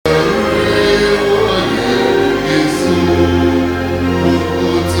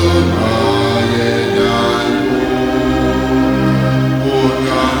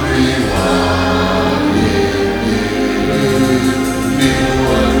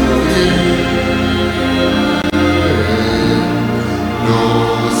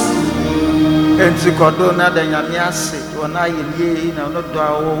Enti kodo na da nyame ase wona yeye na no do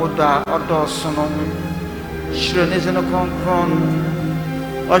awo do odoso no shiro ne zeno konkon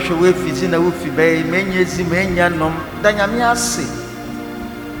ohwe we fiti na wo fi be menyezi menya nom da nyame ase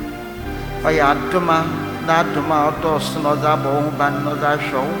oya adoma na adoma odoso no za bo ho ban no za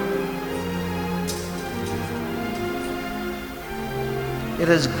hwo. It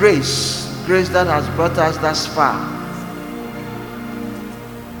is grace that has brought us thus far.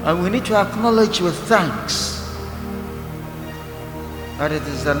 And we need to acknowledge with thanks that it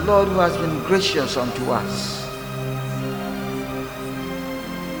is the Lord who has been gracious unto us.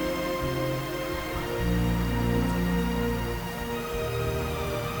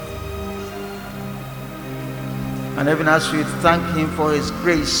 And even as we thank Him for His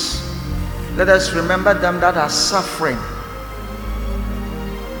grace, let us remember them that are suffering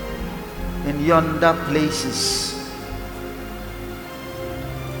in yonder places.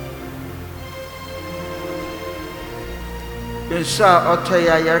 In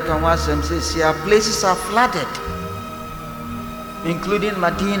places are flooded, including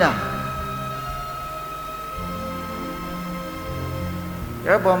Medina.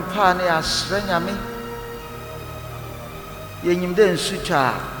 Yerbompane asrenyame yenyimde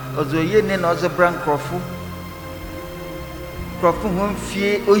nsucha ozoye ne no zebran krofu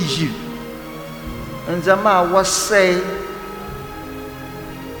homfie oyi nzama wasay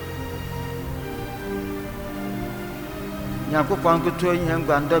Yakupon kuto yin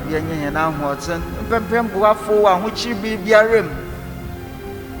gwanda bia nyen na ahoten mpempem boafo wa hochi bibiarem.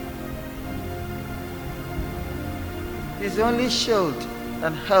 His only shield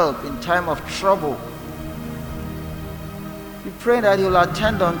and help in time of trouble. We pray that He will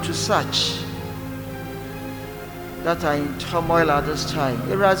attend unto such that are in turmoil at this time.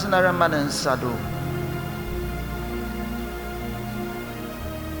 Irazina man and Sado.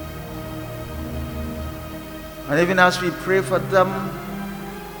 And even as we pray for them,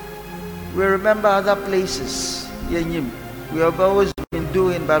 we remember other places. We have always been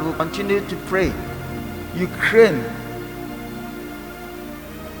doing, but we continue to pray. Ukraine.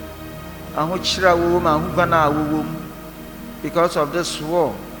 Because of this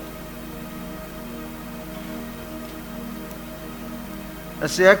war. I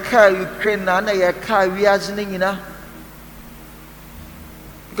say, Ukraine,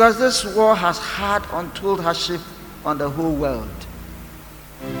 because this war has had untold hardship on the whole world.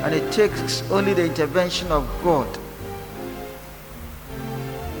 And it takes only the intervention of God.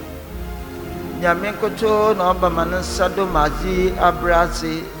 Nyamenkoto na oba mansado mazi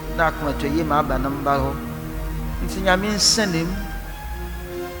abrazi na kmato yima abanamba ho. Nti nyamen senim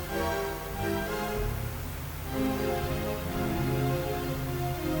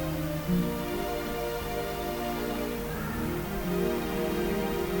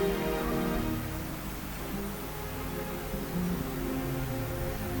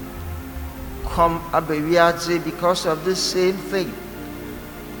come abewiaze because of this same thing.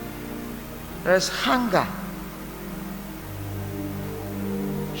 There's hunger,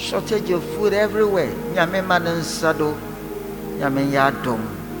 shortage of food everywhere. Nyame manen sado, nyame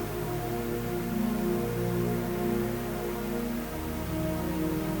yadom.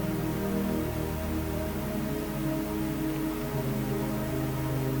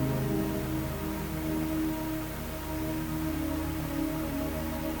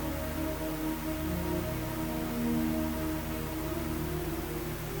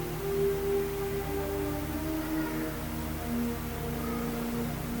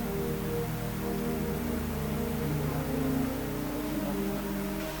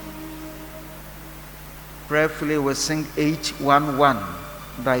 Prayerfully we sing 811.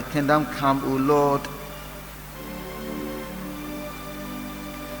 Thy kingdom come, O Lord.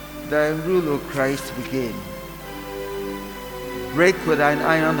 Thy rule, O Christ, begin. Break with thine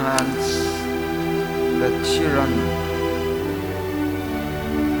iron hands the tyranny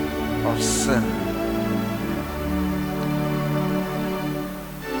of sin.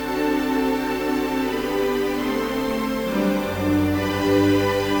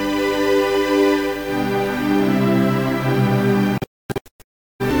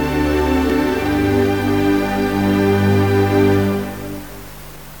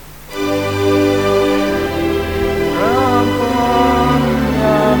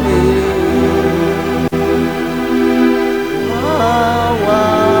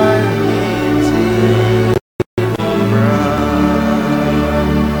 Why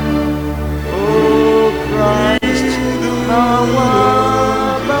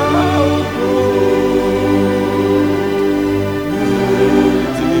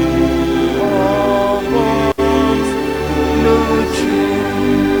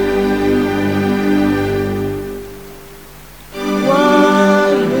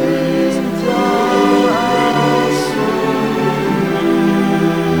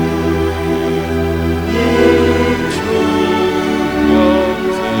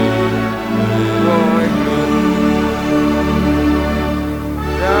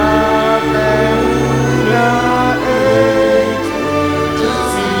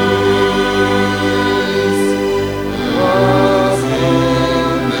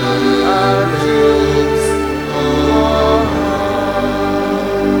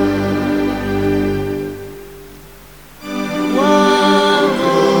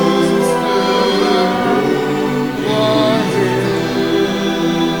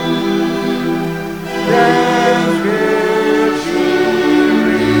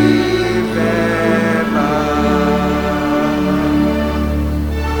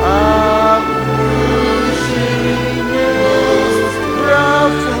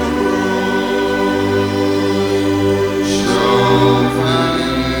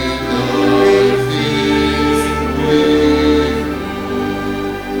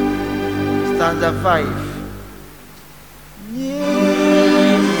stanza 5.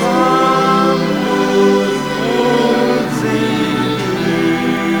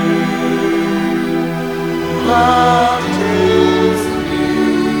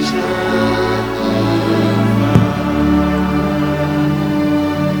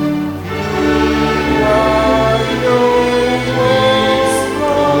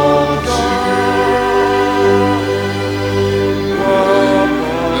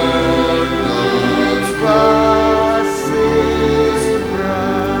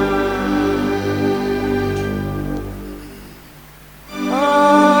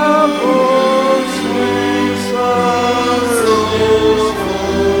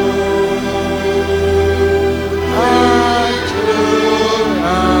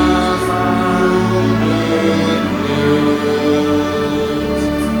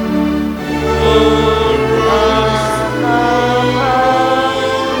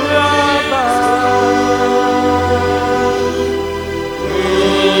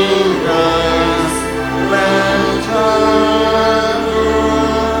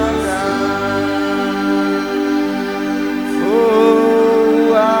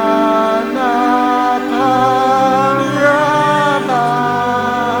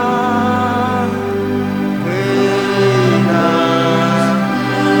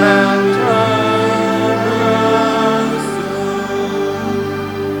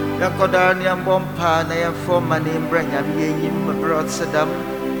 Yakodani ambompa na yafoma ni mbranya miyeyim brought sedam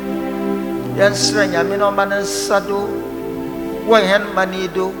yansranya mino mansado wahen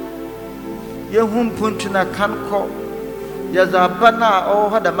manido yehumpuntu na kanko yazabana o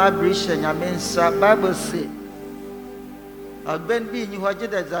hada mabrisha nyamensa bible say agben bi nyi hoje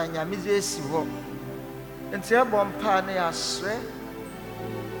da za nyamize esi ho enti abompa na yasre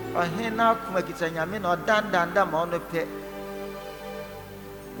ahena kuma kitanyame na odandanda ma ono pe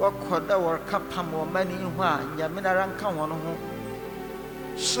wakoda warka pam wo mani ho a nyame na ranka wono ho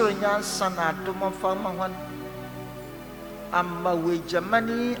soro nyansa na adom fama hon amma we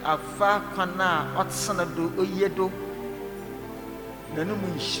jamani afa kwana otsana do oyedo nanu mu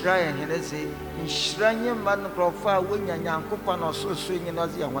nhyira ya heneze nhyira nye man krofa wonya nyankopa na ososo nyi no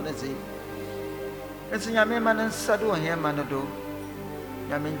ze honeze enti nyame man nsado he man do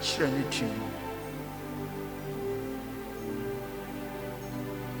nyame nhyira ne tumi.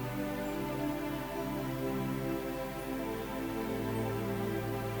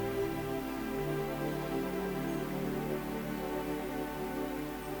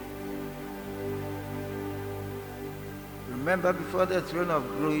 Remember, before the throne of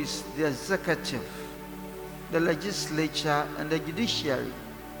grace, the executive, the legislature, and the judiciary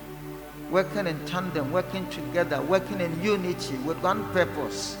working in tandem, working together, working in unity with one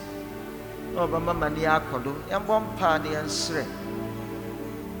purpose.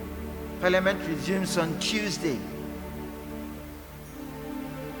 Parliament resumes on Tuesday.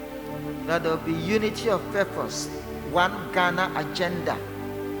 That there will be unity of purpose, one Ghana agenda.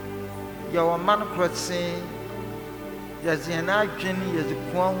 Your man crossing. Yazina Jenny is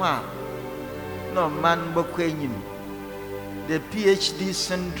no man bokwenyim. The PhD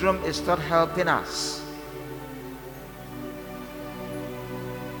syndrome is not helping us.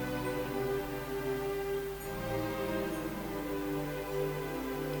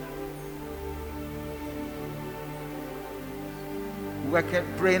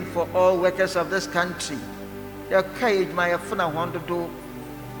 Praying for all workers of this country.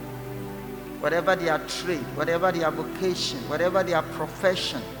 Whatever their trade, whatever their vocation, whatever their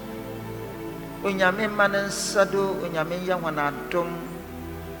profession. Unyame manen sado, unyame ya wanadom.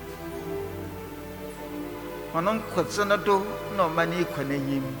 Wanon kwatsanado no mani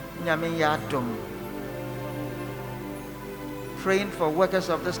kwanenyim, unyame ya adom. Praying for workers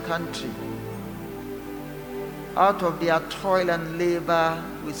of this country. Out of their toil and labor,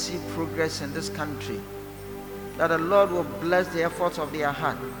 we see progress in this country. That the Lord will bless the efforts of their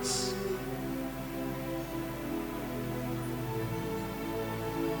hearts.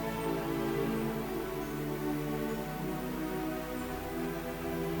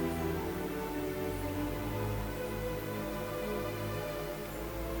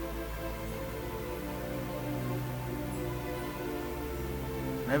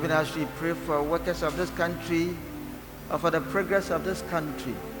 Even as we pray for workers of this country, or for the progress of this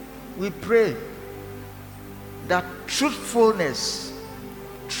country, we pray that truthfulness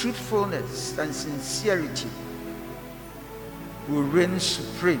and sincerity will reign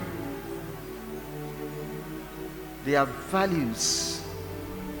supreme. They are values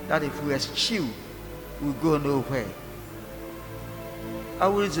that if we eschew, we go nowhere. I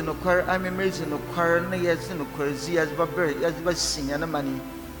was in a choir, I'm amazing in a choir, and yes, in a choir, as Babber, as Bassing and money.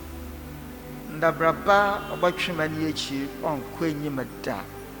 ndabraba obachwemani echi onkɔ enyim da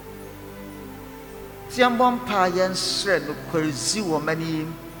tiambɔ mpa yɛnsrɛ no kwezi wɔ mani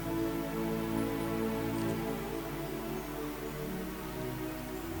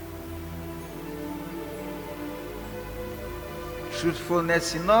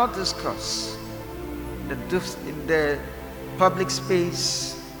truthfulness in all discourse in the public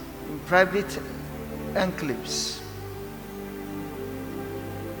space, in private enclaves.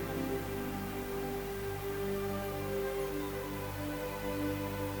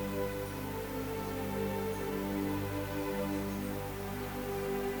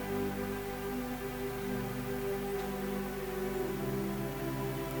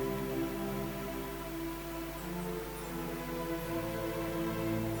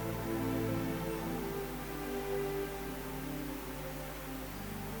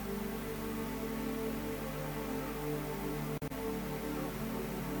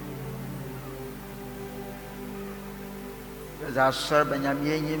 Asɔre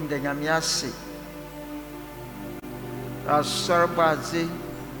banyame enyim de nyame ase asɔre baze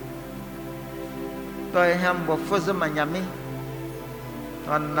tɔ eham bɔfo ze manyame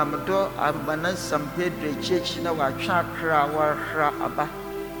ɔnam do abana sampedre chechi na watwa akra warhra aba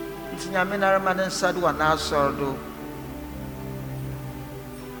nti nyame na rama ne nsa do na asɔre do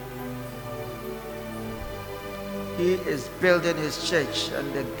he is building his church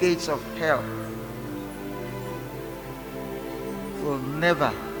and the gates of hell will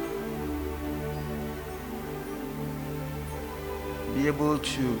never be able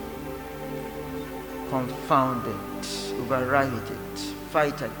to confound it, override it,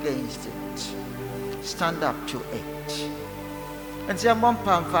 fight against it, stand up to it. And see, I'm one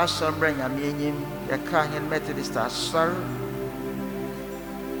pound fast bring a meaning, the Canyon Methodist are sorry.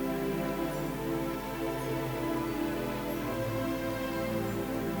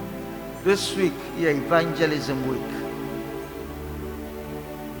 This week, evangelism week.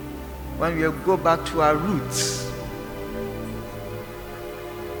 When we go back to our roots,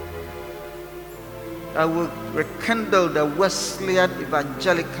 I will rekindle the Wesleyan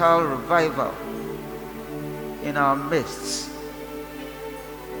evangelical revival in our midst.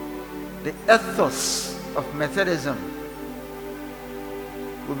 The ethos of Methodism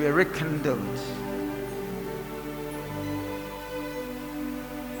will be rekindled.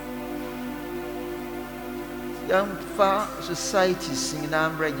 Young far society singing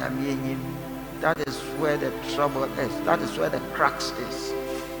that is where the trouble is. That is where the cracks is.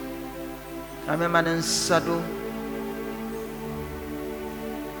 I'm a man in saddle.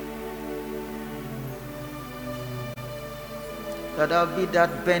 That there'll be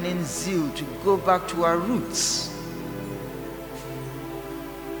that burning zeal to go back to our roots.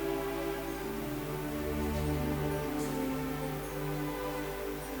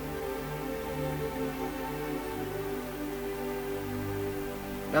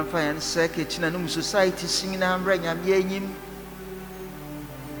 And circuit in a society singing and bring a meaning.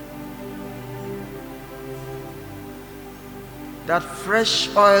 That fresh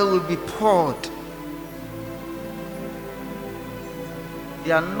oil will be poured.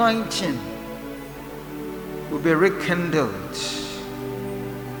 The anointing will be rekindled.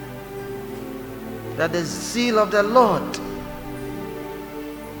 That the zeal of the Lord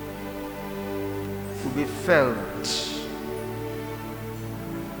will be felt.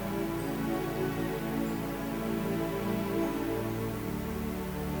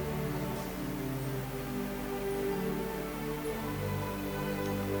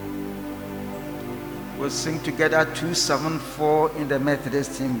 We'll sing together 274 in the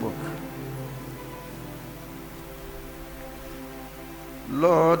Methodist hymn book.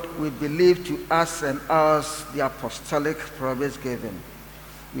 Lord, we believe to us and ours the apostolic promise given.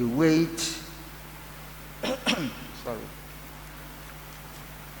 We wait. Sorry.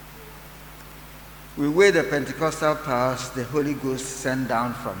 We wait the Pentecostal powers the Holy Ghost sent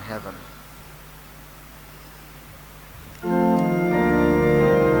down from heaven.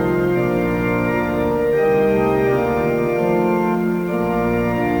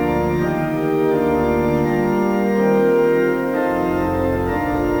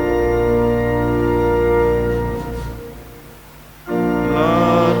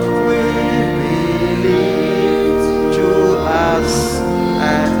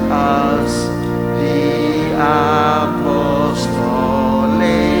 Apostolic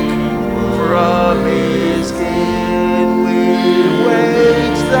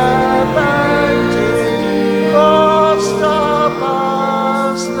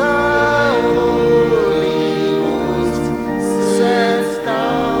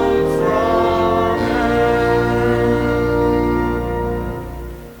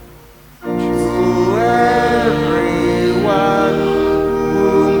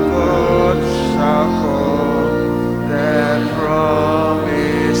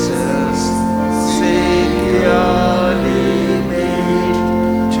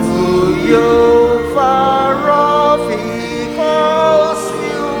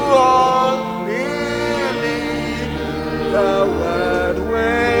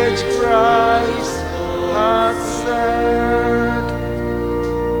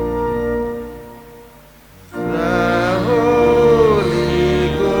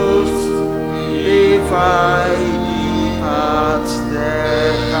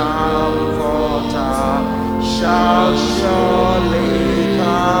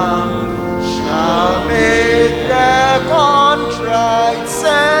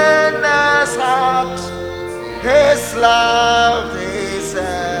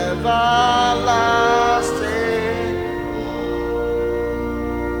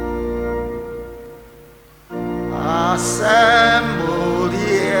assembled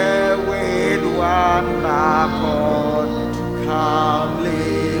here with one accord,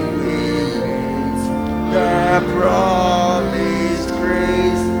 calmly we wait the promised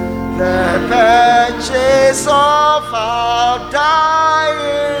grace, the purchase of our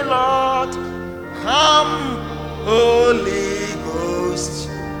dying Lord. Come, Holy Ghost,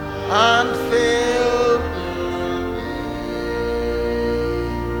 and fill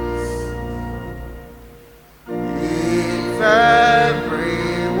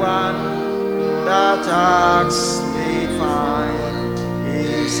everyone that asks me find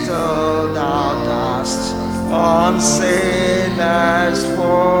is still thou dost on sinners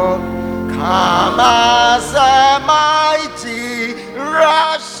fall. Come as a mighty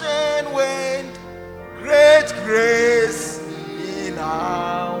rushing wind, great grace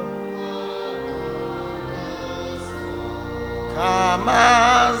enow. Come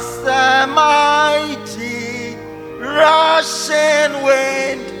as the mighty rushing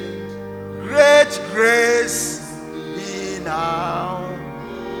wind, great grace enow.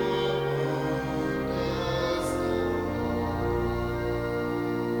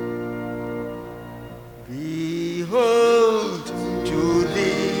 Behold, to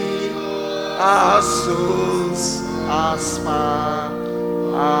thee our souls aspire,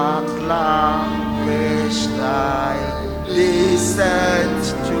 and languish thy descent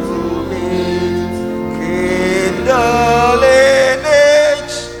to meet. Kindle in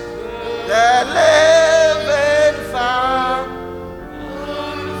each the living fire,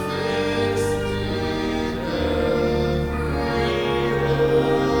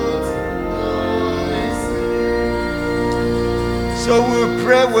 so we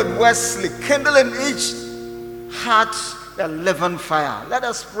pray with Wesley, kindle in each heart the living fire. Let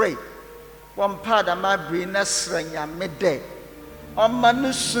us pray. One part of my brain is srenya midday. On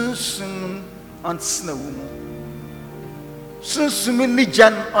manu soon on snow. Soon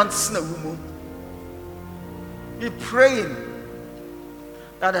jan on snow. Be praying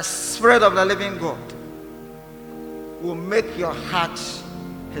that the Spirit of the living God will make your heart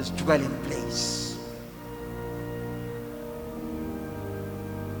his dwelling place.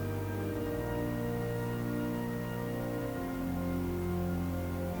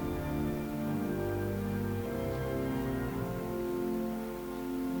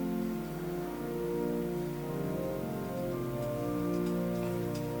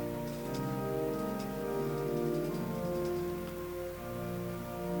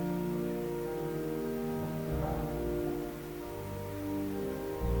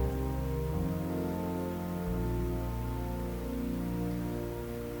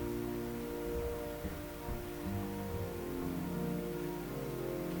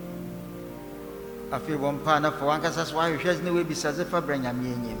 I feel one partner for one because why you has no way besides if I bring a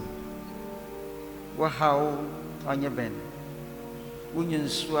meaning. What how on your ben? Union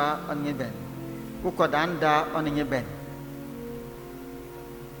swa on your ben. Ukodanda on your ben.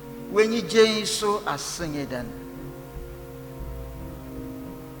 When you jay so as sing it then.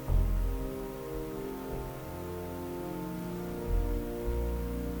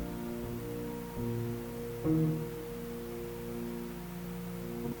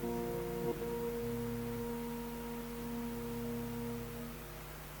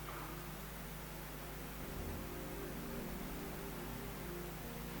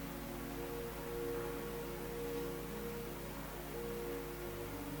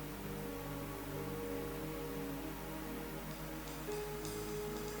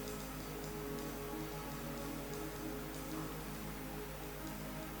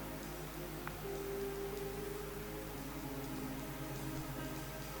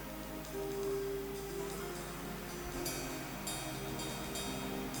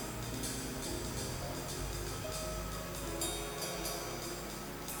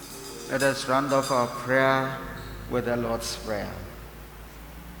 Let us round off our prayer with the Lord's Prayer.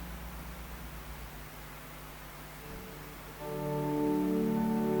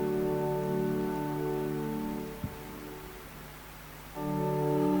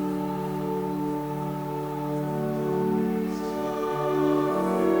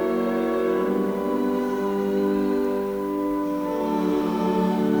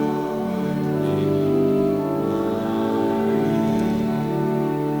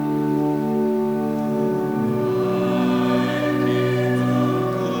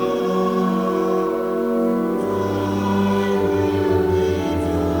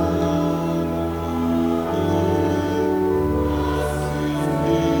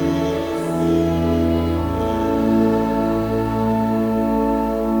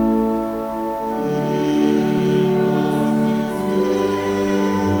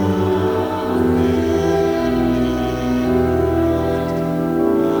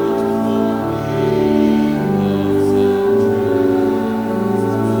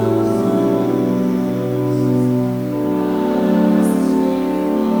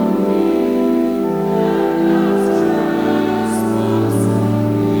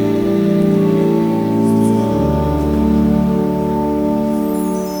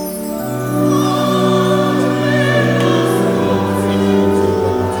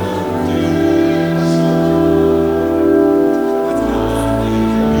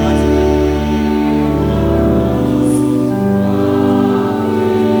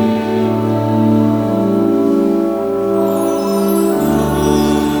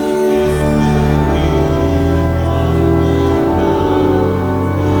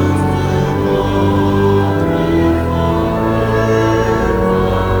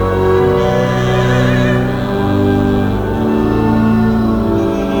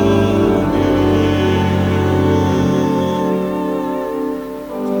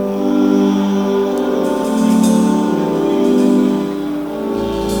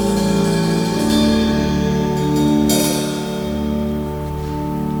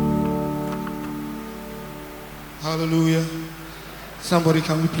 Hallelujah. Somebody,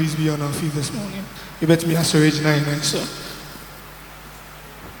 can we please be on our feet this morning? You bet me as a age 9, so.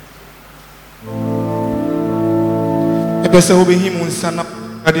 The best will be him when son up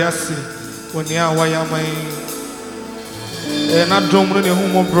at the assay when they are why am I? And I don't know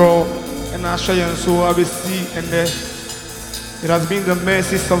whom bro, and I show you and so I will see, and it has been the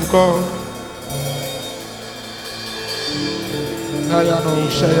mercies of God.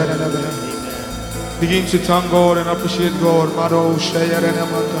 Begin to thank God and appreciate God. Mado Shaya and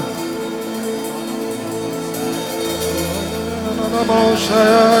Amanda.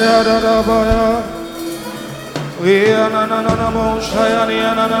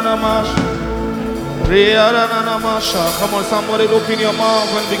 Come on, somebody open your mouth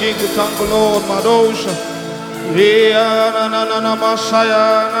and begin to thank the Lord. Madosha.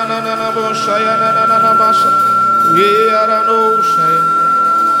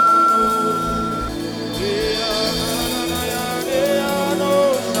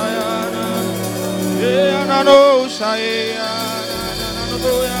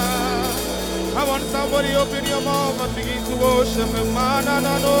 Come on, somebody open your mouth and begin to worship him.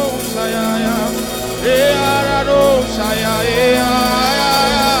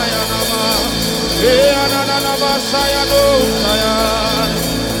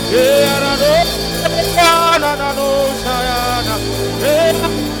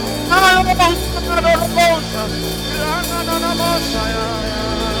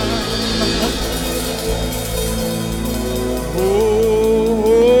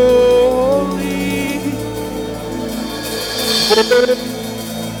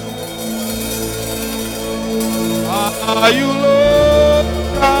 Are you Lord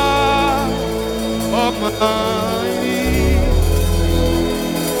God Almighty?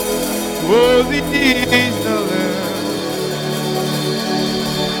 Worthy is the Lamb.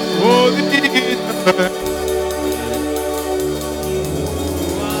 Worthy is the Lamb.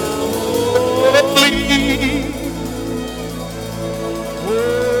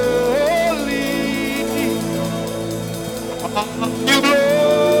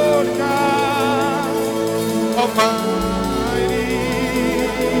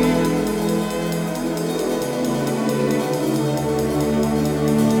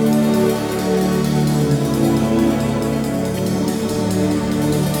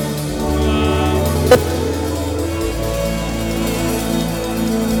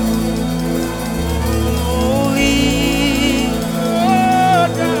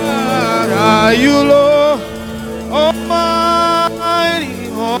 Are you Lord Almighty?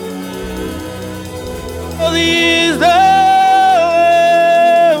 Worthy is the Lamb.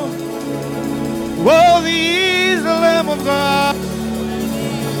 Worthy is the Lamb of God.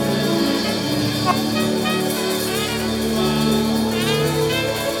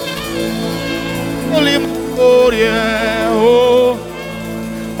 Holy, Lord, yeah, oh,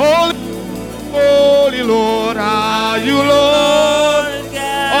 holy, holy Lord, are you Lord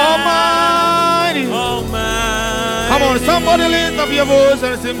Almighty? Come on, somebody lift up your voice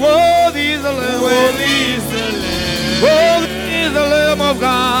and sing, worthy is the Lamb, worthy is the Lamb, worthy is the Lamb of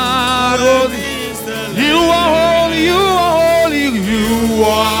God, worthy is the Lamb. You are holy, you are holy, you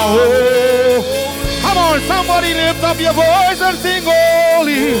are holy. Come on, somebody lift up your voice and sing,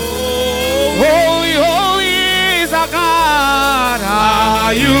 holy, holy, holy is our God.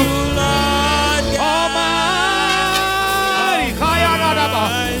 Are you Almighty?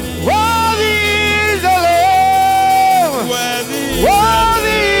 Worthy is the Lamb.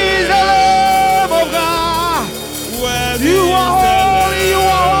 Worthy is the Lamb of God. You are holy, you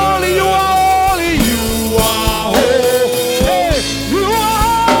are holy, you are holy, you are holy. Hey, you are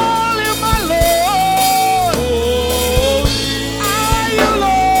holy, my Lord. Are you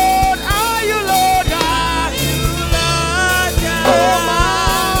Lord? Are you Lord God?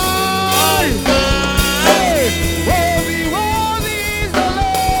 Almighty.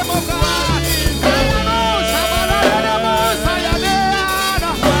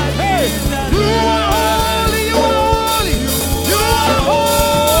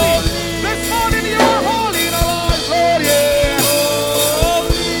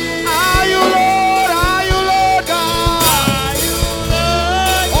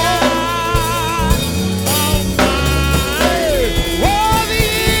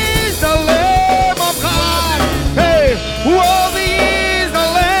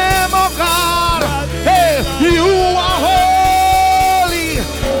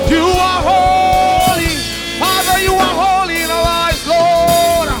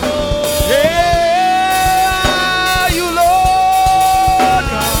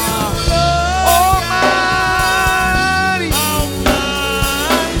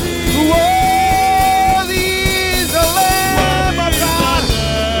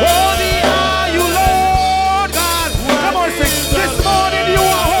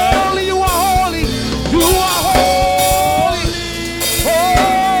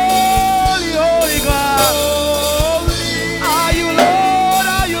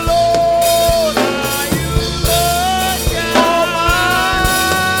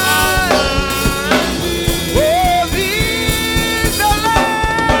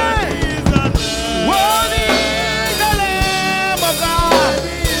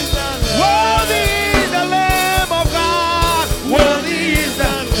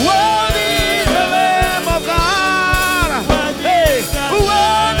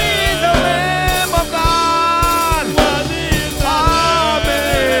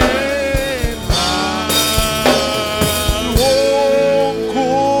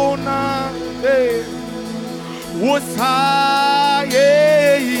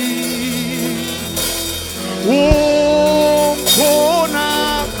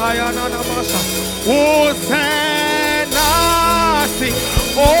 Usenasi,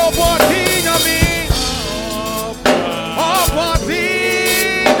 obotinha mi,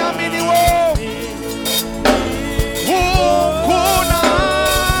 obotinha mi ni wo, ukuna,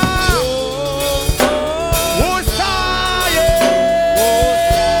 usaye,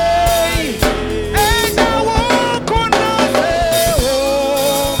 eja ukuna se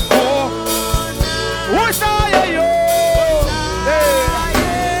uko, usaye yo,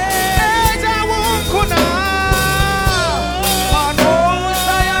 eja ukuna.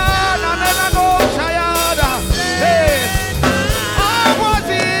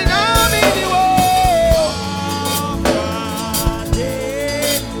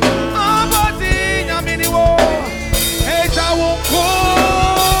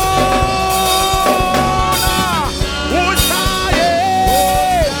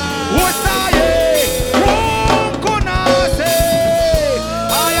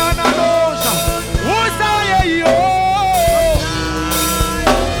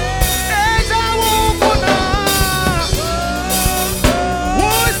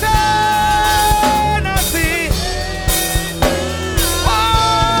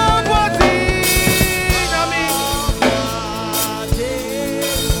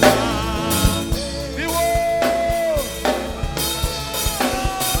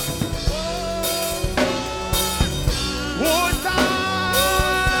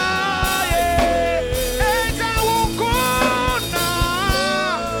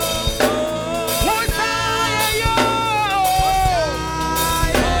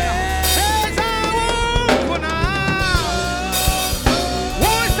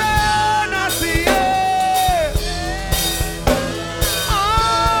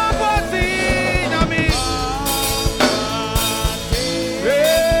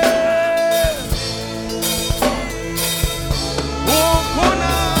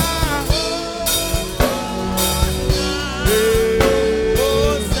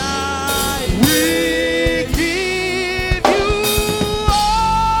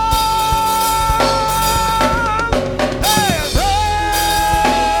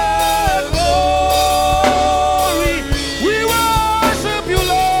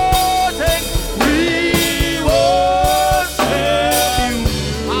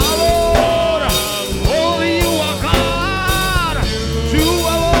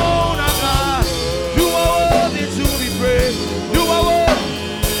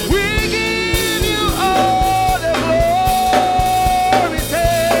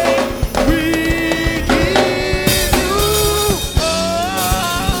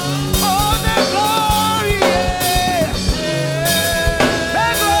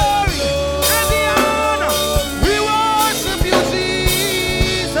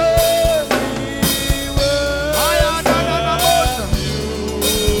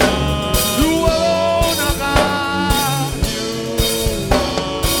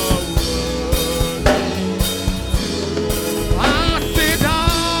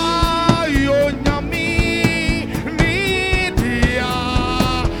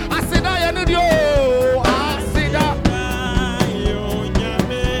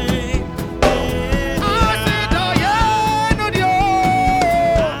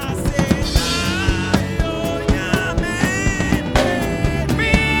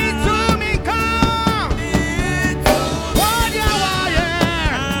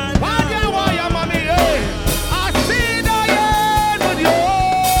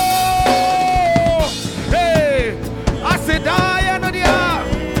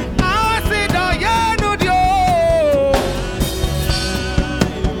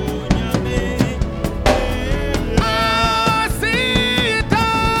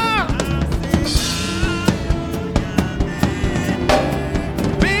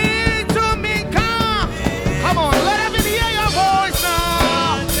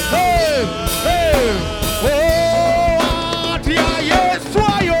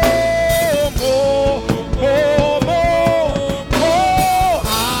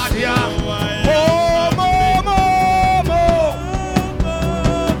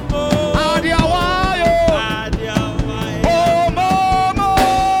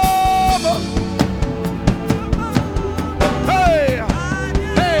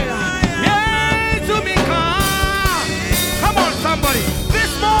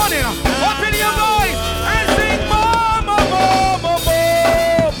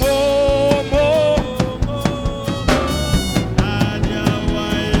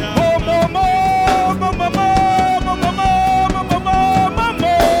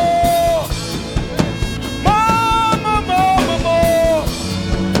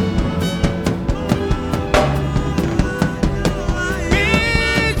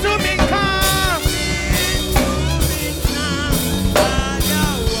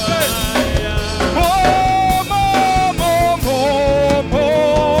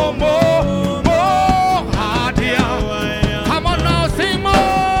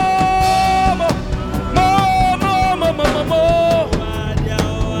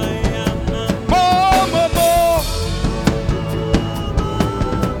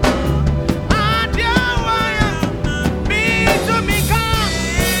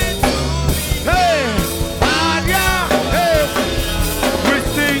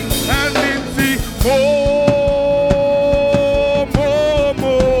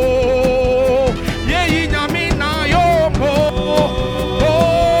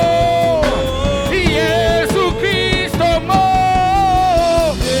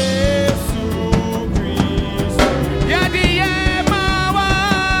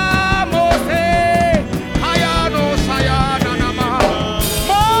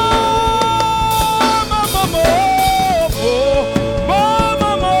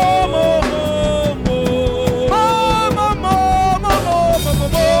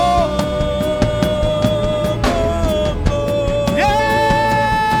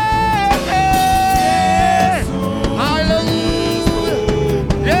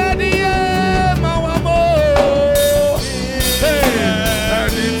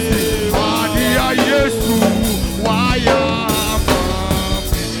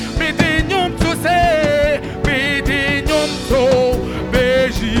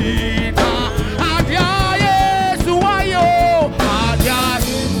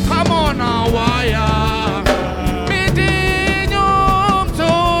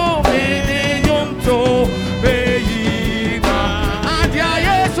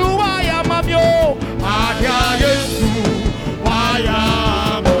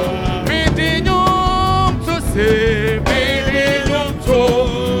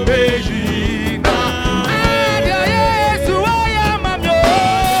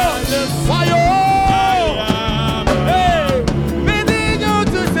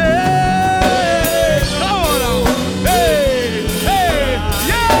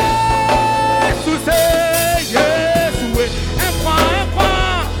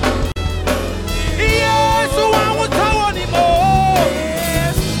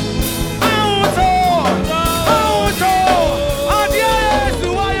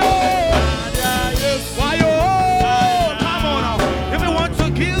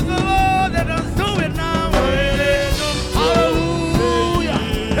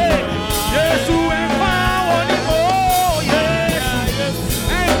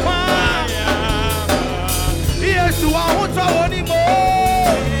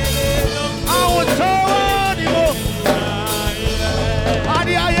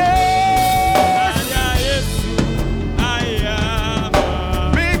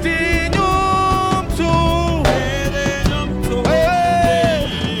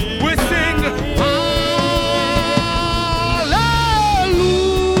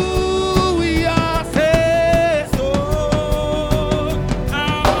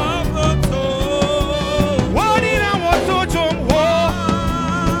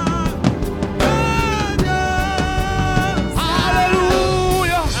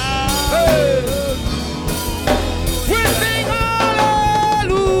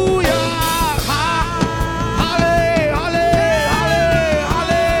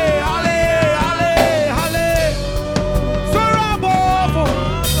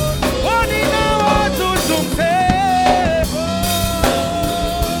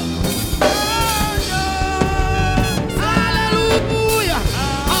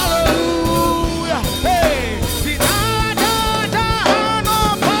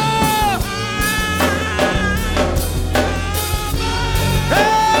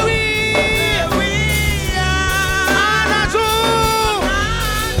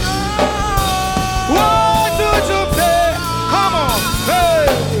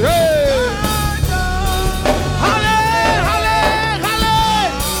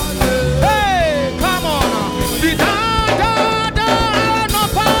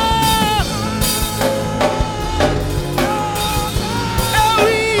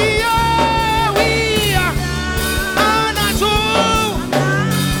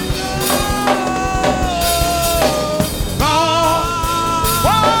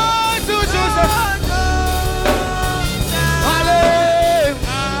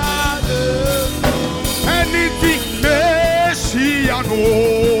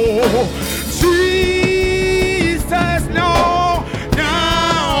 Jesus, no.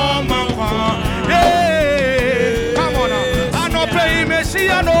 Come on now. I no pay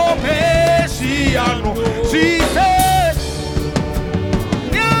Messiano, Messiano. Jesus.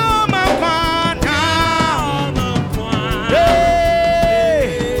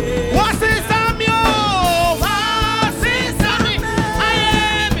 What's in Samuel? What's in Samuel? I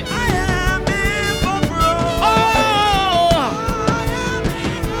am for growth. Oh,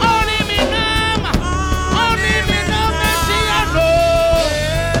 only me nama, Messiano.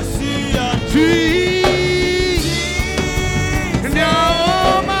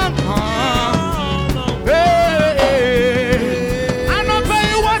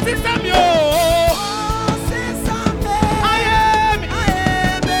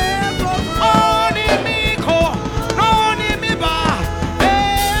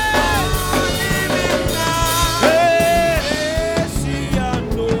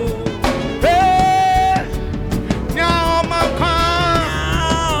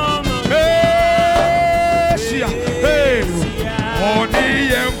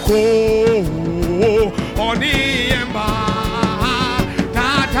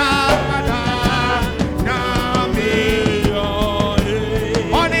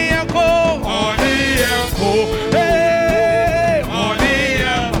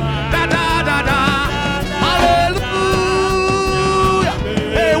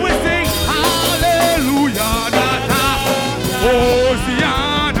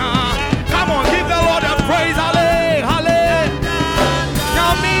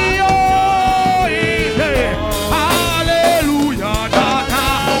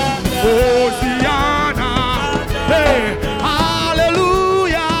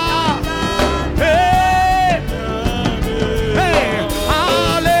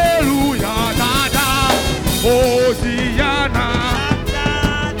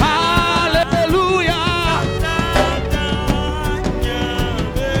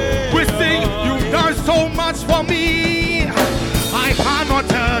 For me, I cannot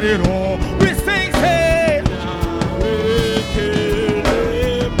tell it all. We sing, say,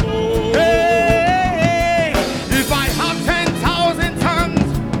 hey, if I have 10,000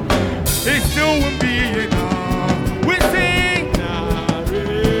 tongues, it still won't be enough. We sing,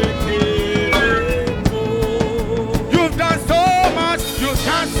 you've done so much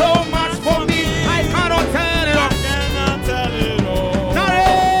for me. I cannot tell it all.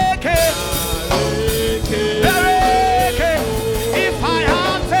 If I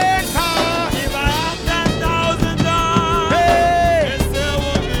have 10,000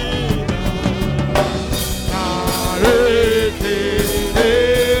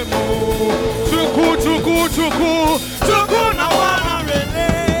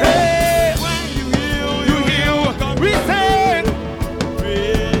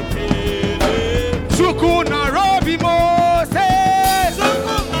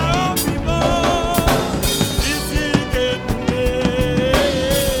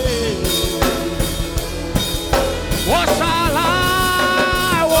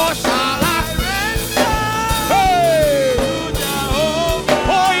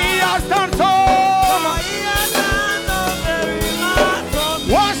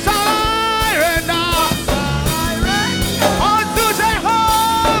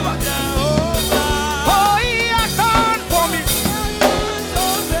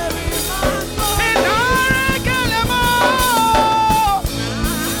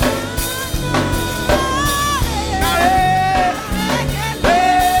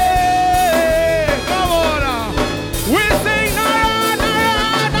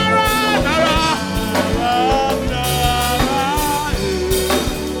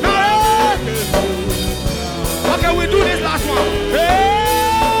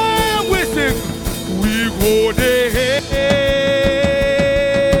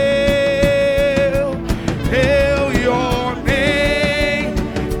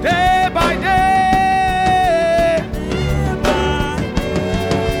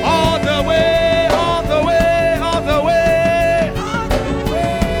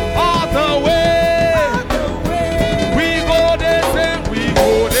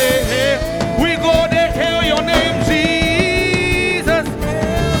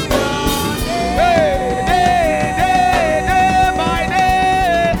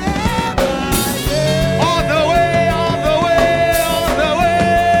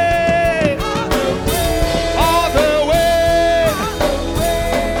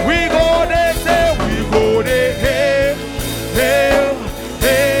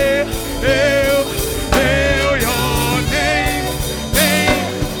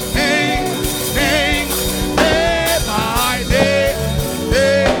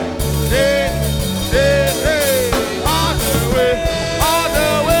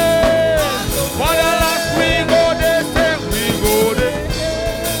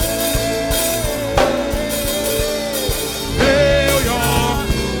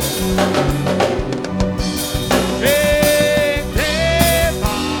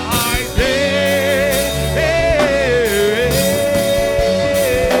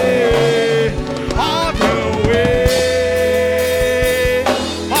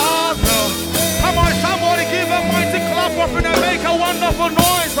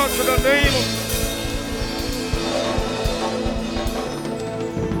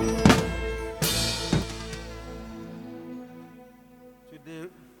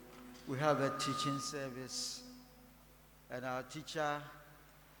 have a teaching service, and our teacher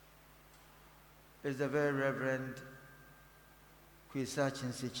is the very Reverend Kwesa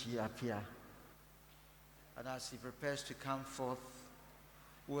Chinsechi Apia. And as he prepares to come forth,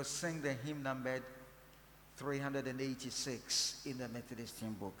 we'll sing the hymn numbered 386 in the Methodist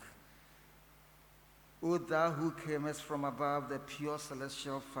hymn book. O thou who camest from above the pure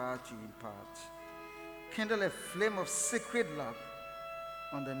celestial fire to impart, kindle a flame of sacred love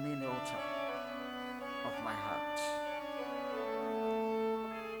on the mean altar of my heart.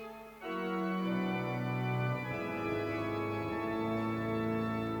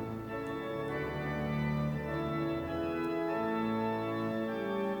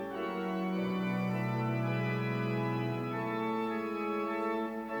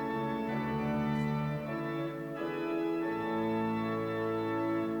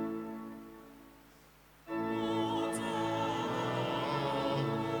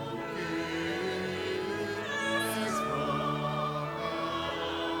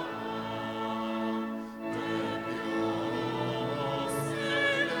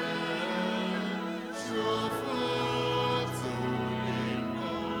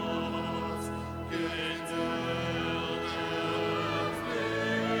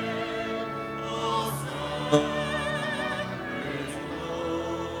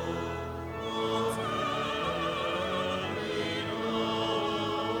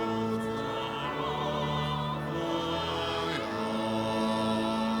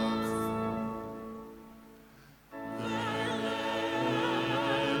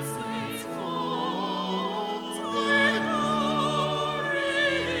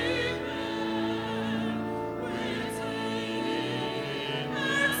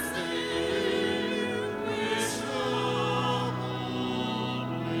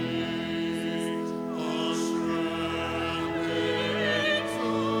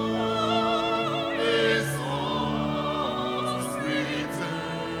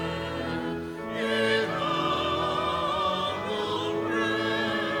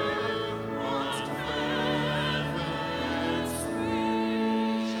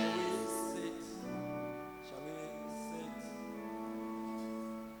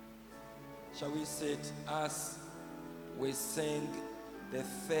 Shall we sit as we sing the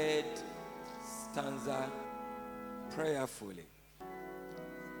third stanza prayerfully?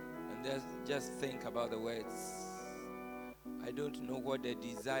 And just think about the words. I don't know what the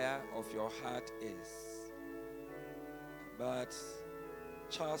desire of your heart is, but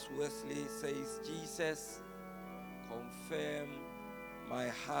Charles Wesley says, Jesus, confirm my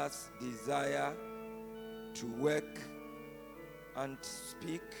heart's desire to work and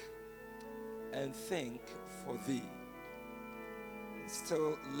speak and think for thee.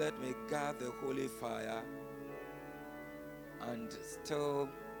 Still let me guard the holy fire and still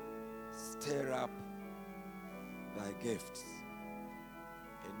stir up thy gifts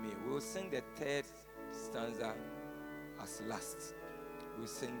in me. We'll sing the third stanza as last. We'll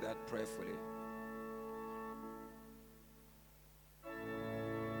sing that prayerfully.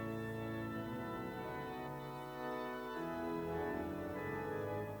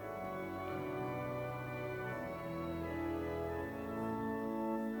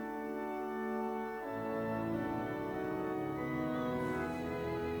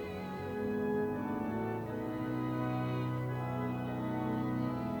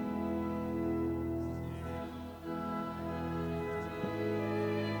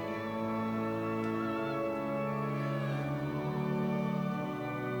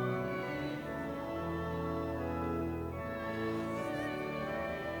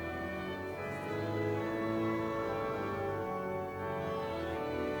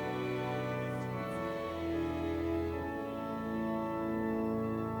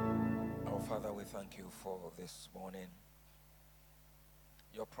 Father, we thank you for this morning.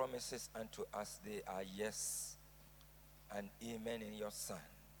 Your promises unto us, they are yes and amen in your Son.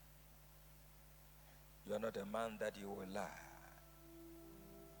 You are not a man that you will lie.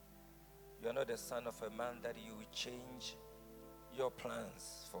 You are not the son of a man that you will change your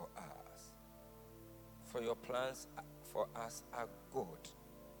plans for us. For your plans for us are good.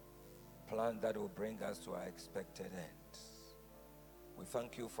 Plans that will bring us to our expected end. We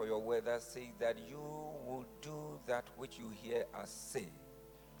thank you for your word that says that you will do that which you hear us say.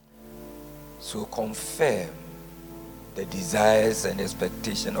 So confirm the desires and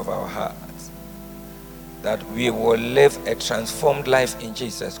expectation of our hearts, that we will live a transformed life in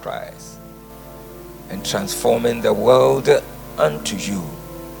Jesus Christ and transforming the world unto you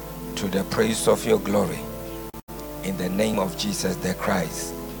to the praise of your glory. In the name of Jesus the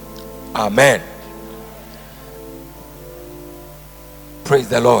Christ. Amen. Praise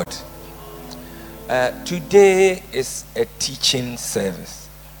the Lord. Today is a teaching service.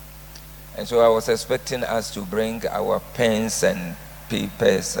 And so I was expecting us to bring our pens and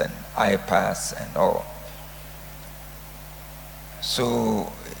papers and iPads and all.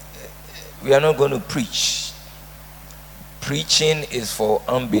 So we are not going to preach. Preaching is for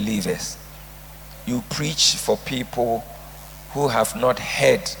unbelievers. You preach for people who have not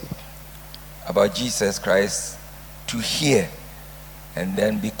heard about Jesus Christ to hear and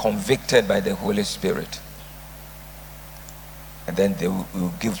then be convicted by the Holy Spirit. And then they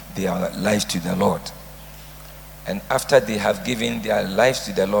will give their lives to the Lord. And after they have given their lives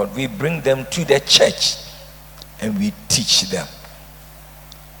to the Lord, we bring them to the church and we teach them.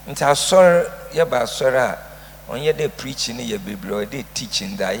 Nti asor ye ba asor onye dey preaching ye biblo dey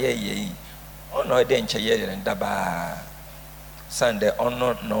teaching that ye ono dey nche ye ndaba Sunday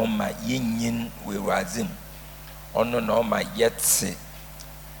ono no ma yin we razim ono no ma yetse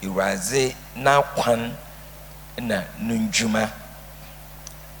iraze na kwan na nunjuma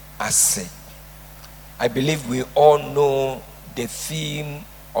ase. I believe we all know the theme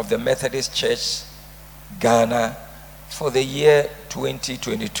of the Methodist Church Ghana for the year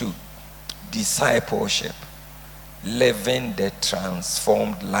 2022, discipleship, living the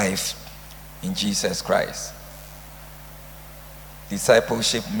transformed life in Jesus Christ.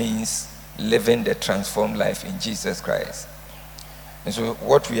 Discipleship means living the transformed life in Jesus Christ. And so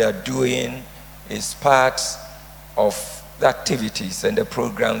what we are doing is part of the activities and the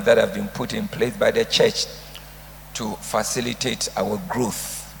programs that have been put in place by the church to facilitate our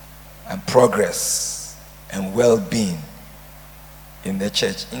growth and progress and well-being in the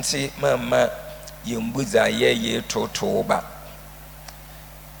church. Insi mama yumbuza ye totoba.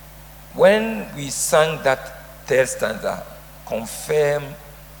 When we sang that third stanza, confirm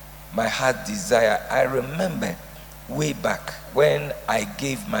my heart desire, I remember way back when I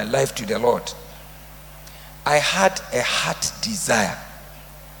gave my life to the Lord. I had a heart desire.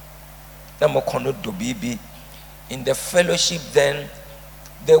 In the fellowship then,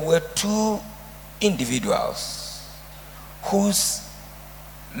 there were two individuals whose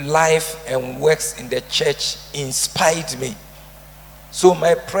life and works in the church inspired me. So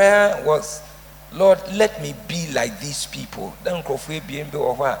my prayer was, Lord, let me be like these people.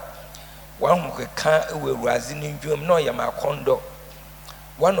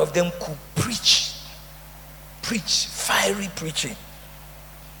 One of them could preach, fiery preaching.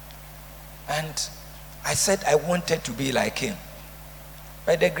 And I said I wanted to be like him.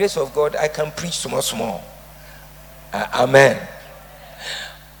 By the grace of God, I can preach small. Amen.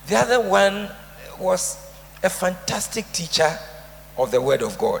 The other one was a fantastic teacher of the Word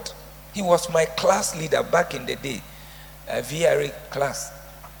of God. He was my class leader back in the day, VRA class,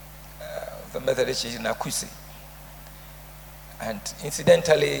 the Methodist Church in Akusi. And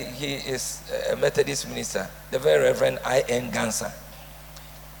incidentally, he is a Methodist minister, the very Reverend I.N. Gansa.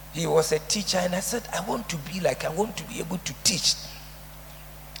 He was a teacher, and I said, I want to be able to teach.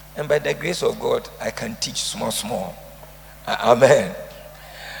 And by the grace of God, I can teach small. Amen.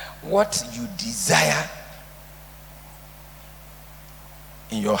 What you desire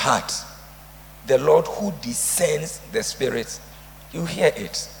in your heart, the Lord who discerns the Spirit, you hear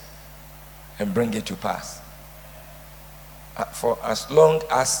it and bring it to pass. For as long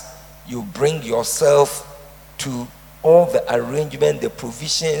as you bring yourself to all the arrangement, the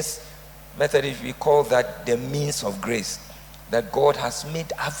provisions, Methodists, we call that the means of grace that God has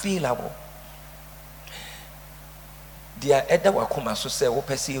made available. Dia eda wakoma so se wo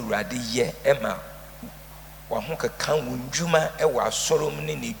pese urade ye ema wa ho keka wunjuma e wa sorom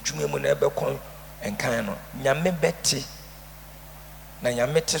ne ne dwuma mu na ebekon enkan no nyame beti na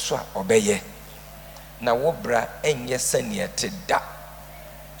nyame te so a obeye na wo bra enye sane te da.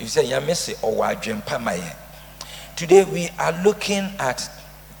 You say nyame se owa adwempa maye. Today we are looking at,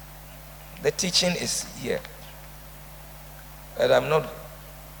 the teaching is here, but I'm not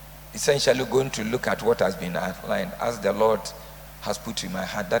essentially going to look at what has been outlined. As the Lord has put in my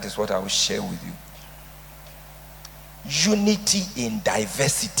heart, that is what I will share with you. Unity in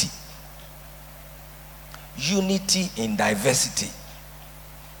diversity. Unity in diversity.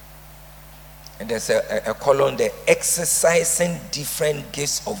 And there's a column there, exercising different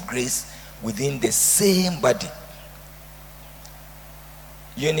gifts of grace within the same body.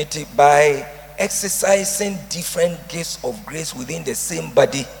 Unity by exercising different gifts of grace within the same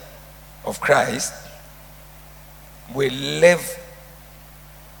body of Christ. We live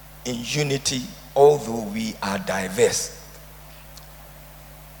in unity although we are diverse.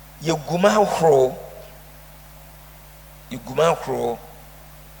 Yeguma hro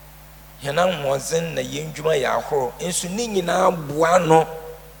yana mwazen na yenjuma ya hro ensu ni nyina boa no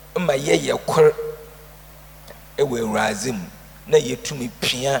ma ye kwr ewe Awurade mu na yɛtumi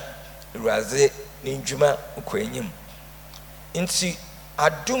pia Awurade ne ndwuma kɔ enyim nti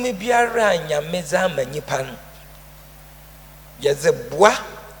adome biara Nyame dza ama nyipa no yɛdze boa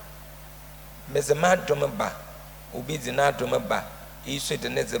mezema adome ba obi dze na adome ba iso de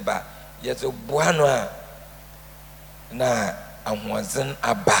ne dze ba yɛdze boa no a na ahoɔdzen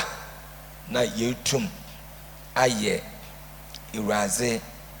aba na yɛtum ayɛ Awurade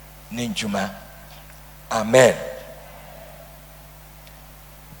ne ndwuma. Amen.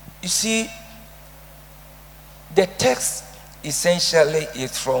 You see, the text essentially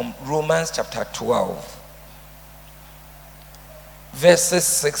is from Romans chapter 12, verses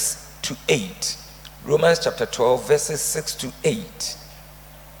 6 to 8. Romans chapter 12, verses 6 to 8.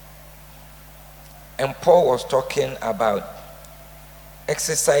 And Paul was talking about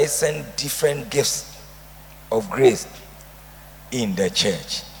exercising different gifts of grace in the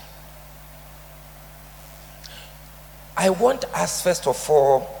church. I want us first of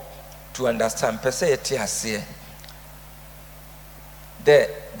all to understand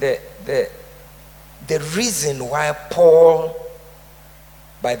the reason why Paul,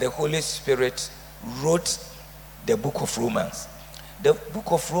 by the Holy Spirit, wrote the book of Romans. The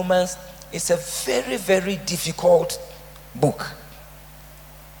book of Romans is a very, very difficult book.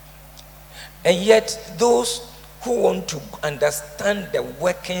 And yet, those who want to understand the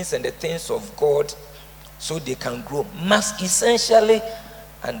workings and the things of God so they can grow must essentially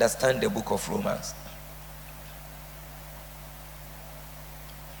understand the book of Romans.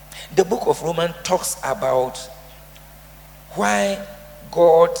 The book of Romans talks about why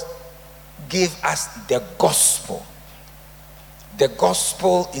God gave us the gospel. The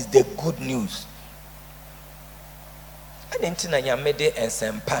gospel is the good news.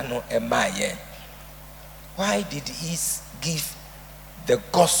 Why did he give the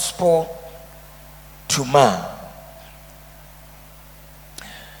gospel to man?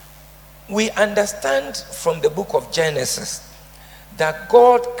 We understand from the book of Genesis that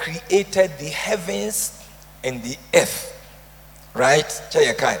God created the heavens and the earth, right?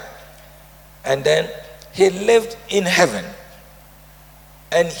 And then he lived in heaven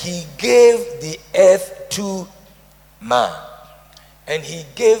and he gave the earth to man, and he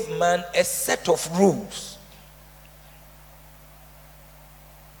gave man a set of rules.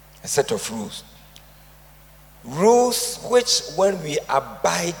 A set of rules. Rules which, when we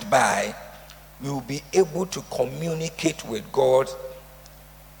abide by, we will be able to communicate with God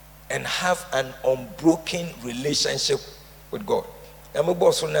and have an unbroken relationship with God. I'm a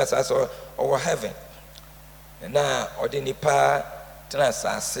boss on us as our heaven. And now, ordinary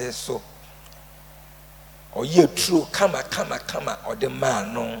says so. Or you true, come, or the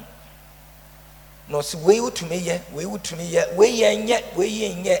man, no. No, see, way to me, way and yet,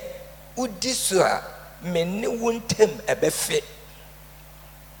 would this many won't him a buffet.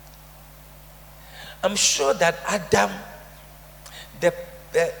 I'm sure that Adam,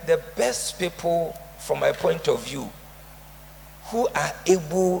 the best people from my point of view, who are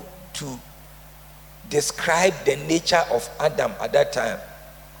able to describe the nature of Adam at that time,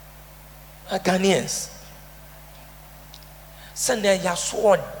 are Ghanaians. Sanya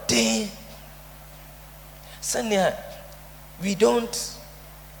yaswo day. Sanya we don't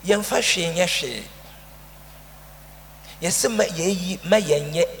yemfa hwe. Yes, ma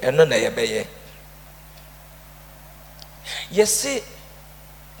yenye eno na yebeye. Yes,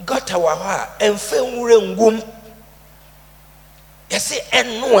 gota wa ha emfe nwure ngum. Yes,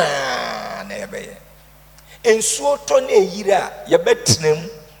 eno na yebeye. Ensuo to na eyira yebetinem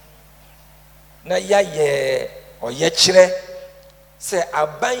na yaye oyekire se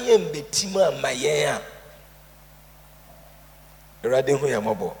abanye mbetimu amayen a Erade hu ya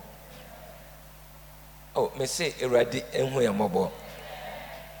mobo. Oh, me say Erade hu ya mobo.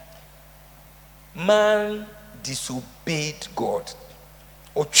 Man disobeyed God.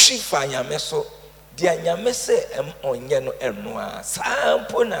 O chifa nyame so dia nyame se onye no eno a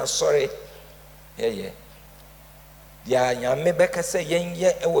sampo na sorry. Yeah. Dia nyame beka se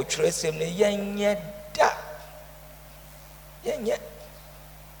yenye e wo twerɛsɛm ne yenye da. Yenye.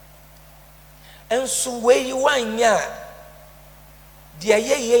 Enso we wanya dia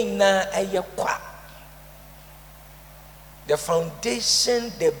ye na ayekwa. The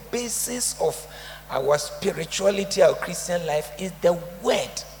foundation, the basis of our spirituality, our Christian life is the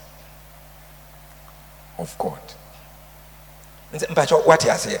word of God. What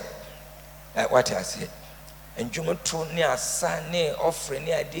you say? What you say? And you want to ne asa ne offering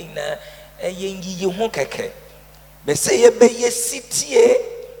ne adin na eyengi ho keke. Be say ye be ye sitie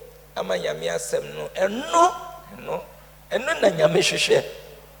ama nyame asem no eno na nyame hwehwe.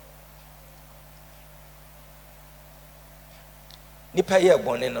 nipa ye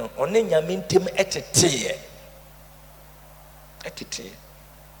bɔne no ɔne nyame ntem ɛtetee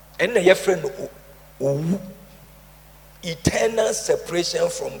ɛnna yɛfrɛ no owu, eternal separation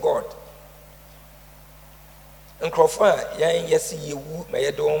from God. Nkrɔfo a yɛn yɛsi yewu ma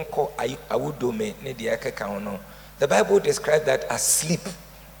yɛde wɔn kɔ awudome ne deɛ ɛkeka ho no, the Bible describes that as sleep.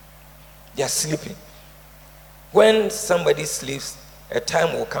 They are sleeping. When somebody sleeps, a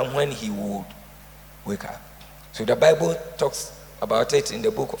time will come when he would wake up. So the Bible talks about it in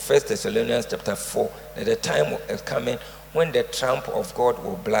the book of 1 Thessalonians chapter 4, that the time is coming when the trump of God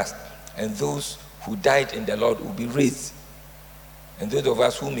will blast, and those who died in the Lord will be raised. And those of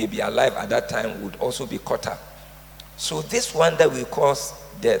us who may be alive at that time would also be caught up. So this one that we call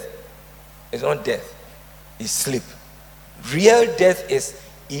death is not death, it's sleep. Real death is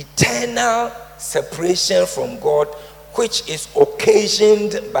eternal separation from God, which is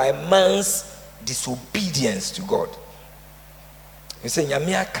occasioned by man's disobedience to God. You say,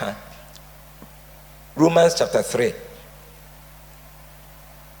 Nyamiaka, Romans chapter 3,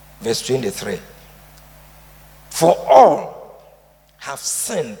 verse 23. For all have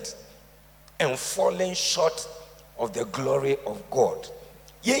sinned and fallen short of the glory of God.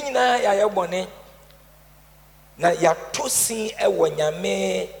 Yenina ya bone na ya tosi ewo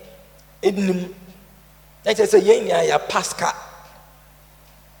nyame enim. Na say yenya ya pasca.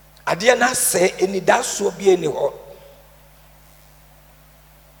 Ade na se enidaso bi eni ho.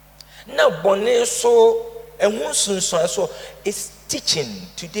 Na bone so ehun sunsun so is teaching.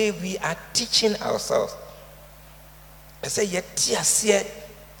 Today we are teaching ourselves. I say yeti ase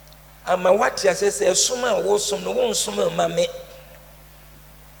ama wati ase say suma wo sum no won suma ma me.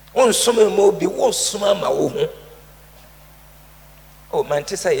 Won suma mo bi wo suma ma wo hu. Oh man,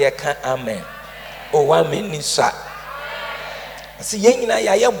 say ye can amen. Oh wa me ni sa. See ye nyina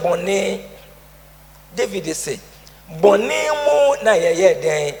ya bone. David say bone mu na ye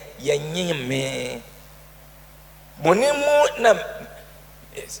den ye nyin me. Bone mu na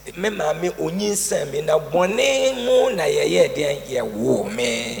me mama onyinsa me na bone mu na ye den ye wo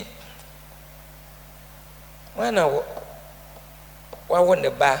me. Wana wa won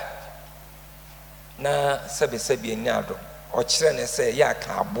the ba na sebe nyado o kire ne se ya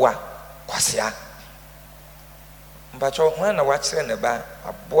ka aboa kwasea mbacho wana wa kire ne ba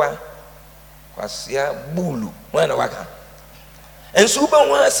aboa kwasea bulu wana waka enso ba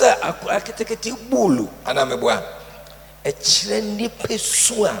wan se aketekete bulu ana meboa e kire ni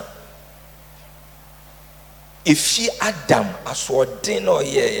pesu a ifi Adam asodin no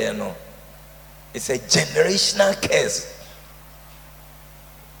ye no. It's a generational curse.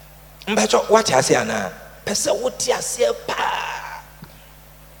 Mbacho what you say na pese what you say pa.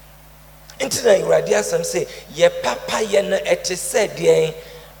 Intina Awurade asem say ye papa ye no ete said ye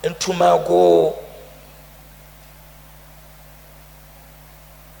ntuma go.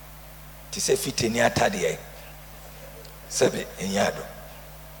 Ti se fiteni atade sebe enyado.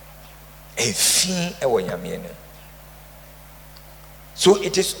 Efin e wo nyame no. So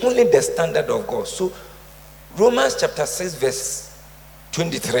it is only the standard of God. So Romans chapter 6 verse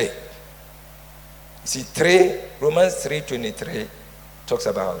 23. See, Romans 3:23 talks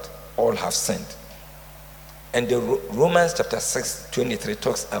about all have sinned. And the Romans chapter 6:23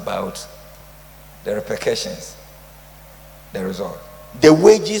 talks about the repercussions, the result. The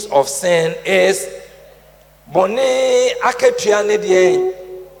wages of sin is bone aketua ne de.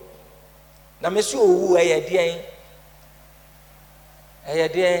 Na mesi owu ayedien.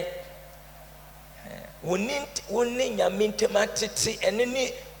 Ayedien. Woni nyame ntematete ene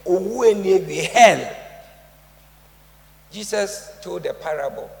ni owu eni ebi hell. Jesus told a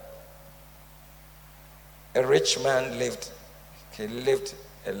parable. A rich man lived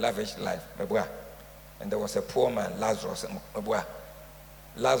a lavish life, and there was a poor man, Lazarus.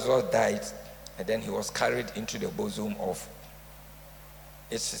 Lazarus died, and then he was carried into the bosom of.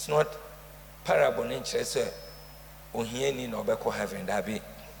 It's not parable in church. Ohieni no beko heaven dabi.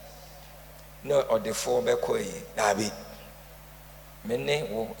 No or the four beko dabi. Mene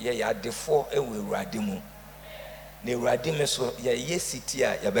wo ye ya de four ewe Awurade mu. Ne Awurade me so ye city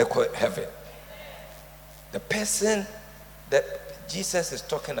a ye beko heaven. The person that Jesus is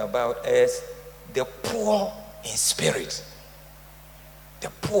talking about is the poor in spirit. The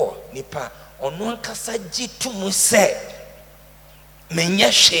poor nipa ono ankasa gitumu se menye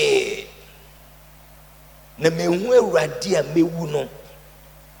hwe na mehu Awurade a mewu no.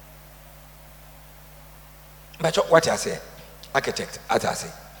 But what I say, architect, at I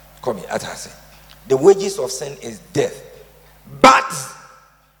say, come here, at I say, the wages of sin is death. But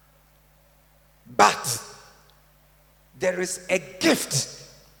there is a gift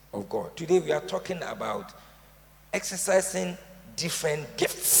of God. Today we are talking about exercising different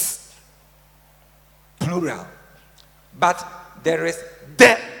gifts. Plural. But there is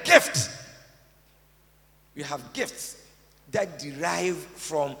the gift. You have gifts that derive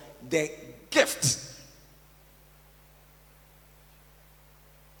from the gift.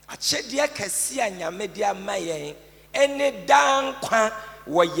 Achedia kesi anyame dia mayen ene dankwa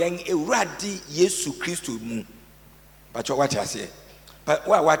wo yen ewurade Yesu Kristo mu. But what you say? But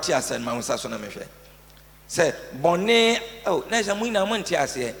what you say ma unsa so na mehwe. Say bone oh na jamu na mo ntia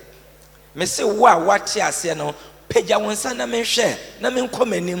ase. Me say what you say no pagya wonsa na mehwe na me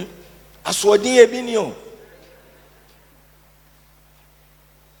nkomanim asodin e bi ni o.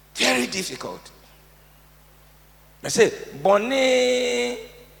 Very difficult. I say, Bonne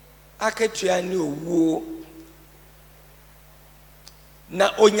Aketuani wo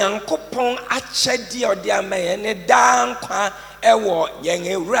na onyankopon achedi ode amaye ne dankwa ewo yen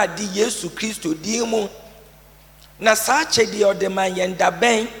ewurade Yesu Kristo di mu na sa achedi ode mayen da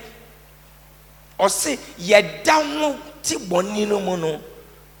ben o se yeda ho ti bonni no mu no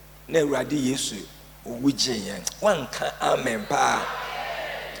na ewurade Yesu owuje yen wanka amen pa.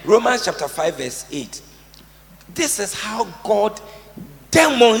 Romans chapter 5 verse 8. This is how God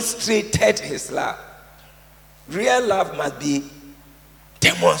demonstrated his love. Real love must be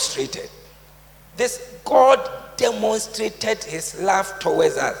demonstrated. This God demonstrated his love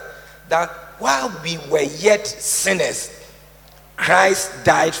towards us, that while we were yet sinners, Christ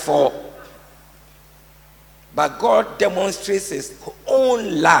died for. But God demonstrates his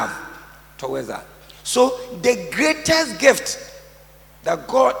own love towards us. So the greatest gift that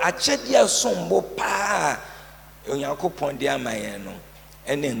God achedia sombo pa onyankopon dia mayen no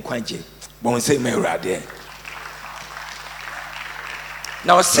ene nkwaje bon say me urade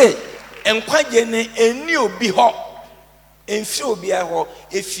now say nkwaje ne eni obi ho enfi obi ho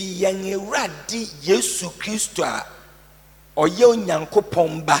efi yan urade Yesu Kristo a oye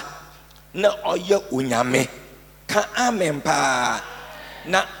onyankopon ba na oye onyame ka amen pa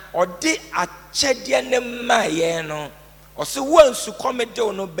na odi achedia ne mayen no ose wansu komede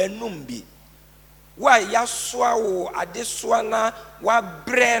no benum bi wa yasoa wo adesoa na wa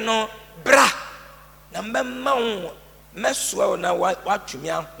bre no bra na memma wo mesoa na watumi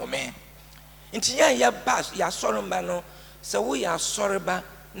ahome nti ya bas ya soromba no se wo ya soreba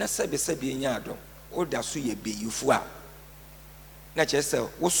na sebe nya ado wo da so ye beyifu a na chese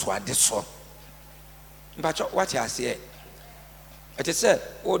wo so adeso mbacho what ya say ete se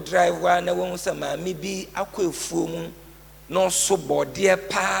wo drive wa na wo se ma mi bi akwaefuo mu no so bode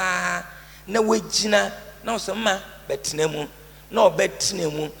pa na wagina na so ma betena mu na obetena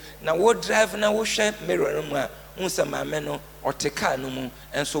mu na wo drive na wo hwe mirror mu a unsa ma me no oteka no mu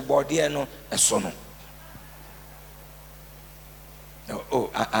enso bode no eso no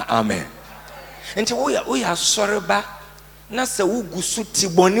amen enti wo ya soreba na se wo gusu ti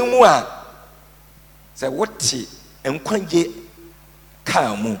boni mu a se woti enkwanje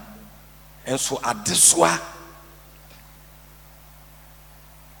ka mu enso adesoa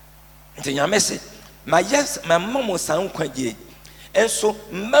Nyame se ma yes ma mamo san kwaje enso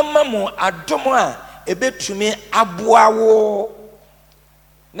mama mo adom a ebetumi aboa wo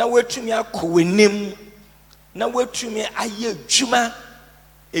na wetumi akowenim na wetumi aye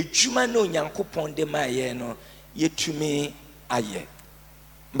ejuma na onyankopon de maye no yetumi aye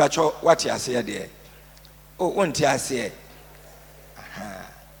mbacho what you say there oh won't you say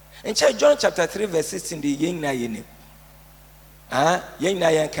in John chapter 3 verse 16 the yin na yin yen na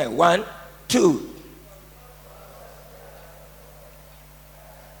yen kan 1 2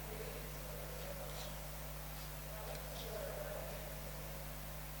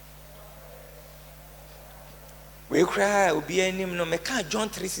 we cry obi anim no meka John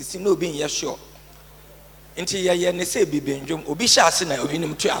 3:16 no obi yen sure nti ye ne se bibenjom obi sha ase na obi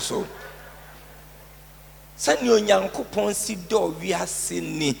nim to aso sani onyankopon si do wi ase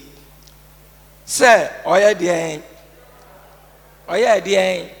ni se oye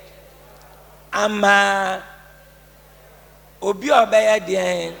de ama obi obeye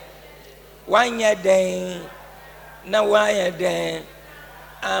de wanye den na wanye den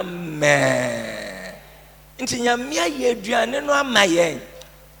amen nti nyamia ye aduane no amaye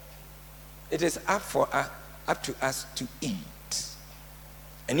it is up to us to eat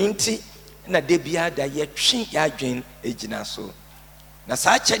and nti na debia da ye twi ya adwen ejina so na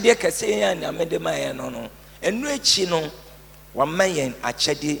sa chede kase ya na medemaye no no enu echi no wamayen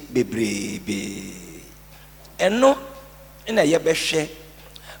achede bebrebe eno na ye behwe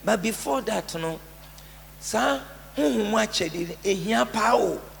but before that no sa huhumu achede ehia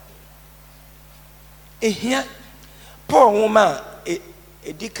pawo ehia Paul woman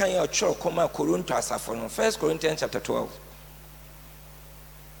edikan ya choro koma Korinto asafo no 1 Corinthians chapter 12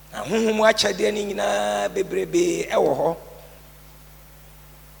 na honhom akyɛdeɛ no nyinaa bebrebe ɛwɔ hɔ.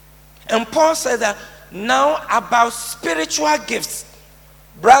 And Paul said that now about spiritual gifts,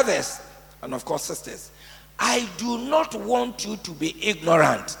 brothers and of course sisters, I do not want you to be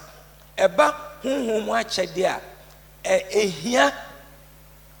ignorant. Eba honhom akyɛdeɛ a ehia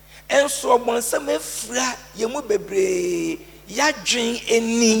enso ɔbɔnsɛm efira yɛmu bebree yadwen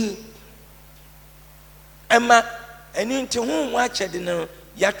eni ɛma ɛni nti honhom akyɛde no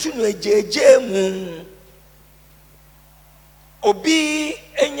yatu no egyeegye mu. Obi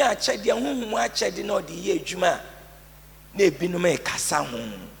enya akyɛde honhom akyɛde na ɔde yɛ adwuma na ebinom ekasa ho.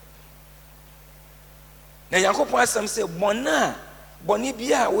 Na Yakobon asɛm sɛ bɔne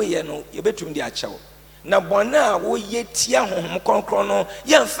bi a woyɛ no yɛbɛtum de akyɛw. Na bɔne a woyɛ tia honhom kronkron no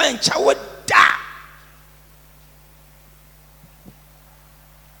yɛmfa nkyɛw da.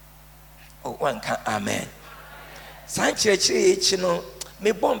 Oh, wanka amen. Saa nkyerɛkyerɛ yɛkyi no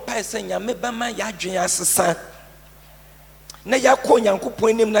mebɔ mpae sɛ Nyame bɛma yɛadwen asesa. Na yakɔ Nyankopɔn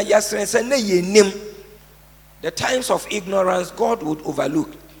anim na yɛasrɛ sɛ na yɛnim. The times of ignorance God would overlook.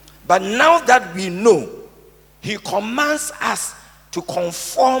 But now that we know, He commands us to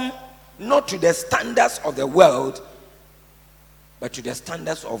conform not to the standards of the world, but to the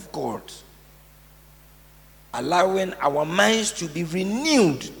standards of God. Allowing our minds to be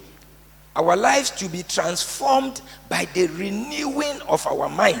renewed, our lives to be transformed by the renewing of our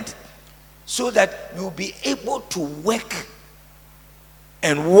mind, so that we'll be able to work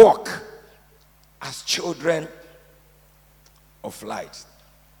and walk as children of light.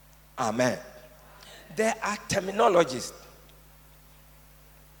 Amen. There are terminologies.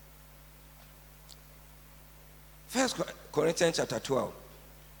 First Corinthians chapter 12,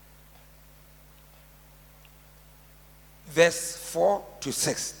 verse 4 to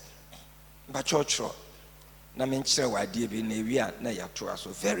 6. Bachocho. Na menkyerɛ w'adeɛ bi na ewia na yɛatoa so.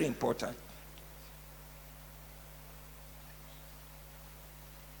 Very important.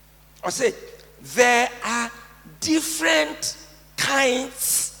 I say there are different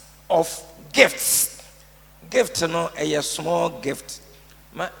kinds of gifts. Gift no a small gift.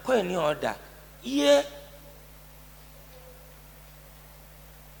 Ma kwa ni order. Yeah.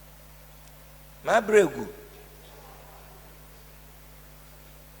 Ma bregu.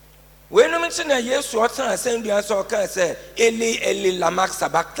 When you mention a yes, what I send you answer can say Eli Eli Lamak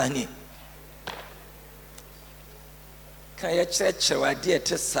Sabachthani. Can you church or dear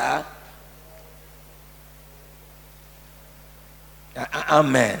Tessa?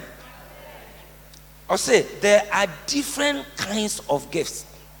 Amen. I say there are different kinds of gifts,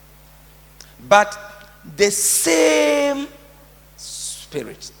 but the same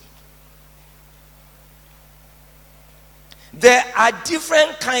Spirit. There are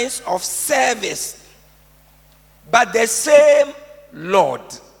different kinds of service, but the same Lord.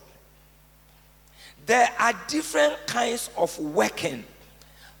 There are different kinds of working,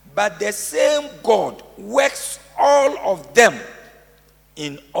 but the same God works all of them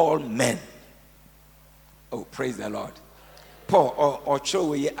in all men. Oh, praise the Lord. Paul or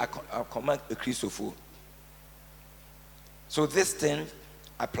show a command a Christopher. So this thing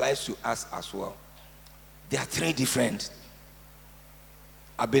applies to us as well. There are three different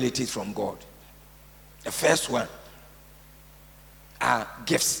abilities from God. The first one are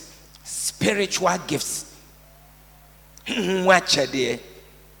gifts, spiritual gifts. Watch there.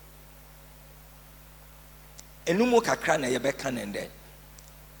 Enumu kakra na yebeka nende.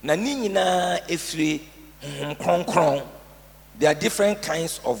 Na ninyina efiri kronkron. There are different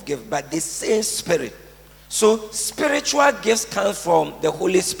kinds of gifts, but the same Spirit. So spiritual gifts come from the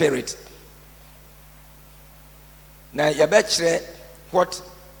Holy Spirit. Now yebekre what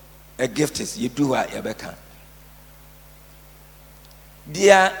a gift is. You do what yebeka.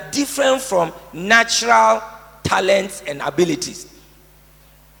 They are different from natural talents and abilities.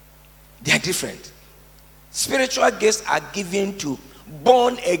 They are different. Spiritual gifts are given to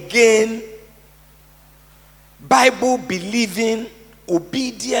born again, Bible believing,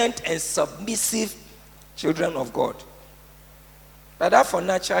 obedient and submissive children of God. But that for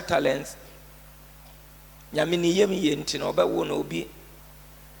natural talents, nyamini yemi yenti na oba wo na obi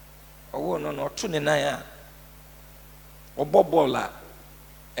owo no no to ne nan a obobola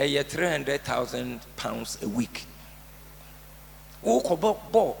eye 300,000 pounds a week. Wo ko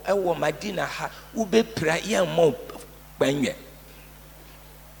bo ewo Madina ha wo be pra ye mo banwe.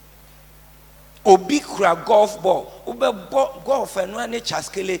 Obi kura golf ball wo be golf enu ane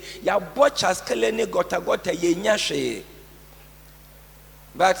chaskele ya bo chaskele ne gota ye nya hwe.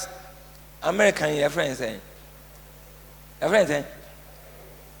 But American your friends saying Tiger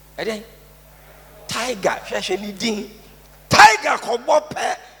hwehwe ni din Tiger ko bo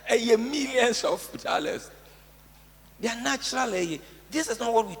pe millions of dollars. They are natural. This is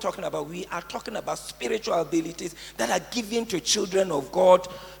not what we're talking about. We are talking about spiritual abilities that are given to children of God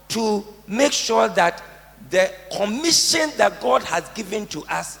to make sure that the commission that God has given to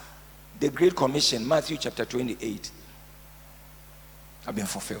us, the Great Commission, Matthew chapter 28, have been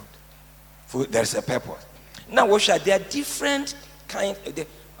fulfilled. There's a purpose. Now, there are different kinds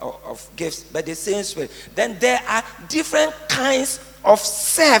of gifts, but the same spirit. Then there are different kinds of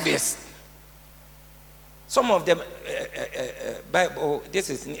service. Some of them, Bible, this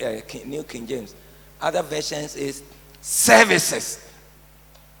is New King James. Other versions is services,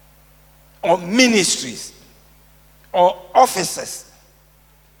 or ministries, or offices.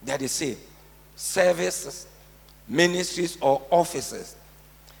 They are the same. Services, ministries, or offices.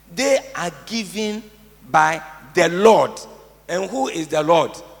 They are given by the Lord. And who is the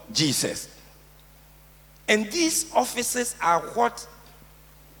Lord? Jesus. And these offices are what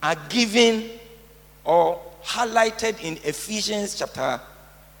are given or highlighted in Ephesians chapter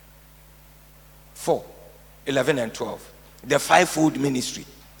 4, 11 and 12. The fivefold ministry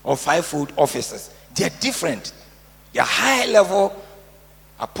or fivefold offices. They are different. They are high level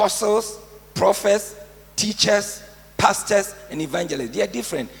apostles, prophets, teachers, pastors, and evangelists. They are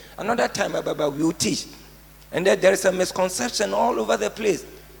different. Another time, we will teach. And then there is a misconception all over the place.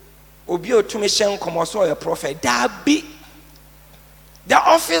 Obio Tumishen Komoso, a prophet. The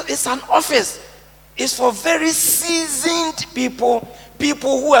office is an office. It's for very seasoned people,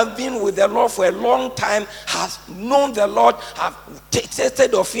 people who have been with the Lord for a long time, have known the Lord, have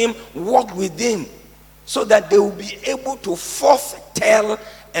tasted of Him, walked with Him, so that they will be able to foretell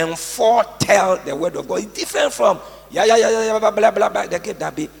and foretell the word of God. It's different from blah blah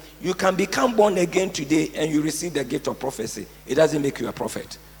blah. You can become born again today and you receive the gift of prophecy. It doesn't make you a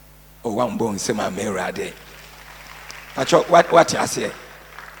prophet. Oh, one born, say my mirror. What you say?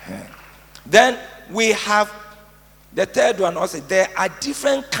 Then we have the third one also. There are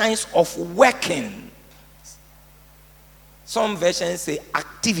different kinds of working. Some versions say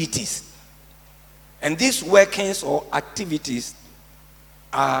activities. And these workings or activities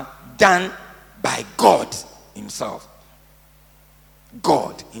are done by God Himself.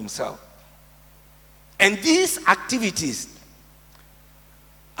 God Himself. And these activities,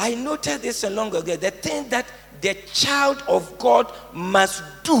 I noted this a long ago, the thing that the child of God must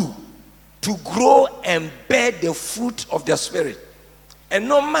do to grow and bear the fruit of the Spirit. And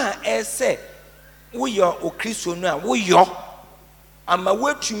no man say, we are o Christo no, we are ama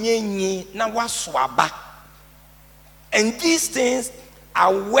wetunye na waswaba. And these things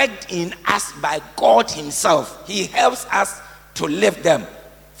are worked in us by God Himself. He helps us to live them.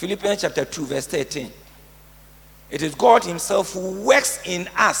 Philippians chapter 2 verse 13. It is God Himself who works in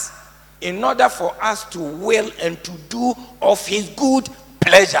us in order for us to will and to do of His good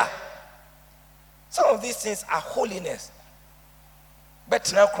pleasure. Some of these things are holiness.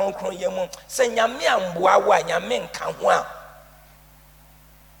 But now say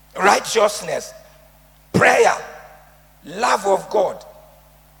righteousness, prayer, love of God,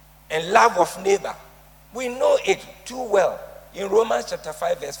 and love of neighbor. We know it too well. In Romans chapter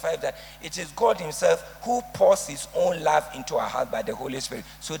 5 verse 5 that it is God Himself who pours His own love into our heart by the Holy Spirit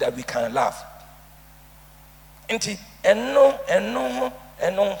so that we can love.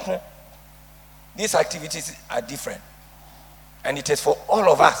 These activities are different. And it is for all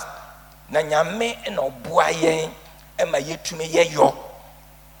of us. Na nyame eno boa yen ema yetumi yeyo.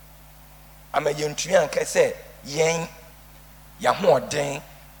 Ama yentumi anka se yen ya hoden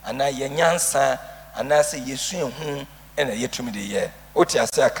ana yenyansa ana se yesu ehu ena yetumi de ye. Oti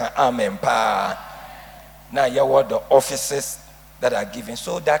ase aka amen pa. Na ye what the offices that are given.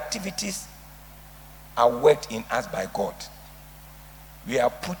 So the activities are worked in us by God. We are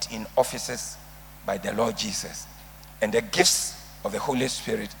put in offices by the Lord Jesus. And the gifts of the Holy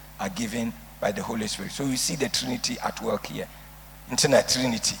Spirit are given by the Holy Spirit. So you see the Trinity at work here. Internet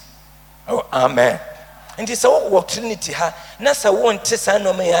Trinity. Oh, amen. And this what Trinity ha. Nasa won't say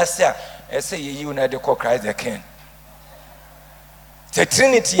no me say you na de call Christ the King. The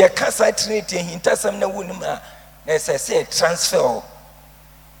Trinity, ya cancer Trinity, hintasam na wunuma. Say transfer.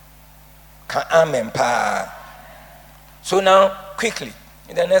 Amen pa. So now quickly,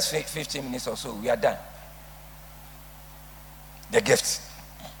 in the next 15 minutes or so, we are done. The gifts.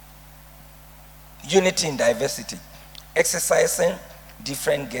 Unity in diversity. Exercising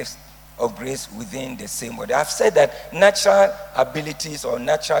different gifts of grace within the same body. I've said that natural abilities or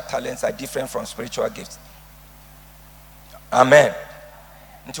natural talents are different from spiritual gifts. Amen.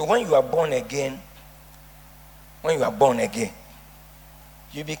 Until when you are born again,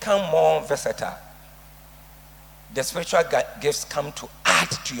 you become more versatile. The spiritual gifts come to add add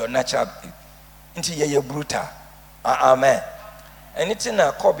to your natural into your brutal. Amen. Anything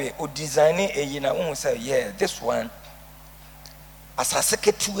a Kobe or designing a yina won't say, yeah, this one as a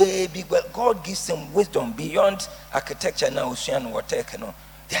secretary big, well, God gives him wisdom beyond architecture now, ocean or tech.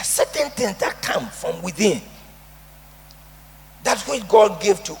 There are certain things that come from within. That's what God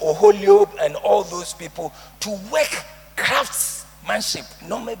gave to Oholiob and all those people to work craftsmanship.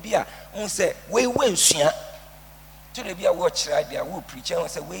 No, maybe I won't say, we will see. To be a watch right there, will preach and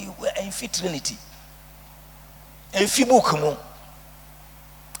say, we in fit Trinity. And Fibukumu,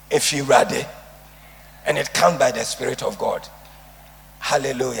 if you ready, and it comes by the Spirit of God.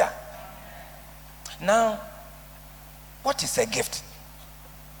 Hallelujah. Now, what is a gift?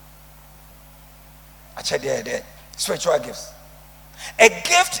 Actually, the spiritual gifts. A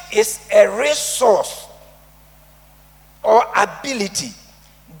gift is a resource or ability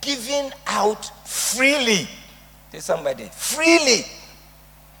given out freely. Tell somebody, freely.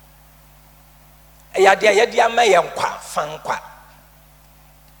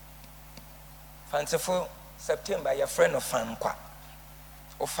 Fanciful September, your friend of Fankwa.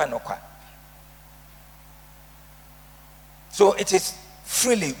 So it is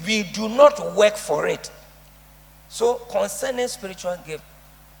freely. We do not work for it. So concerning spiritual gift,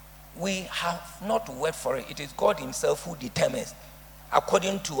 we have not worked for it. It is God himself who determines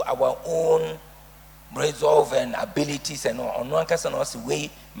according to our own resolve and abilities and on one case and also way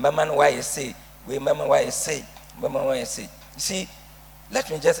mama why you say we mama why you say mama why you say. You see, let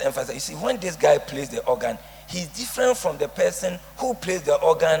me just emphasize. You see, when this guy plays the organ, he's different from the person who plays the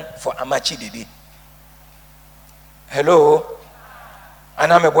organ for Amachi Dede. Hello?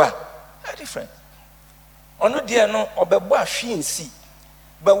 Anamebwa. They're different. Ono dia no obebo ahwe nsi.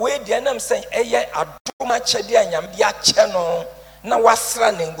 But we dia nam say eye adoma chede anyam dia che no na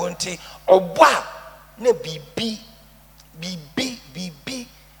wasra ne ngonti obo a na bibi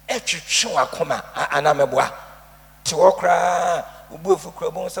etwetwe akoma anamebwa. Ti okra ubufu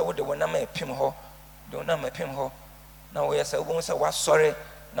kra bon say wo de wonam epim ho. De wonam epim ho. Na wo yesa wo say wasore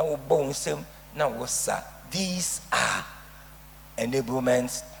na wo bo nsem na wo sa. These are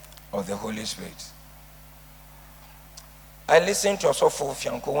enablements of the Holy Spirit. I listened to Osofo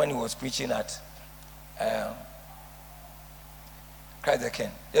Fianco when he was preaching at Christ the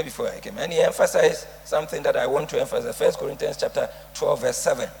King, day before I came. And he emphasized something that I want to emphasize. 1 Corinthians chapter 12, verse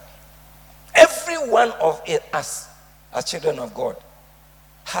 7. Every one of us, as children of God,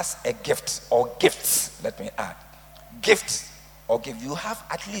 has a gift or gifts, let me add. Gifts or gift. You have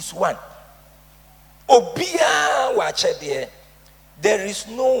at least one. Obia wache there is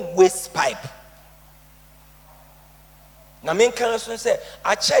no waste pipe. Na men kan so say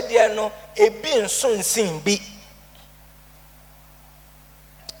achede no ebi nso nsin bi.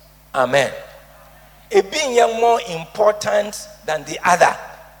 Amen. Ebi ye more important than the other.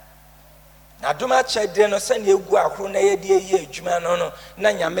 Na doma achede no se na egu akro na ye de ye adwuma no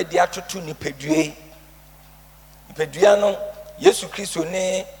na nyame de atoto nipadue. Nipadua no Yesu Kristo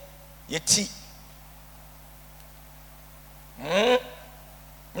ne yeti.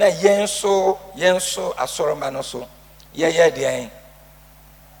 Na yenso asoroma no so. So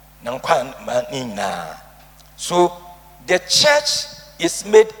the church is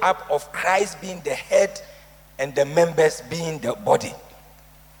made up of Christ being the head and the members being the body.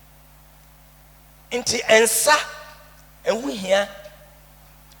 Inti ensa and we here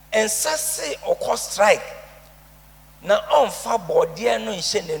ensa say oko strike na onfa body no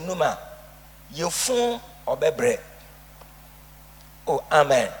nhye nenuma yefun obebre. Oh,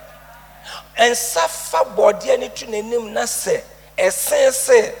 amen. And suffer body any to name na say essence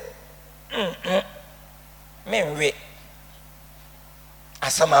menwe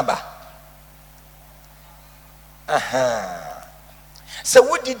asamaba so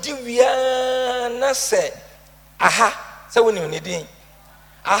what did you na say aha so when you need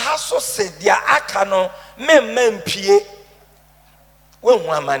aha so say dia aka no mempie when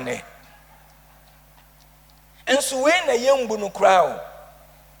wamane and so when a young bunu crowd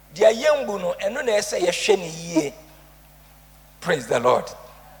dia yembu no eno na ese yehwe ne yie. Praise the Lord.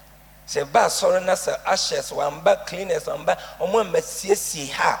 Se ba soro na se ashes wamba cleaners wamba omo masiesie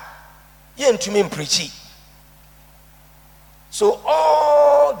ha ye ntumi preach. So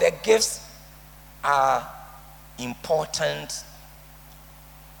all the gifts are important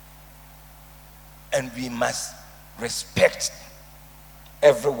and we must respect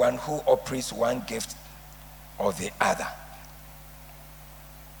everyone who operates one gift or the other.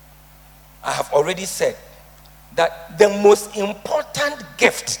 I have already said that the most important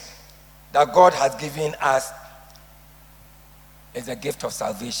gift that God has given us is the gift of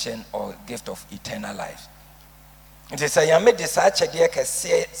salvation or gift of eternal life. Nti sɛ yame de saa kyɛdeɛ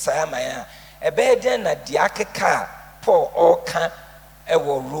kɛseɛ saa man a ɛbɛyɛ den na de akeka a Paul ɔka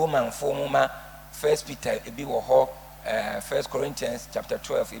ɛwɔ Romanfo nwoma 1 Peter ebi wɔ hɔ 1 Corinthians chapter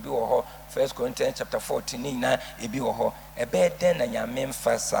 12 ebi wɔ hɔ 1 Corinthians chapter 14 ni na ebi wɔ hɔ ɛbɛyɛ den na nyame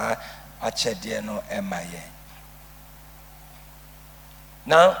mfa saa akyɛdeɛ no ɛma yɛn.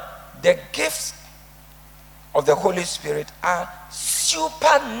 Now the gifts of the Holy Spirit are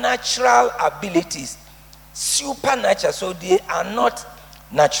supernatural abilities. Supernatural, so they are not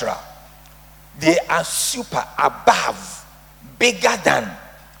natural. They are super, above, bigger than,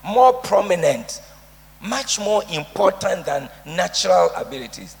 more prominent, much more important than natural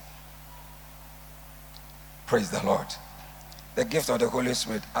abilities. Praise the Lord. The gift of the Holy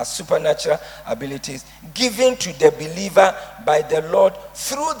Spirit are supernatural abilities given to the believer by the Lord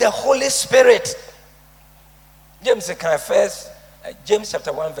through the Holy Spirit. James James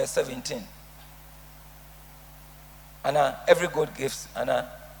chapter 1 verse 17. And every good gift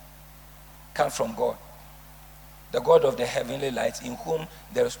comes from God, the God of the heavenly lights, in whom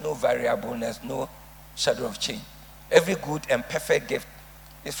there is no variableness, no shadow of change. Every good and perfect gift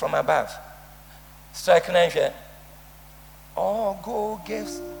is from above. Strike 9 here. All good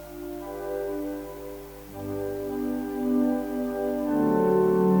gifts.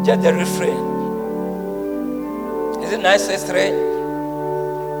 Just the refrain. Is it nice, sister?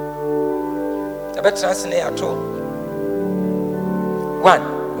 I bet translate at all. One.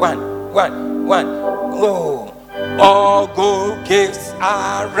 Oh, all good gifts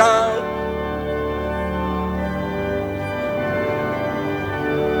are around.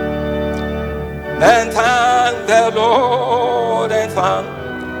 And thank the Lord, and thank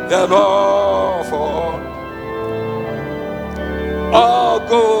the Lord for all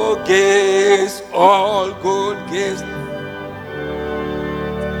good gifts, all good gifts.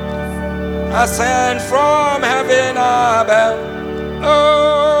 I sent from heaven above.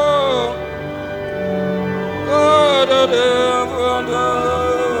 Oh,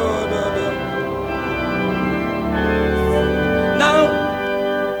 now,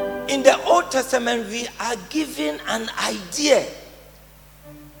 in the Old Testament, we are given an idea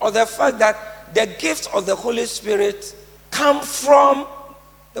of the fact that the gifts of the Holy Spirit come from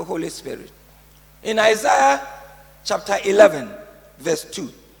the Holy Spirit. In Isaiah chapter 11, verse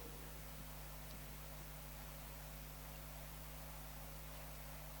 2.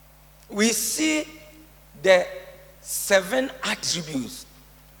 We see the 7 attributes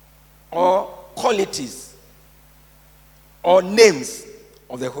or qualities or names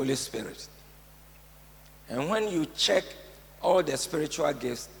of the Holy Spirit. And when you check all the spiritual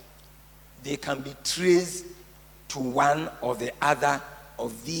gifts, they can be traced to one or the other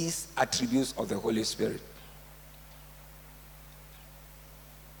of these attributes of the Holy Spirit.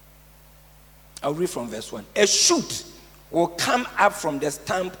 I'll read from verse 1. A shoot will come up from the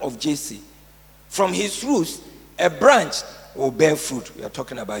stump of Jesse. From his roots, a branch will bear fruit. We are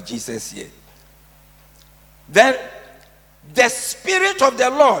talking about Jesus here. Then the Spirit of the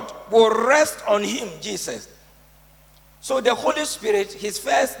Lord will rest on him, Jesus. So the Holy Spirit, his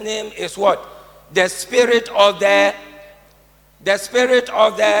first name is what? The Spirit of the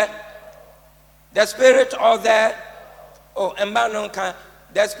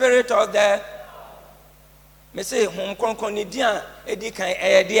me say hom kronkron ni dia edi kan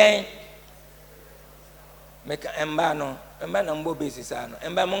eyedian me ka emba na mbo basis ano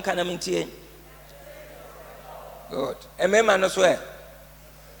emba mon kana mintie good emema no so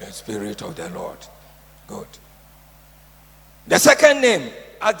the Spirit of the Lord. Good. The second name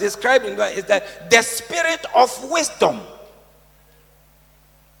as described in is that the Spirit of wisdom.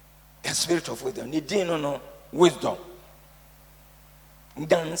 The Spirit of wisdom. Ni din no wisdom.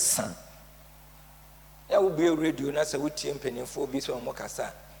 Dansa. Ya will be a radio na se wutie mpanimfo bi so mo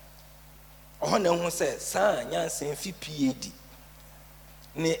kasa. Oh na hu se sa nyansen fi PhD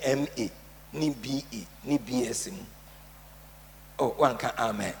ni MA ni BE ni BS mu. Oh wanka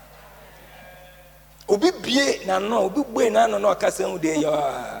amen. Obi bie na no obi bue na no no kasa hu de yo.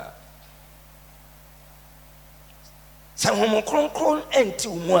 Sa hom kronkron enti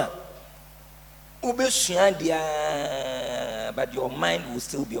mu a obesua dia but your mind will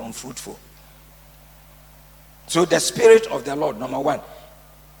still be unfruitful. So the Spirit of the Lord, number one.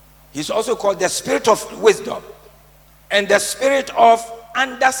 He's also called the Spirit of wisdom and the Spirit of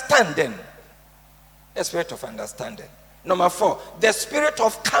understanding. The Spirit of understanding. Number 4, the Spirit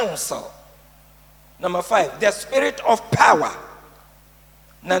of counsel. Number 5, the Spirit of power.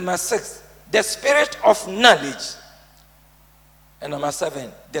 Number 6, the Spirit of knowledge. And number 7,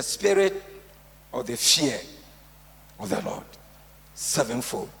 the Spirit of the fear of the Lord.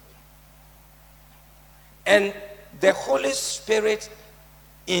 Sevenfold. And the Holy Spirit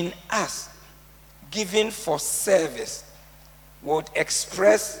in us, given for service, would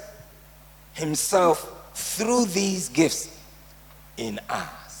express himself through these gifts in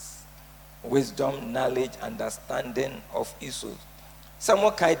us. Wisdom, knowledge, understanding of issues.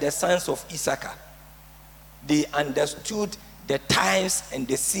 Somewhat like the sons of Issachar. They understood the times and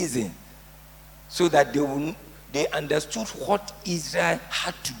the season, so that they understood what Israel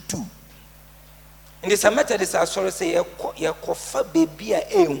had to do. In the Methodist, I sorry say, those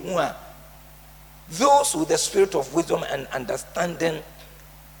with the spirit of wisdom and understanding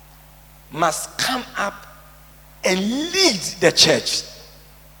must come up and lead the church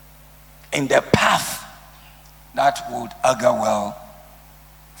in the path that would augur well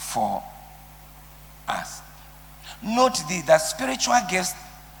for us. Note this, that spiritual gifts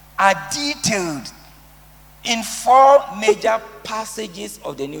are detailed in 4 major passages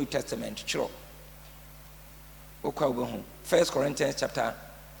of the New Testament. Sure. 1 Corinthians chapter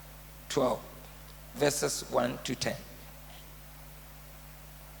 12, verses 1 to 10.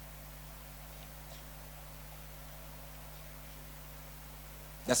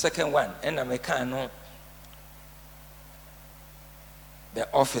 The second one, and Americano,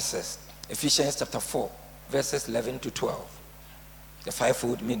 the officers, Ephesians chapter 4, verses 11 to 12. The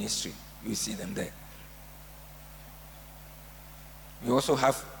fivefold ministry, you see them there. We also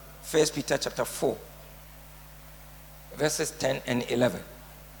have 1 Peter chapter 4, verses 10 and 11.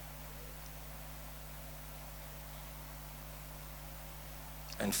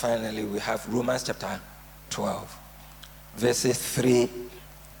 And finally, we have Romans chapter 12, verses 3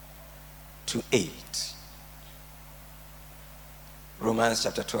 to 8. Romans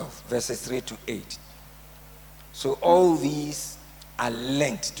chapter 12, verses 3 to 8. So all these are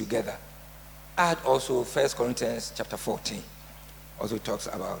linked together. Add also 1 Corinthians chapter 14. Also talks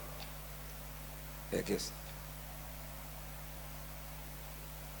about the gifts.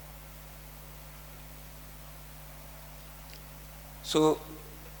 So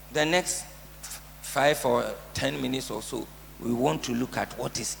the next 5 or 10 minutes or so, we want to look at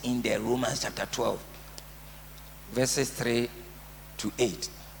what is in the Romans chapter 12, verses 3 to 8,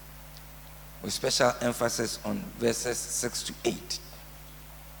 with special emphasis on verses 6 to 8.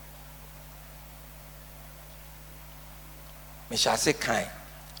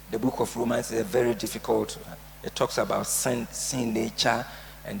 The book of Romans is very difficult. It talks about sin nature,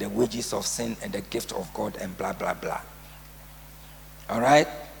 and the wages of sin, and the gift of God, and blah, blah, blah. All right?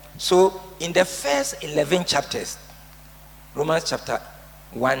 So, in the first 11 chapters, Romans chapter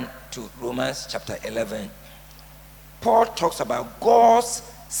 1 to Romans chapter 11, Paul talks about God's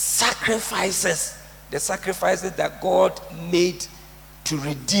sacrifices, the sacrifices that God made to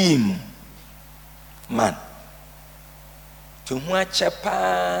redeem man. To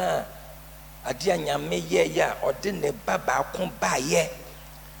chepa adia nyame ye ya ode ne baba kon ba ye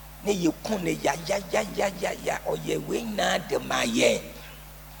ne ye kon ne ya oye we na de ma ye,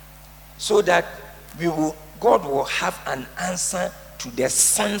 so that God will have an answer to the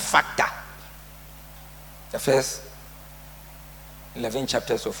sin factor. The first 11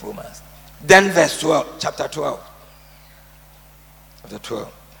 chapters of Romans. Then verse 12, chapter 12. Chapter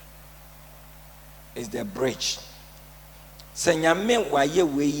 12 is the bridge. Senyame waye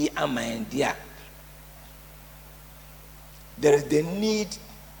weyi amandia. There is the need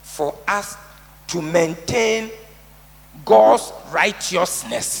for us to maintain God's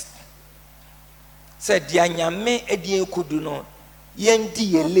righteousness. Said Yanyame Edie Kuduno,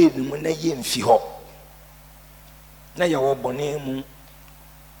 Yendi Yele Muna Yemfiho. Na yawo bonemu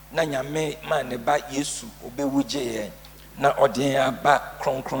na nyame ma ne ba Yesu obewuje na ode aba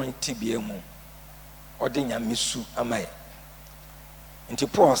kronkron tibie mu ode nyame su amaye. Nti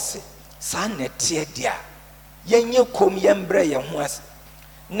Paul se sa na tie dia yenye kom yembre ye ho as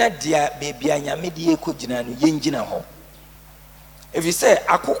na dia bebia nyame de ekogina no yengina ho. If you say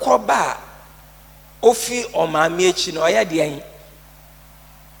akukọ ba ofi omame echi no oya de an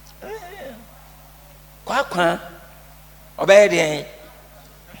kwa obey the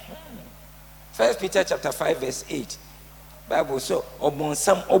 1 Peter chapter 5 verse 8. Bible so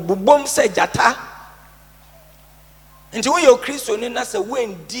obonsam obubom se jata. Nti wo yo Kristo ni na se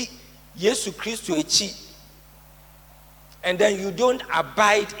wendi Yesu Kristo echi, and then you don't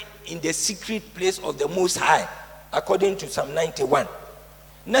abide in the secret place of the Most High according to Psalm 91.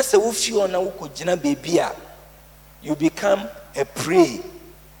 Na se wo fi ona wo kogina bebia, you become a prey,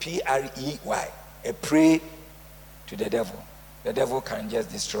 prey, a prey to the devil. The devil can just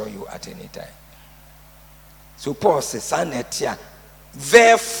destroy you at any time. So Paul says,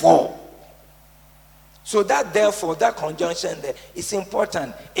 therefore. So that therefore, that conjunction there is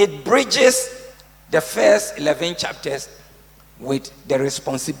important. It bridges the first 11 chapters with the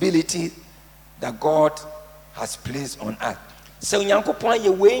responsibility that God has placed on us. So Yankopon ye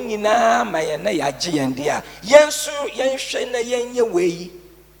we nyina ma ye na yagye yen dia yenso yenhwe na yenye we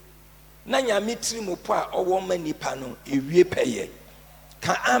na nyame tiri po a owo ma nipa no ewie peye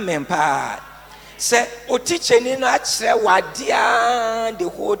ka amen pa se o teacher ni no a kire wade the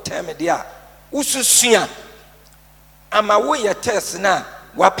whole time dia ususua ama wo ye test na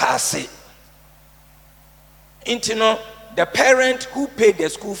wa pass. Intino, the parent who paid the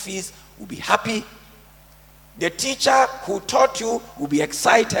school fees will be happy. The teacher who taught you will be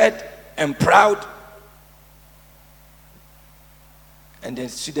excited and proud. And the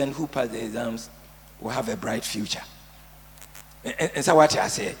student who passed the exams will have a bright future. And so what I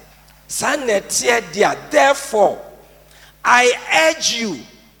say? Therefore, I urge you,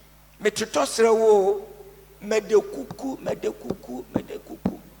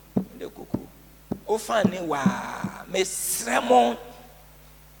 Ofane wa me sremon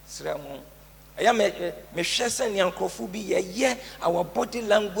aya me hwese nyankrofu bi ye our body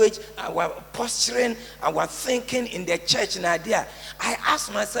language, our posturing, our thinking in the church na there. I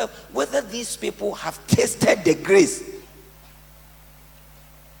ask myself whether these people have tasted the grace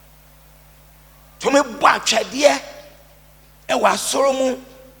to me bo atwade e wa soromu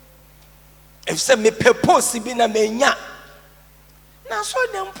if say me purpose bi na menya na so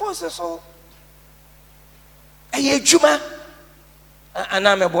dem pose so Aye juma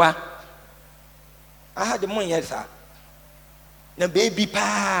anameboa aha de mon yesa na baby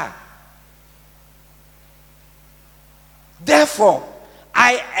pa. Therefore,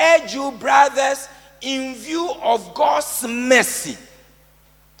 I urge you, brothers, in view of God's mercy,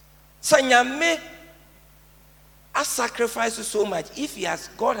 Sanyame has sacrificed so much. If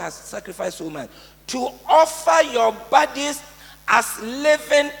God has sacrificed so much, to offer your bodies as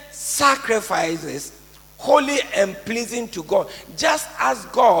living sacrifices, holy and pleasing to God, just as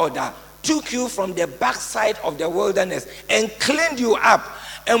God took you from the backside of the wilderness and cleaned you up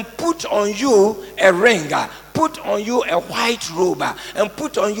and put on you a ring, put on you a white robe, and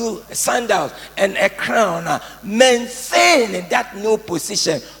put on you sandals and a crown. Maintain that new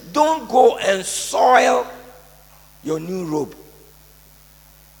position. Don't go and soil your new robe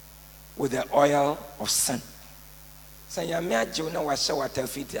with the oil of sin. I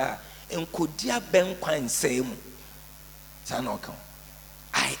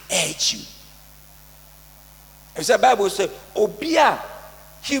urge you. If the Bible says, Obia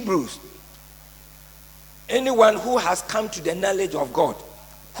Hebrews, anyone who has come to the knowledge of God,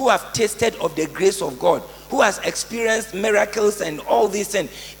 who have tasted of the grace of God, who has experienced miracles and all these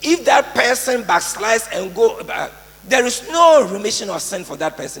things, if that person backslides and go, there is no remission of sin for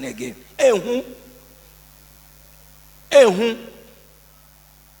that person again.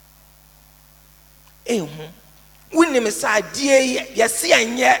 When the Messiah, yes, see,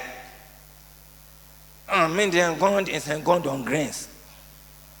 and yet, God is God on grace.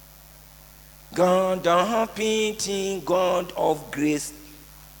 God of pity, God of grace.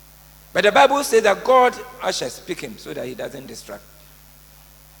 But the Bible says that God, usher speak him so that he doesn't distract.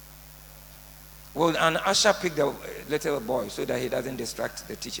 Well, an usher pick the little boy so that he doesn't distract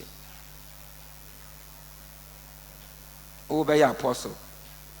the teaching. Obey apostle.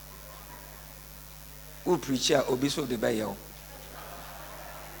 Who preacher obiso de bayo.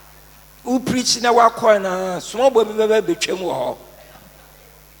 Who preach na wakwa na small boy bebe betwem ho.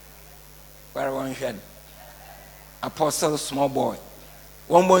 Where one hwen. Apostle small boy.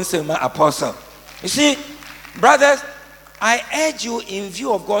 One more say my apostle. You see, brothers, I urge you in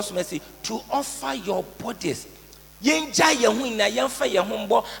view of God's mercy to offer your bodies. Yenja ye hu na yemfa ye ho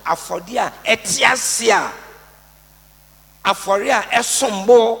mbo afode a etiase a. Afore a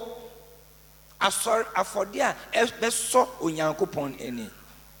esombo. Afode a ebeso onyankopon eni.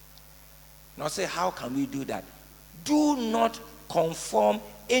 Now say, how can we do that? Do not conform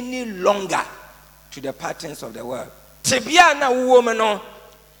any longer to the patterns of the world. Tebia na woman no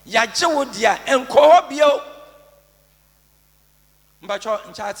yaje wodia enko bio. Mbacho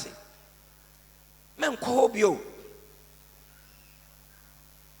nchati. Menko bio.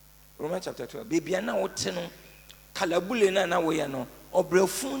 Romans chapter 12. Bibia na wote no kalabule na wo ye no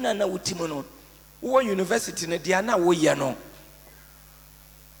obrefun na wotimo no wo university na dia na wo ye no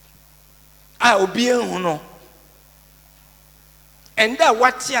a obi ehu no enda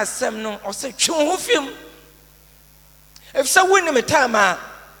wati asem no o se twe ho fim if say woni me time a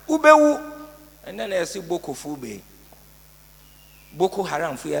ubewu enda na yesi boko fu be boko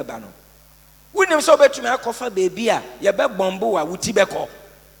haram fu ye ba no woni so betumi akofa bebi a ye be bombo wa wuti beko.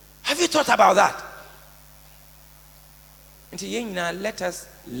 Have you thought about that? Let us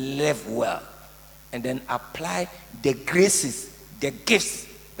live well. and then apply the graces, the gifts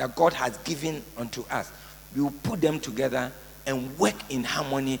that God has given unto us. We will put them together and work in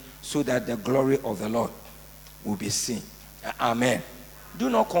harmony so that the glory of the Lord will be seen. Amen. Do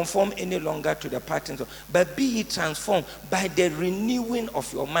not conform any longer to the patterns, but be ye transformed by the renewing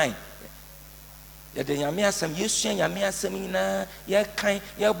of your mind. Yɛde nyame asɛm yɛsua nyame asɛm nyinaa yɛkan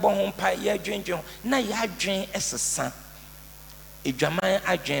yɛbɔ ho mpa yɛdwendwen ho na yɛadwen ɛsesa edwaman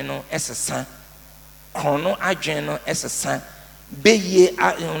adwen no ɛsesa krono adwen no ɛsesa beye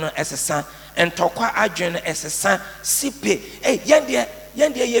no ɛsesa ntɔkwa adwen no ɛsesa sipe yɛndeɛ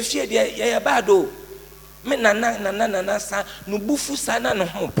yɛfie deɛ yɛyɛ baado me nana sa no bufu sa na no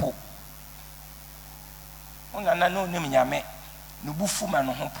ho po nana no nim nyame no bufu ma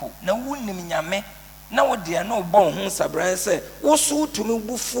no ho po na wonim nyame na wo de na obon ho sabran se wo so tumi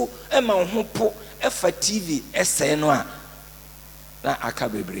bufu e ma ho po e fa TV ese no a na aka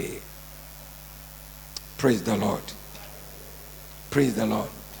bebre. Praise the Lord. Praise the Lord.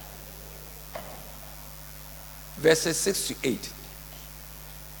 Verses 6 to 8.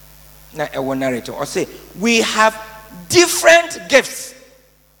 Now I will narrate or say we have different gifts.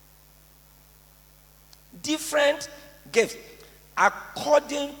 Different gifts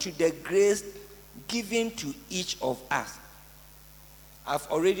according to the grace given to each of us. I've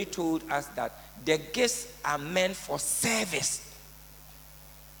already told us that the gifts are meant for service.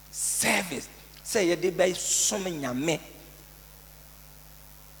 Service. Say yede be som nyame.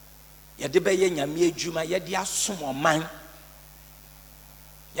 Yede be ye nyame adwuma, yede asom oman.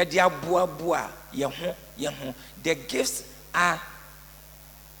 Yede aboa ye ho. The gifts are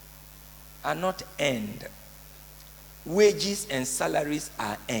not earned. Wages and salaries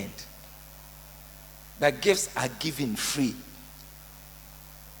are earned. The gifts are given free.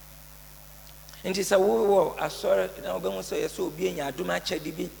 And he said, "Whoa, I saw it. Now, when we say so, being a do my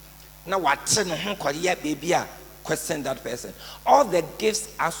chedibi. Now, what's in home? Baby, question that person. All the gifts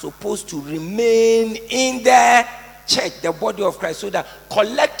are supposed to remain in the church, the body of Christ, so that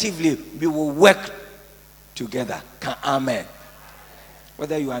collectively we will work together." Amen.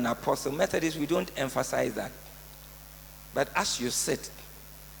 Whether you are an apostle, Methodist, we don't emphasize that. But as you sit,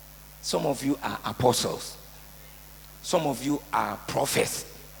 some of you are apostles. Some of you are prophets.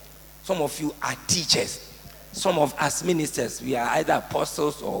 Some of you are teachers. Some of us ministers, we are either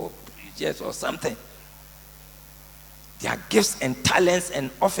apostles or preachers or something. There are gifts and talents and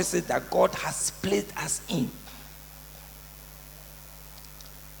offices that God has placed us in.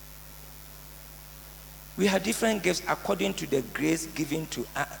 We have different gifts according to the grace given to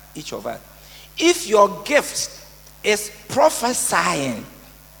each of us. If your gift is prophesying,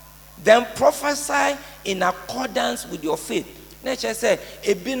 then prophesy in accordance with your faith. Nature said,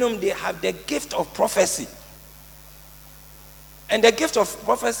 Ebinum, they have the gift of prophecy. And the gift of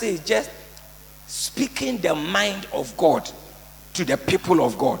prophecy is just speaking the mind of God to the people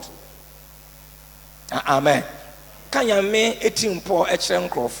of God. Amen. And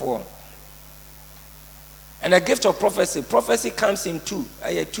the gift of prophecy comes in two.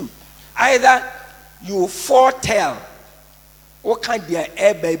 Either you foretell what kind of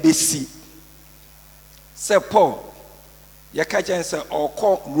air baby see. Say Paul, you catch and say, or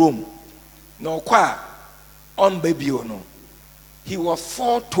call Rome, no qua on baby or no. He was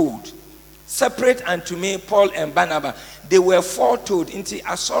foretold. Separate unto me, Paul and Barnabas. They were foretold into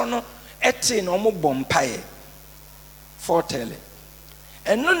Asorno eti no mo bompaye. Foretelling.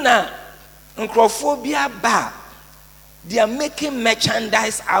 And no na nkrophobia ba. They are making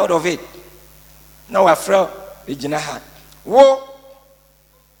merchandise out of it. Now I feel Vijinaha. Wo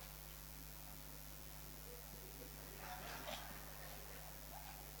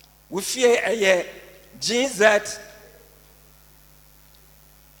we fear a jeans that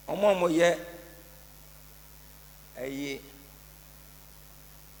omo ye ayi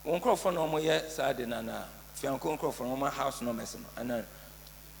wonkrofo no omo ye sade na fianko nkrofo no house no meso ana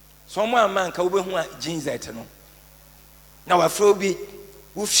so omo amanka wo behu jeans that no na wa fro bi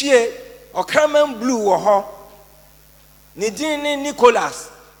we fear Okraman blue wo ho ni din ni Nicholas.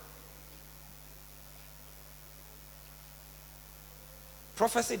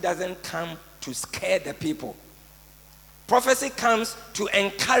 Prophecy doesn't come to scare the people. Prophecy comes to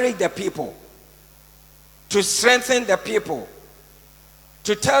encourage the people, to strengthen the people,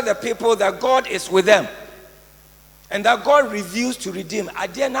 to tell the people that God is with them and that God reveals to redeem.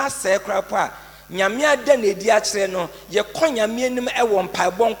 Adena sekrapa nyame adan edi akere no ye kwanyame nim e wo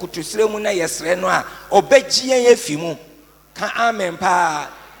mpaebɔ nkotosire mu na yesre no a obegye ye fimu ka amen pa.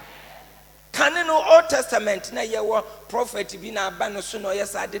 Can no Old Testament na ye wo prophet bi na aba no so no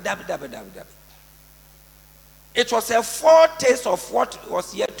yesa de dab. It was a foretaste of what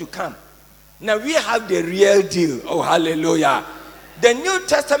was yet to come. Now we have the real deal. Oh, hallelujah. The New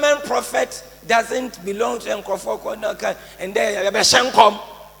Testament prophet doesn't belong to Nkrofo and they Beshenkom.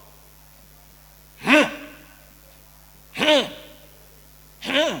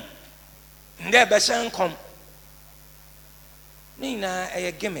 They Beshenkom. Nina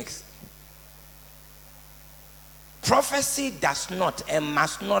gimmicks. Prophecy does not and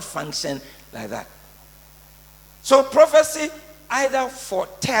must not function like that. So prophecy either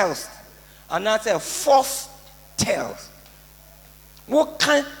foretells or not foretells. What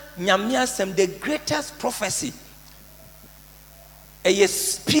can Nyamiasem, the greatest prophecy,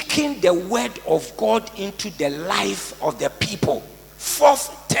 is speaking the word of God into the life of the people.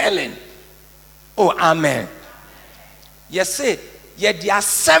 Foretelling. Oh, amen. Yes, say, yet the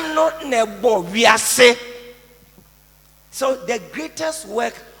assembly nebo we are say. So the greatest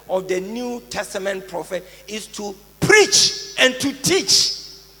work of the New Testament prophet is to preach and to teach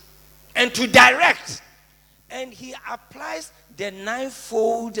and to direct. And he applies the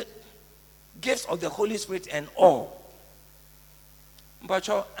ninefold gifts of the Holy Spirit and all. But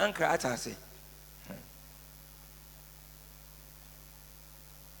your anchor at us.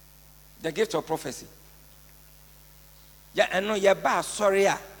 The gift of prophecy. Yeah, I know you're bad, sorry.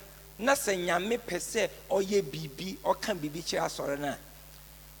 Na se nyame pese oye bibi o kan bibi kira sore na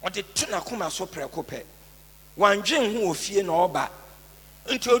o de tuna kuma so preko pe wandwen hu ofie na oba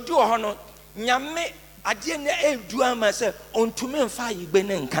nti odu ho no nyame ade na edu ama se ontumi mfa yigbe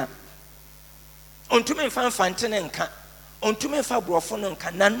ne nka ontumi mfa mfante ne nka ontumi mfa brofo ne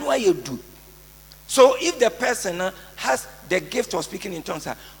nka na no ayedu. So if the person has the gift of speaking in tongues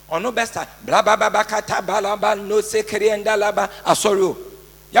ono besta bla bla bla kata bala bala no sekere ndalaba asoro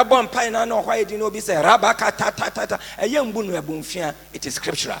ya bon pai na no why di no be say rabaka ta ta ta eyembu no ebunfia. It is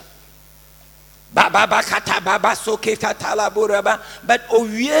scriptural. Baba bakata baba soke katala boraba but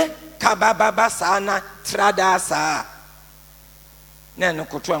owie ka baba sana trada sa na no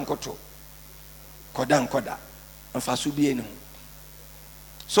koto ankoto koda mfaso bi enu.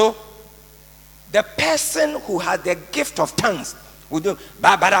 So the person who has the gift of tongues will do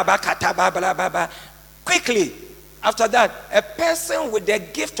baba bakata baba quickly. After that, a person with the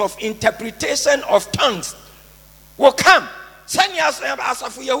gift of interpretation of tongues will come. Send us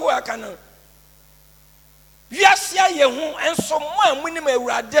asafu Yehowa kana. Wiasia yehu enso mo amunim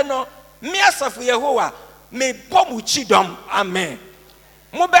awurade no me asafu Yehowa me bomu chidom. Amen.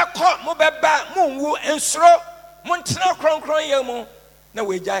 Mo beba munwu ensro mo ntena kronkron ye mu na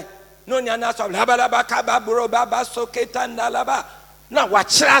wejai no nya na so labalaba kaba buro baba soketa ndalaba na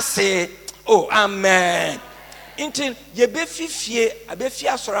wachira se. Oh, amen. Intin ye befifie abefi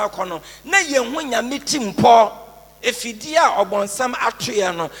asora akono na ye hu nyame timpo efidi a obonsam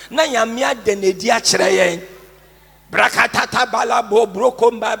atoye no na nyame adenedi a kire yen brakatata balabo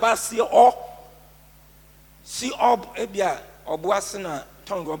brokomba basi o si ob ebia oboase na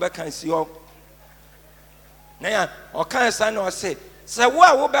tongo beka si ob na ya o kan sa na o se wo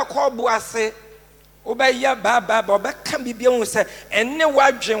a wo beka oboase wo be ya baba obeka bibia hu se enne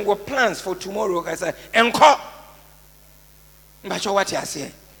wadwen wo plans for tomorrow ka say enko. But what you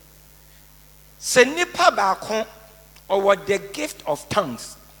say? Se nipa baako or the gift of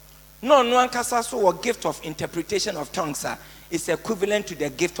tongues. No one kasa so a gift of interpretation of tongues is equivalent to the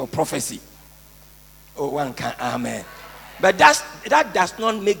gift of prophecy. Oh, one can amen. But that does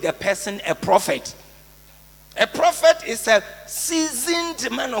not make the person a prophet. A prophet is a seasoned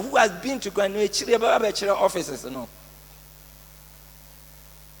man who has been to graduate offices. No.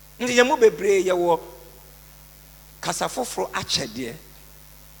 Kasafofro achede.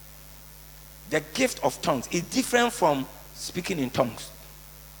 The gift of tongues is different from speaking in tongues.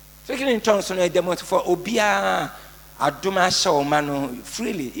 Speaking in tongues no demonstrate for obia aduma shawmano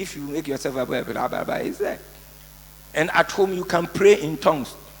freely if you make yourself available is there. And at home you can pray in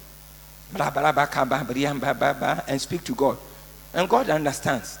tongues. And speak to God. And God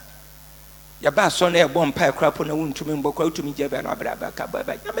understands. Yaba son e bom pa krapo na wuntumi mbokwa utumi jebe na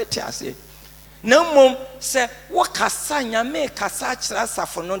yametiase. No mom say what kasa nyame kasa kira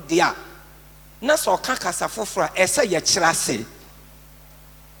safo no dia na so ka kasa foforo ese ye kira se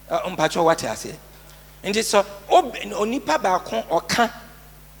mpacho what I say ndi so onipa ba kon oka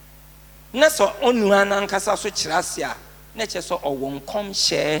na so onua na nkasa so kira se a na che so owonkom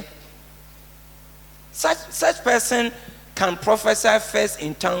share. Such person can prophesy first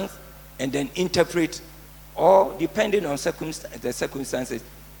in tongues and then interpret, or depending on the circumstances,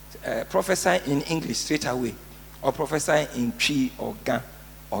 prophesy in English straight away, or prophesy in Twi or Ga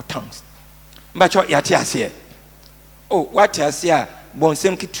or tongues. But what you here? Oh, what you here?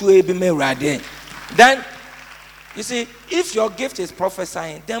 Bonsem kitue bi me rade. Then You see, if your gift is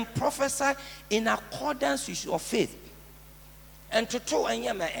prophesying, then prophesy in accordance with your faith. And to tell and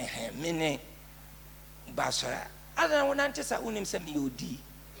yama mene basara. I don't want to say unim se mi odi.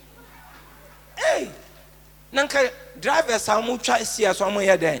 Hey, nanka drivers are mu try see as one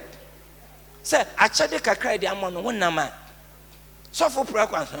more then. Say achade kakra di amono wonama. So for prayer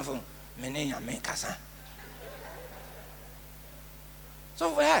kwanso for mene yame kasa.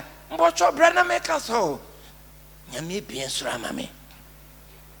 So for her, mbocho brana make us ho. Nyame bien sura mame.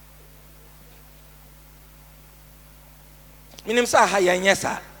 Minim sa ha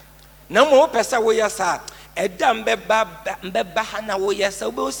yanyesa. Na mo pesa wo yesa. Eda mbeba ha na wo yesa.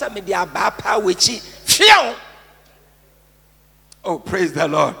 Obe usa me dia ba pa wechi. Fiao. Oh, praise the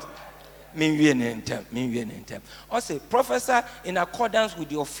Lord. Also, prophesy in accordance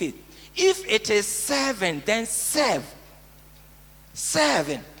with your faith. If it is serving, then serve.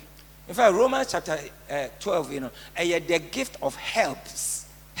 Serving. In fact, Romans chapter 12, the gift of helps.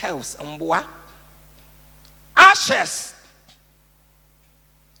 Ashes.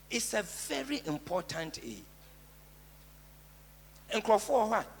 It's a very important age. And for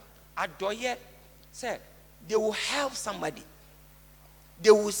what? Adoye said they will help somebody. They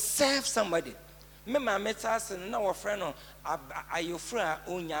will serve somebody. Me ma meta se na wo friend no ayofra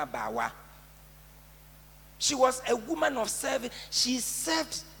onya bawa. She was a woman of service. She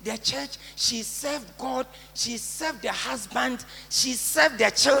served the church. She served God. She served the husband. She served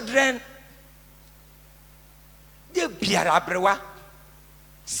their children. They biara brewa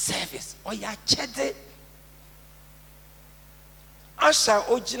service. Oya chede. Asha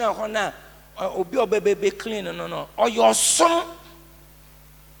ojina hona obi obebe clean no. Oyo som.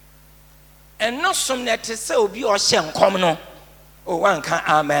 And not some that to say obi or shem come no. Oh, one can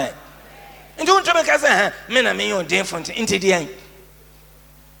amen. And don't you make us men are me on different into the end.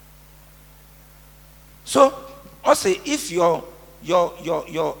 So also if your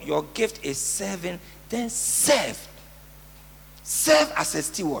gift is serving, then serve. Serve as a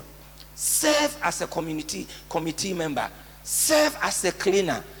steward. Serve as a committee member. Serve as a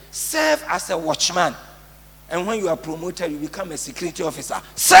cleaner. Serve as a watchman. And when you are promoted, you become a security officer.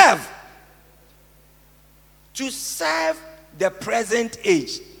 Serve. To serve the present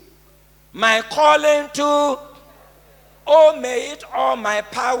age. My calling to, oh, may it all my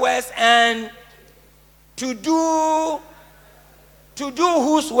powers and to do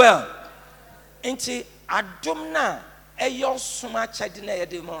whose will. Inti adumna eyo suma chadina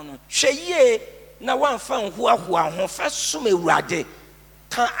yedimono. Sheye na wan fan hua ho fa suma urade.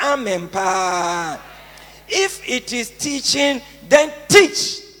 Kan amen pa. If it is teaching, then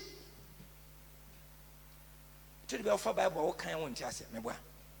teach. To the Bible, what kind of just me boy?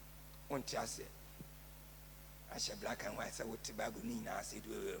 Won't just say. I shall black and white. I would tobacco Nina said,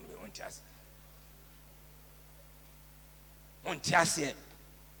 won't just. Won't just say.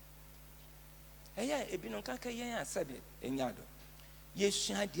 Hey, yeah, it be no can't yeah, said it in Yado. Yes,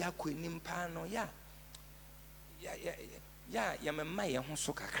 you had the aquanim pano, yeah. Yeah, my who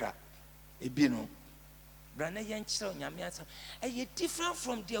so crack. It be no. Brana young children, Yamiasa. Are you different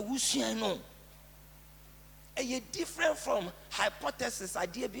from the Wusiano? Are you different from hypothesis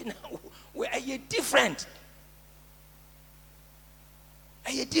idea being where are you different?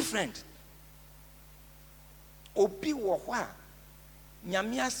 Are you different? Obi wa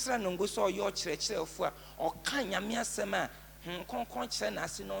nyame asra no go so yo kyerɛkyerɛ fo a ɔka nyame asɛm a konkon kyerɛ na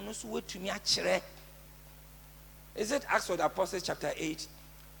ase no no so wetumi akyerɛ. Is it Acts of the Apostles chapter 8?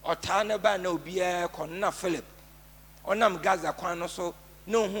 Ɔtaa ne ba na obi kɔnna Philip ɔnam Gaza kwan no so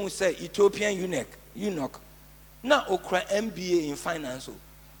no hu sɛ Ethiopian eunuch na okra MBA in finance.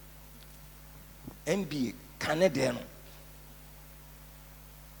 MBA Canadian.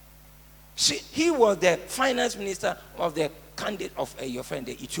 He was the finance minister of the candidate of your friend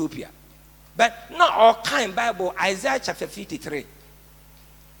the Ethiopia. But not all kind Bible, Isaiah chapter 53.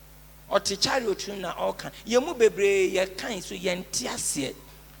 Or Tichari na all kind. Yemu bebre ye kind so yentiase.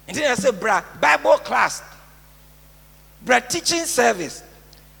 And then I say bra Bible class. Bra teaching service.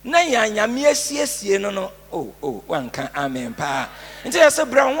 Na ya nyame asiesie no oh one can amen pa nti ya se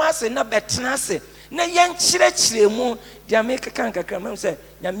bra ho ase na betena ase na yen kyerɛkyerɛ mu dia make kan kakra mam se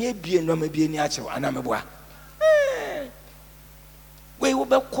nyame abie no ma bie ni akyew ana meboa we wo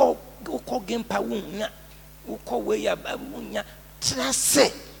bekɔ gempa wunya wo kɔ we ya wunya tena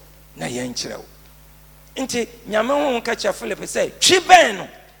se na yen kyerɛw nti nyame ho ka kyerɛ Philip se twi ben no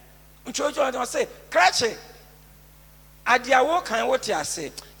nchojo do se krache adia wo kan wo te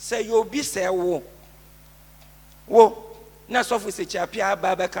ase say you be say wo na so for say chapia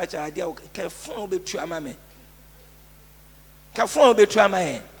baba ka cha adia ka fon obetu ama me ka fon obetu ama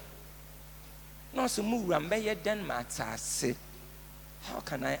he No, so move Rambeya then matase. How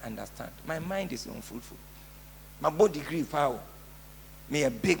can I understand? My mind is unfruitful. My body degree power. Me a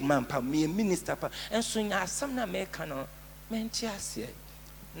big man, me a minister, and so now some na me cano mentiasie.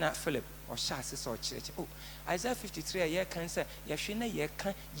 Na Philip or Shassis or church. Oh, Isaiah 53 a year can say, Yashina ye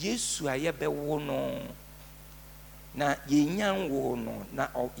can yesu a ye be wono. Na ye nyan wono, na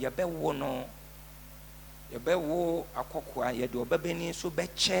ye be wono. Ye be wo akokwa ye do bebeni so be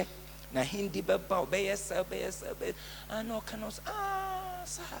che. Na hindi beba be yesa be ano kanos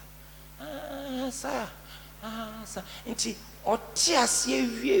sa nti oti ase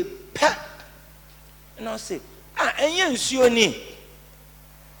wie pa na say enye nsuo ni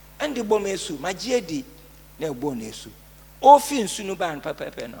ande bom esu magiedi na egbo na esu ofi nsu no ba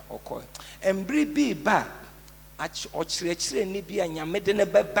pepepe na okọ embri bi ba ochire ni bi anyamede ne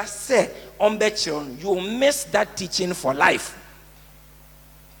beba se ombe chiron you miss that teaching for life.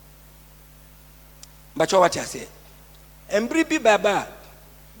 But what I say, embri bi baba,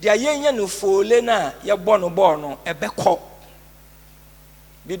 dia yenya no fole na ye bono ebeko.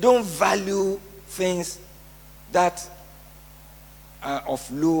 We don't value things that are of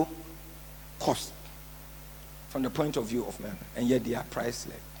low cost from the point of view of man, and yet they are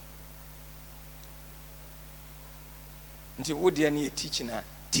priceless. Until what they are teaching,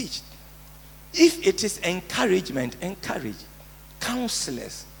 teach. If it is encouragement, encourage.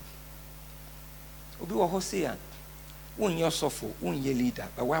 Counselors. Obi wo hosea wonye sofo wonye leader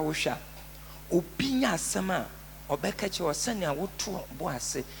ba wa wo hwa obi nya asema obeka che o sane a woto bo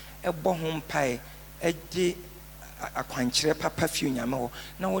ase ebo ho mpae eje akwankyere papa fi onyame ho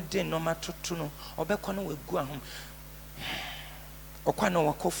na wo de no matoto no obekọ no wagu ahom okwa no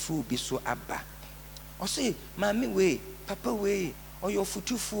wakofu bi so aba o say mami we papa we oyo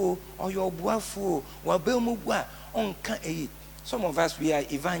futufu oyo obuafu wa be mu gua onka eyi. Some of us we are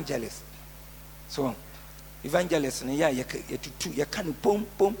evangelists. So, evangelists, yeah, you can pom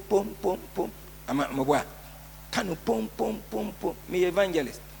pom pom pom pom. I'm a can pom pom pom pom. Me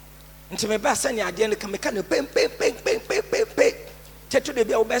evangelist. Until me pass any idea, can pem pem pem pem pem pem pem. Tetu de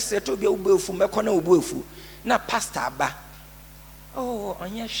be obese to be obefu me kona obefu. Na pastor ba. Oh,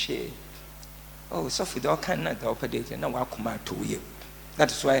 onya she. Oh, so for the kind of operator na wa kuma to you. That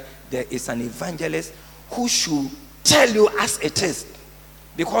is why there is an evangelist who should tell you as it is.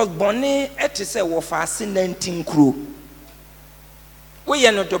 Because Bonnie et say wo fa 19 crew. We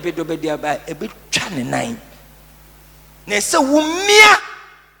are not dobe dia ba e be twa ne nan. Na say wo mia.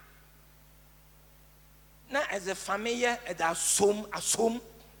 Na as a family at asom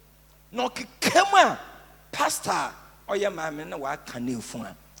no kema pastor oya mama na wa kanefun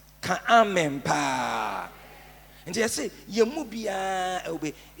a. Ka amen pa. And they say ye mu bia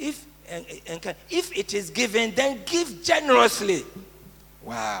obe if it is given then give generously.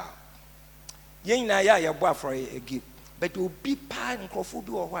 Wow. Yen na ya boa for a gift. But will be pa nkrofo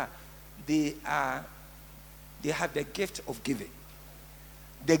bi wo they have the gift of giving.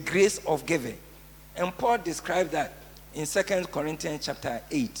 The grace of giving. And Paul described that in 2 Corinthians chapter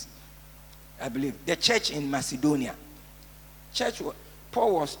 8. I believe the church in Macedonia.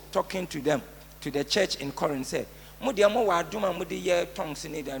 Paul was talking to them, to the church in Corinth, said, Mudiamo wa aduma mudi ye tongues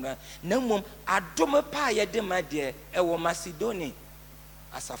in it and namum aduma pa ye de ma de ewo Macedonia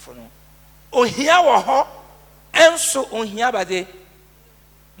asafono ohia wo ho enso ohia bade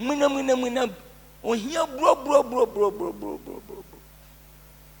muna ohia bro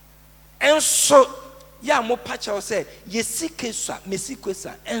enso ya mo pacha o say yesikesa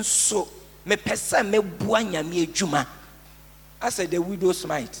mesikesa enso me pesa me bua nyame adwuma. I said the widow's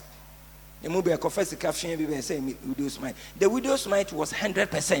mite. The movie confess the say widow's mite. The widow's mite was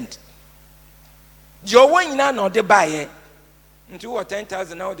 100%. Your one now not the buyer. Into what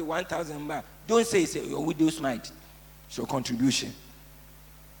 10,000 now the 1,000 back. Don't say your widow's mite. So contribution.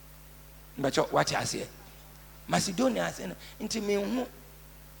 But what I say, Macedonia said into me who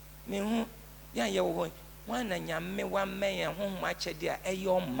ya one and yam one man home much a dear a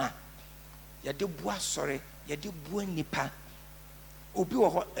yon ma. Ya de bois sorry, ya de bois nipa. Obi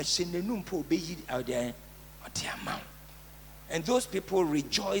wo a shenenum po be yi out there at the amount. And those people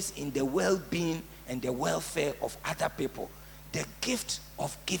rejoice in the well-being and the welfare of other people. The gift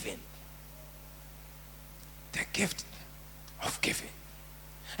of giving. The gift of giving.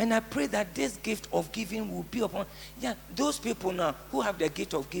 And I pray that this gift of giving will be upon those people now who have the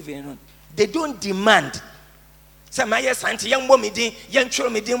gift of giving. They don't demand. They don't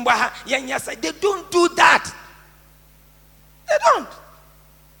do that. They don't.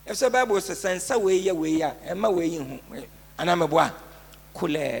 If the Bible says, "Sense way ya, Emma way in whom," and I'm a boy,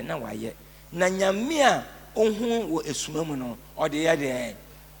 Kule, na waye, Nanyamia, on whom were a swimmer or the other.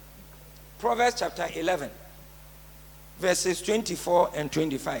 Proverbs chapter 11, verses 24 and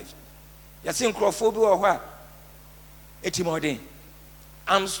 25. You see, Crawford or Etimodin,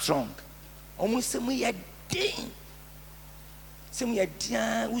 Armstrong. Almost some way a day. Some way a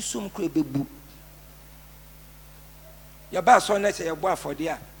dear, who some crabby book. Your bass on that, your boy for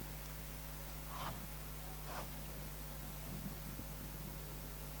dear.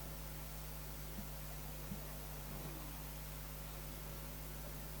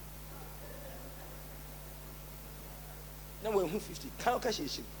 Now we're 50. Count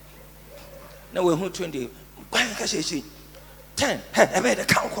cash. Now we're 20. Cash. 10. I made a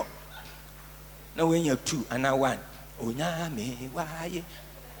count. Now when you're 2 and now 1. Onyame waye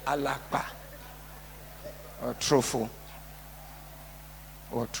alakpa. Or truthful.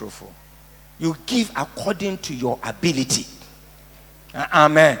 Or truthful. You give according to your ability.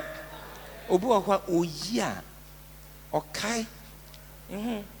 Amen. Obu akwa oya. Okay.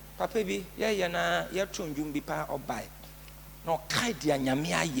 Papa bi ya na ya tunjum bi pa obai. No kai dia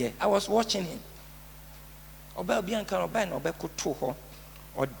nyame aye. I was watching him. Oba bi anka obai na obekoto ho.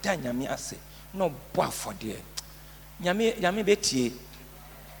 Oda nyame ase. No boa for there. Nyame betie.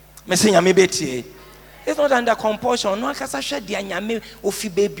 Me say nyame betie. It's not under compulsion. No akasa hwe dia nyame ofi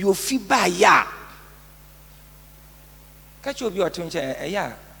baby ofi ba ya. Kachi obi otunche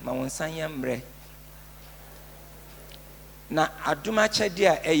ya ma wonsan ya mre. Na aduma chede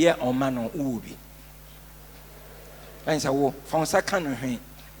a eye oma no ubi. Ansa wo fon saka no hwen.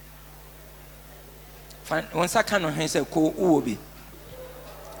 Fon saka no hwen se ko ubi.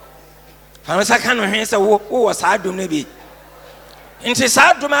 Fon saka no hwen se wo sa adum ne bi. Nti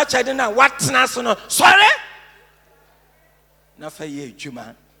sa aduma chede na watena so no sorry. Na fa ye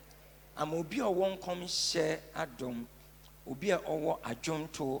adwuma. Am obi o won kom hye adom. Obi a owo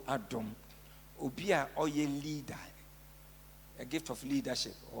adwonto adom. Obi a oye leader. A gift of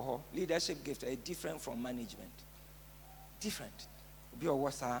leadership. Leadership gift are different from management. Different. Obi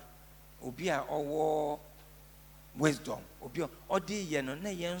owo sa, obi a owo wisdom. Obi odi ye no na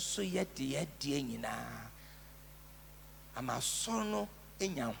ye nso ye de nyina. Ama so no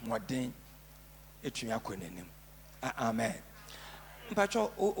enya hoden etumi akonenim. Amen.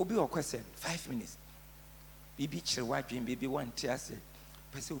 Mpacho obi o question 5 minutes. Bibi chire wadwen bibi wante ase.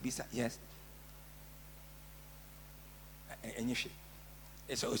 Pese obi sa yes.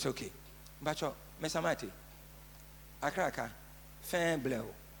 It's okay. Mpacho mesamati. Akraka fan blow.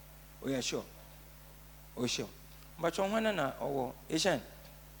 Oh yeah, sure. Oh sure. Mpacho wana na owo Asian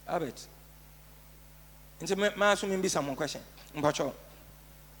Albert. Nti ma so me some question. Mpacho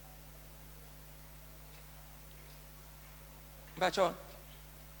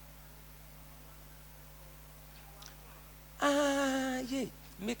ye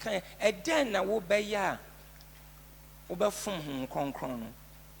me kan e den na wo be ya wo be fom hon kronkron no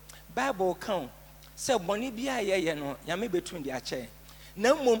Bible kan se boni bia ye no nyame betun dia che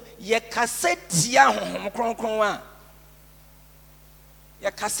na mom ye kasetia hon kronkron a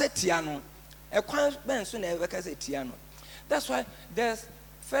ye kasetia no e kwan ben so na e kasetia no. That's why there's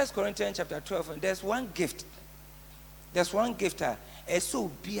 1 Corinthians chapter 12 and there's one gift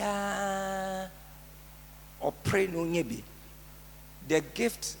so bia or pray no nyebi, the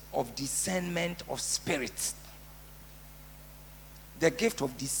gift of discernment of spirit. The gift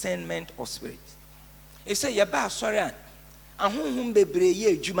of discernment of spirit. If say yaba sorry ahunhum bebre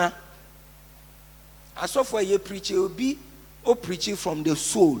ye adwuma asofo ye preach obi o preaching from the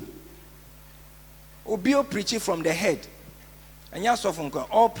soul, obi o preaching from the head, and ya asofo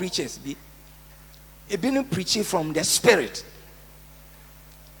all preachers be ebinu preaching from the spirit.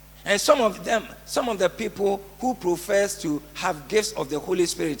 And some of the people who profess to have gifts of the Holy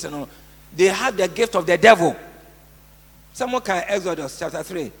Spirit, they have the gift of the devil. Someone can Exodus chapter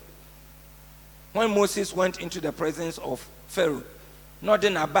 3. When Moses went into the presence of Pharaoh, not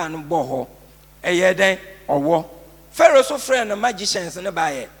in a ban boho, a yeden or war. Pharaoh so friend the magicians in the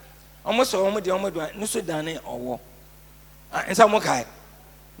baye. Almost no so done or war. And someone can.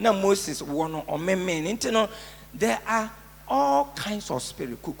 Now Moses won or men. There are all kinds of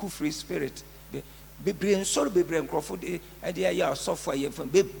spirit, cuckoo free spirit. Be brain, so be brain, Crawford, and they are software from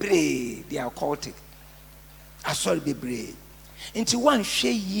be brave, they are cultic. I saw be brave. Into one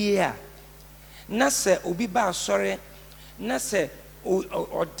share year. Nasa Obiba, sorry, Nasa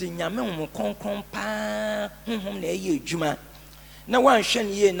or the Yaman concom pa, whom they ye Juma. Now one shen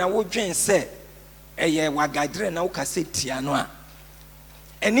ye, now what Jane said, a year wagadre now cassetianoa.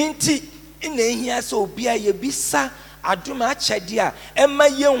 And inti in the here so be a ye bisa. Aduma chadia ema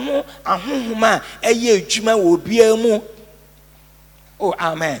ye ho ahonhoma eye adwuma wo bia mu. Oh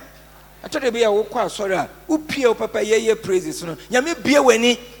amen. Atode bia wo kwa sorry a upie o papa ye praises no nyame bia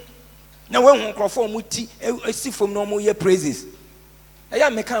wani Now when microphone muti see from no more praises. I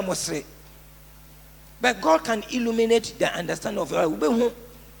am meka mosre. But God can illuminate the understanding of your.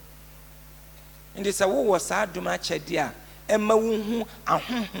 And this wo was sad to match a dear. Emma who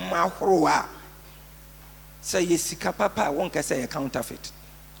ahoroa. Say yesika papa won't say a counterfeit.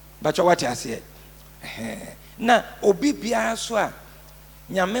 But what I say. Na obi biara so a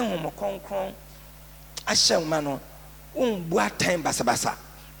nyame homo konkron ahye mano umbu atan basabasa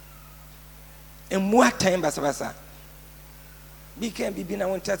emu atan basabasa bi kan bibi na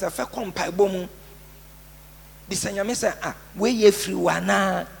won tata fa kompa bomu bisa nyame say we ye free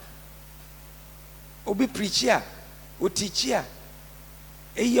wana obi preach a o teach a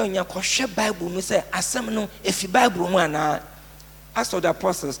eyi onya kohwe bible mu say asem no efi bible mu ana. Acts of the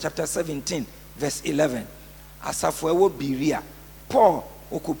Apostles chapter 17 verse 11. Asafo ewo Berea, Paul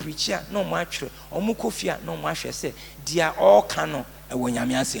oko preacher no mo atwere omo kofia no mo ahwe se dia all kano ewo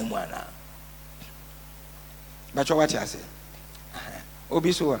nyame asemu ana. But what you say?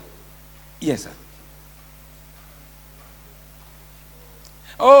 Obi so yes sir.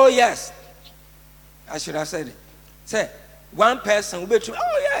 Oh yes, I should have said it. Say one person ubetu,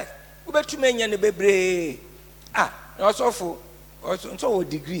 oh yes, ubetu menya ne bebre. Also for also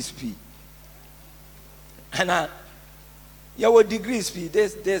degrees p. And your degrees be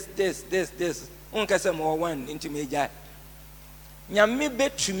this. Unkasa more one into major. Nyame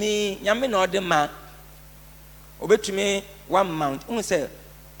bet to me, Yami no de ma. Obey to me 1 month. Say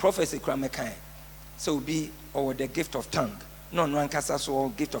prophecy kramekai. So be or the gift of tongue. No one kasa so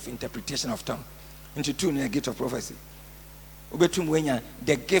gift of interpretation of tongue. Into 2 the gift of prophecy. Obey to me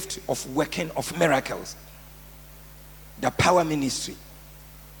the gift of working of miracles. The power ministry.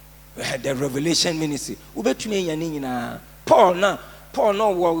 The revelation ministry. Ubetumi yani na Paul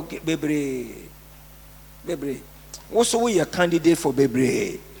no wo bebre. Also we a candidate for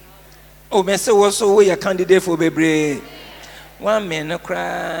bebre. Oh me say also we a candidate for bebre. One man no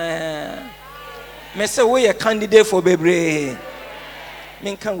cry. Me say we a candidate for bebre.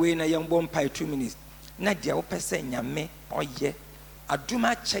 Men kan we na young bomb pie 2 minutes. Na dia wo pese nyame oye.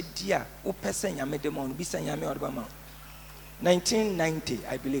 Aduma chedia wo pese nyame demon bi se nyame odba 1990,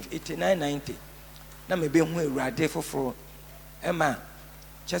 I believe, 89-90. Na me be hu awurade foforo. Emma,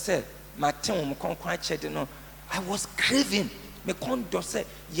 just say, my team no. I was craving. Me kondo say,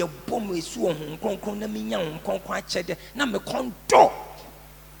 ye bom esu ohun konkron na me nya ohun konkron achede. Na me kondo.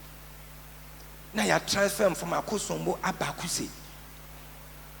 Na ya transfer from akosombo abakuse.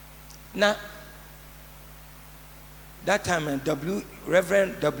 Na that time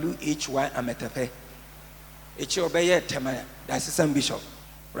Reverend W.H.Y. Ametepe. Obeye Tema, the assistant bishop,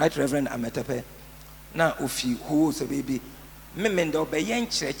 right Reverend Ametepe. Now ofi who so baby memendo obeye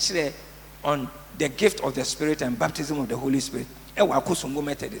nchire on the gift of the Spirit and baptism of the Holy Spirit. E wa akosongo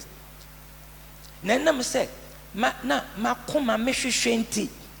Methodist. Na nam say ma koma mehwehwenti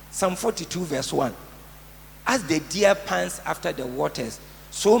Psalm 42 verse 1. As the deer pants after the waters,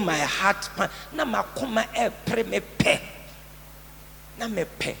 so my heart pants. Na ma koma pre me pe. Na me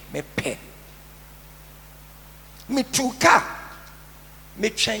pe. Me tuka me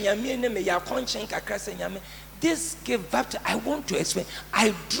twanyame ne me ya konchen kakra se nyame. This gave up to, I want to explain.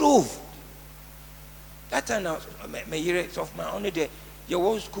 I drove that time now me years of my only day your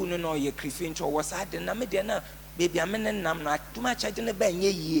old school no ye krifin to was had na me dey na baby amene nam na too much charge ne ba nye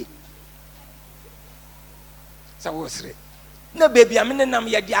yie so was re na baby amene nam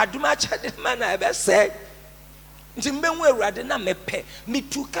ye dey aduma charge man na be say ntimbe hu awurade na me pe me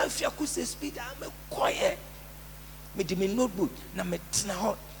tuka fia ku se speed am koye me di me notebook na me tina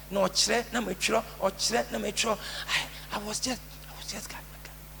ho na ochre na me twro ochre na me twro. I was just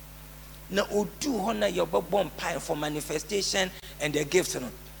na odu ho na your bomb pie for manifestation and the gifts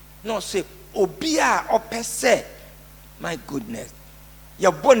no say obi a opese my goodness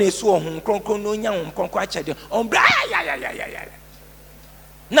your bone so ohun kronkron no nya ohun kronkron achede on bra ya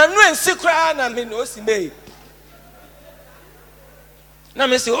na no ensi kra na me no osime na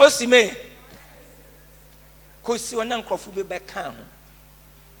me say osime kosi ona nkrofu be kan ho.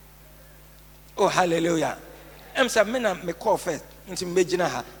 Oh hallelujah. Em say me na me call first nti me gina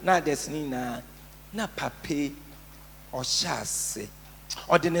ha na desni na pape o shase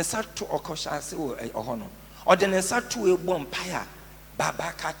ordinance to okoshase o ho no ordinance to e bom paya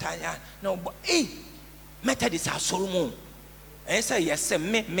baba kataya na Methodist asolumu en say yes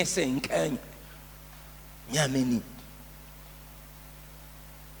me say nkan nyameni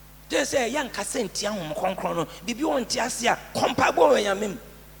they say yan kasenti ahom konkron no bibi won ti ase a compatible yamem.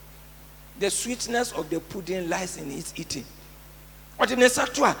 The sweetness of the pudding lies in its eating. Ordinance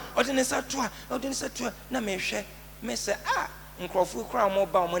to na me hwe me say nkrofo kra mo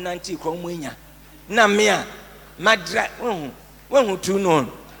ba mo nanti kro mo nya na me a madra won tu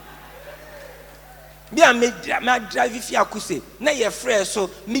no bi a me drive fi akuse na ye frɛ so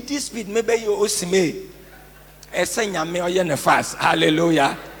mid speed me be yo osime esenya me oye ne fast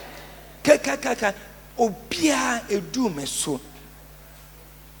hallelujah kaka obia edu me so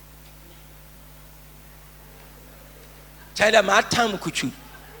chada ma tam kuchu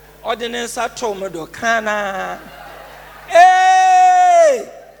ordinance ato me do kana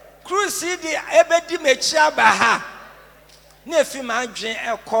crusade ebedi me chia ba ha na efi ma adwen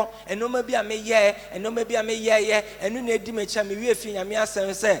ekọ enoma bi a me ye enu na edi me chia me wi efi nyame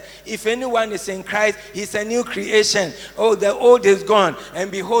asem say if anyone is in Christ he's a new creation. Oh, the old is gone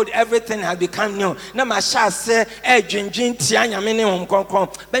and behold everything has become new. Na ma sha se edwendwen tia nyame ne hom konkon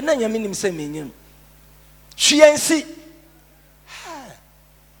but na nyame nim say menyim hwiensi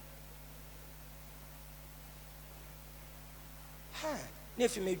na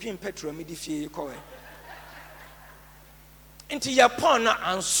efi me dwen petrol me di fie kowe into your porn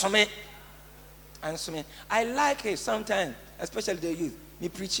ansome. I like it sometimes, especially the youth. Me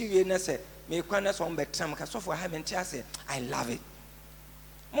preaching you say me kwana so betam ka so for ha me say I love it.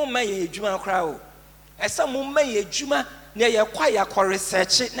 Mo ma ye adwuma kra o. Esa mo ma ye adwuma na ye kwa ya ko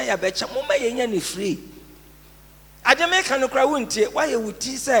research na ya becha mo ma ye nya ne free. Ademeka no kra wontie why ye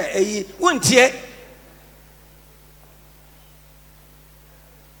wuti say eyi wontie.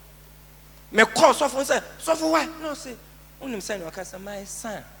 Me call so for say so for why? No say unim say no ka say my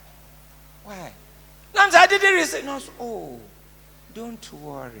son. Why? I didn't receive. No, oh, don't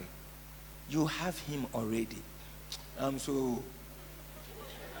worry. You have him already. So.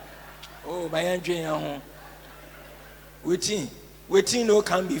 Oh, my Andrea. Waiting no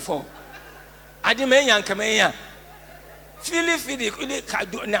come before. I didn't young come here. Fili.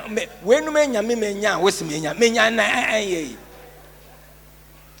 When menya me was menya na ye.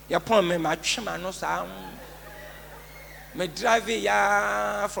 Ya pon me ma twema no sa. Me drive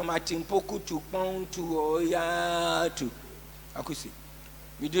ya from Atimpoku to Pong to Oya to Akusi.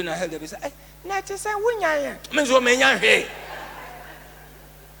 We do not help them. Say, "Hey, na te say wunya." Me so menya hwe.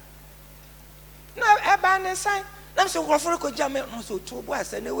 Na eba ne sai. Na so krofo ko jame no so to bo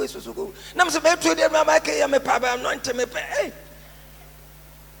ase na we so go. Na so be to dem ma ke ya me pa ba no ante me pa. Hey.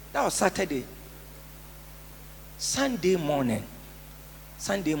 That was Saturday. Sunday morning.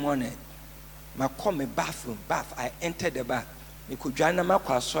 Ma come me bath. I entered the bath. Me could join ma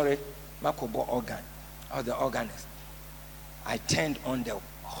kwa sorry, ma ko bo organ or the organist. I turned on the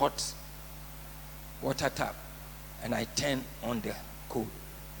hot water tap and I turned on the cold.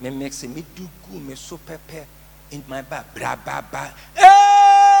 Me mix me do good me so pepper in my bath. Bra ba ba.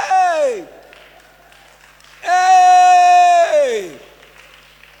 Hey!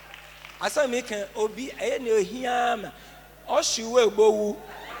 Asa me can obi e ne hiam. O shiwe bowu.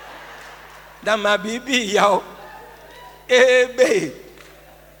 That my baby, yo. I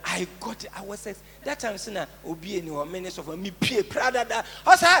got it. I was that time, sinner, Obi any 1 minute of me pay Prada.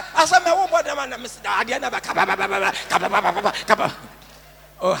 I said, my woman,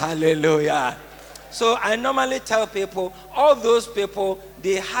 oh, hallelujah. So I normally tell people, all those people,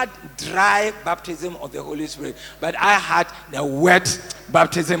 they had dry baptism of the Holy Spirit, but I had the wet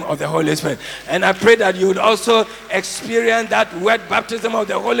baptism of the Holy Spirit. And I pray that you would also experience that wet baptism of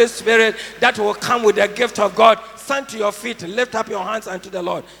the Holy Spirit that will come with the gift of God. Stand to your feet, lift up your hands unto the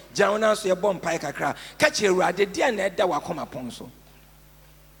Lord. Jauna so your bomb pie kakra. Catch a rad, the dear ned that will come upon so.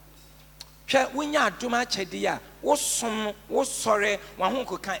 When you are too much idea, what's sorry,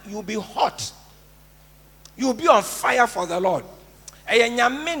 you'll be hot. You'll be on fire for the Lord. And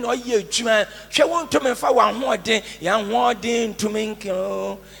nyame no ye adwuma hwe won to me fa wa hoden ya hoden to me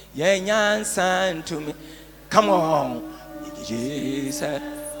nko ya nyansa to me. Come on, Jesus.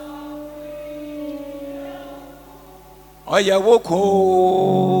 Oh ya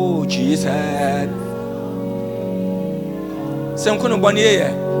woko Jesus. Sem kuno boni ye.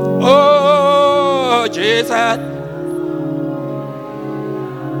 Oh Jesus.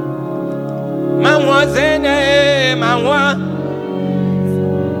 Manwazene manwa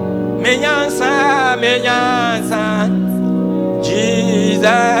menyansa Jesus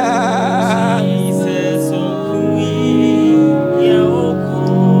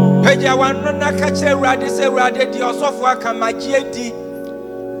Peja wan na kache rade se rade di osofo aka magye di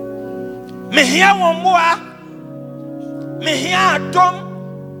mehia wonmoa mehia adom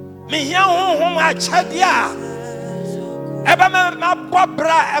mehia honhom achade a eba ma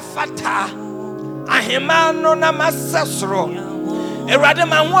bobra efata ahema no na masesro erade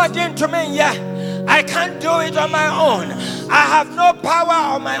ma ho ade ntome ya I can't do it on my own. I have no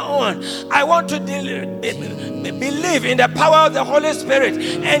power on my own. I want to believe in the power of the Holy Spirit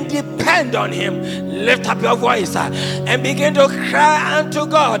and depend on Him. Lift up your voice and begin to cry unto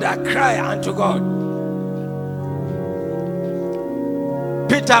God. Cry unto God.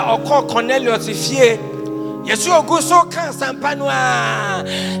 Peter called Cornelius ifie. Yesu oguso kan sampanwa.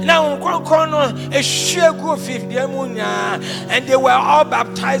 Now nkronkron ehwegu fifdemunya, and they were all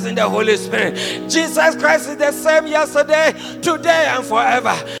baptized in the Holy Spirit. Jesus Christ is the same yesterday, today and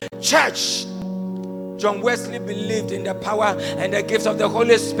forever. Church, John Wesley believed in the power and the gifts of the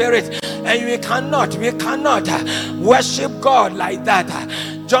Holy Spirit, and we cannot worship God like that.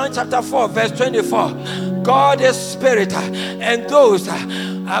 John chapter 4 verse 24. God is spirit, and those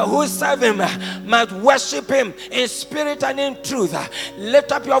who serve Him must worship Him in spirit and in truth.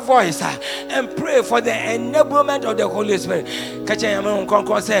 Lift up your voice and pray for the enablement of the Holy Spirit.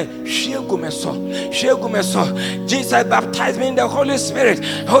 Jesus baptized me in the Holy Spirit.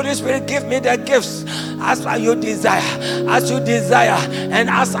 Holy Spirit, give me the gifts as you desire. As you desire and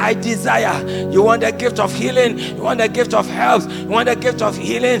as I desire. You want the gift of healing, you want the gift of health, you want the gift of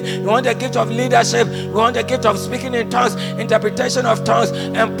healing, you want the gift of leadership, you want the gift of speaking in tongues, interpretation of tongues,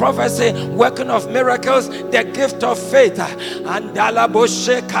 and prophecy, working of miracles, the gift of faith. And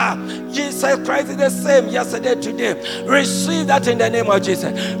Jesus Christ is the same yesterday, today. Receive that in the name of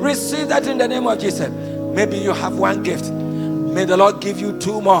Jesus. Receive that in the name of Jesus. Maybe you have one gift. May the Lord give you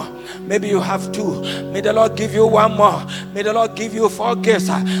two more. Maybe you have two. May the Lord give you one more. May the Lord give you 4 gifts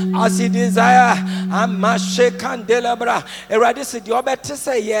as He desire. Amashekan delabra. Eradi se di obete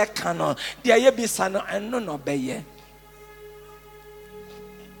se ye kano. Dia ye bisa no eno no beye.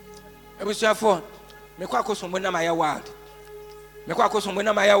 Ebusuafo, me kwa kosombo na maya wild. Me kwa kosombo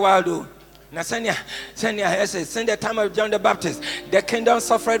na maya wild. Now, send the time of John the Baptist, the kingdom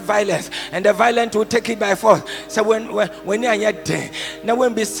suffered violence, and the violent will take it by force. So when you are there, now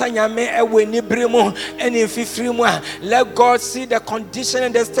when be sanya me when you brimu and if you let God see the condition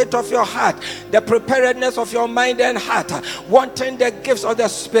and the state of your heart, the preparedness of your mind and heart, wanting the gifts of the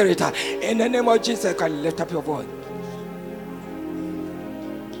Spirit. In the name of Jesus, can you lift up your voice?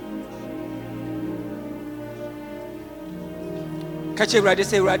 Catch it ready,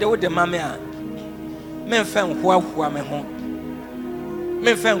 say ready with the mamma. Men fan who me home.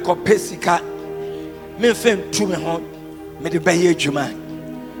 Men fan copesica. Men fan to me home. May the bay juma.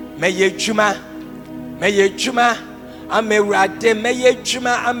 May ye juma. May ye juma. I may rade. May ye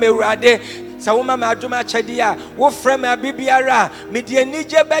juma. I may rade. Sawuma maduma chadia. Wo frame a bibiara. Me die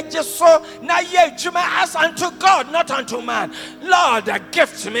nije beje so. Na ye juma as unto God, not unto man. Lord,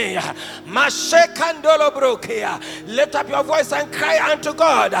 gift me. Mashekandolo brokea. Lift up your voice and cry unto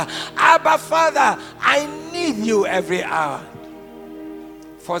God. Abba Father, I need you every hour.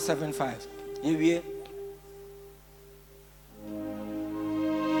 475. You hear?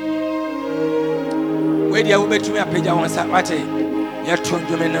 Where do you bet to me a page? I want to say, you're trying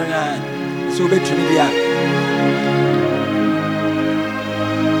to me. So bet to me.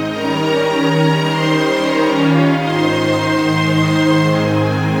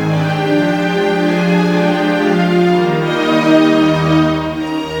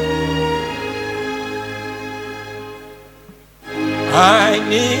 I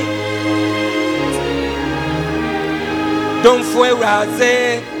need. Don't fue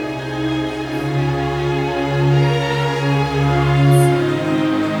raze.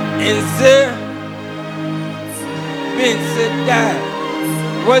 Inse Binse da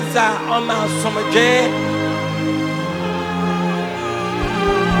Waza Oma Somaje.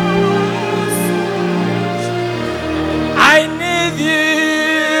 I need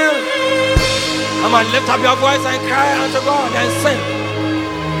you. Come on, lift up your voice and cry unto God and sing.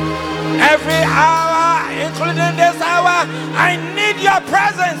 Every hour, including this hour, I need your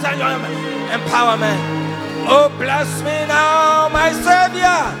presence and your empowerment. Oh, bless me now, my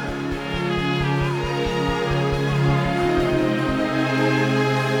Savior.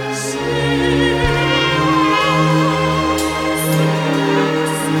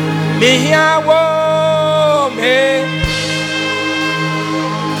 Me here, wo me.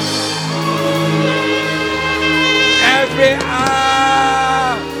 Every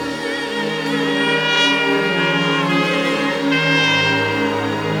hour.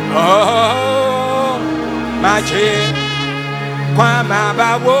 Oh, magic. Kwama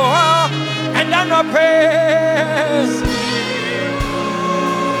bawo, and I no praise.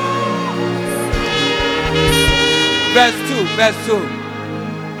 Verse 2.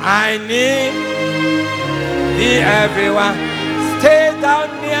 I need thee, everyone. Stay down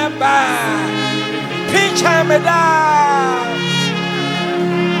nearby. Pinch me down.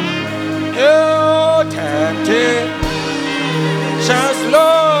 Oh.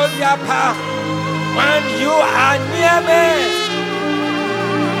 Papa, when you are near me,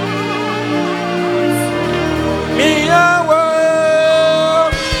 me away.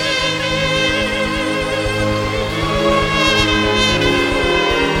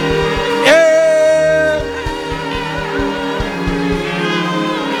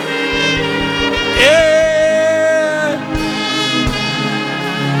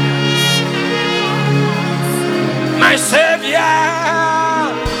 My Savior,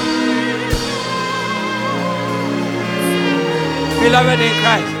 beloved in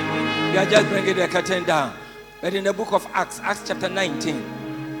Christ, we are just bringing the curtain down. But in the book of Acts, Acts chapter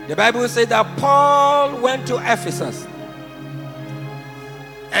 19, the Bible says that Paul went to Ephesus,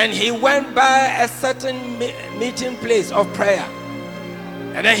 and he went by a certain meeting place of prayer,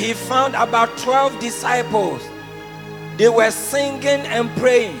 and then he found about 12 disciples. They were singing and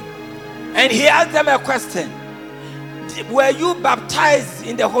praying, and he asked them a question. Were you baptized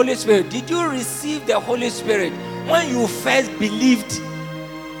in the Holy Spirit? Did you receive the Holy Spirit when you first believed?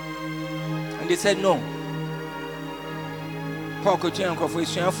 And they said no. Paul continued to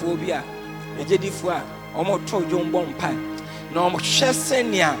say, "Phobia, ejidifua, omo tojo mbompa, na omo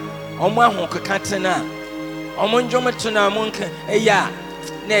hwesenia, omo ahokakatena, omo njometuna monke, eya,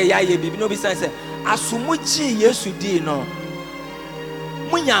 na eya ye bibi no bi say asumuchi Yesu di no.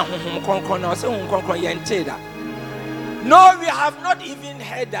 Munya honhom kronkron na say honhom kronkron ye nteda." No, we have not even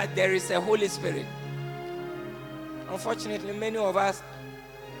heard that there is a Holy Spirit. Unfortunately, many of us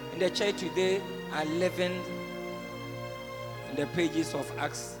in the church today are living in the pages of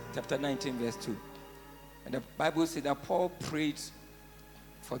Acts chapter 19 verse 2. And the Bible says that Paul prayed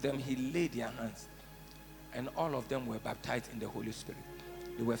for them. He laid their hands, and all of them were baptized in the Holy Spirit.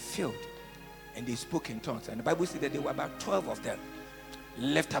 They were filled, and they spoke in tongues. And the Bible says that there were about 12 of them.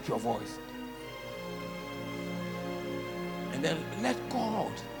 Lift up your voice. And then let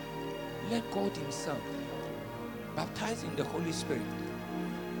God himself baptize in the Holy Spirit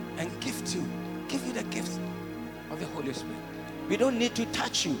and give you the gift of the Holy Spirit. We don't need to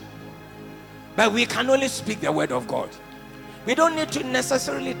touch you, but we can only speak the word of God. We don't need to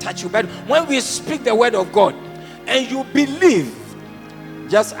necessarily touch you, but when we speak the word of God and you believe,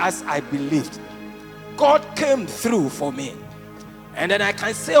 just as I believed, God came through for me. And then I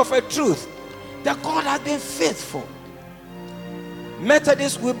can say of a truth that God has been faithful.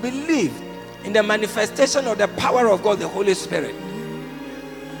 Methodists will believe in the manifestation of the power of God, the Holy Spirit.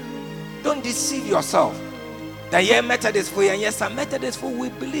 Don't deceive yourself. That yeah, Methodists for you, and yes, some Methodists for we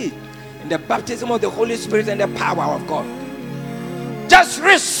believe in the baptism of the Holy Spirit and the power of God. Just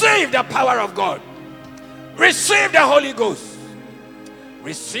receive the power of God. Receive the Holy Ghost.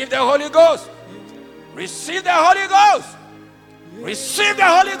 Receive the Holy Ghost. Receive the Holy Ghost. Receive the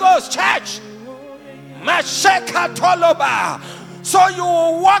Holy Ghost, church. Masheka toloba. So you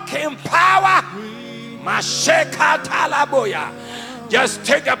will walk in power. Masheka talaboya. Just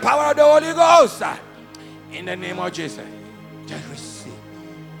take the power of the Holy Ghost in the name of Jesus. Just receive.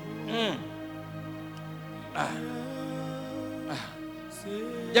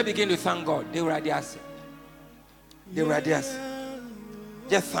 Just begin to thank God. They were radius. They were radius.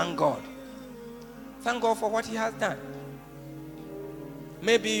 Just thank God. Thank God for what He has done.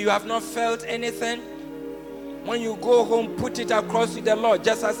 Maybe you have not felt anything. When you go home, put it across to the Lord,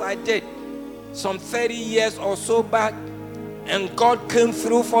 just as I did some 30 years or so back, and God came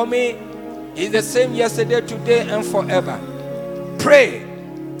through for me. He's the same yesterday, today, and forever. Pray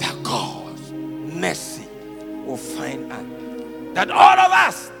that God's mercy will find us, that all of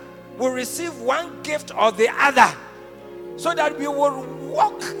us will receive one gift or the other, so that we will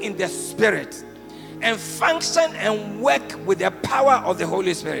walk in the Spirit and function and work with the power of the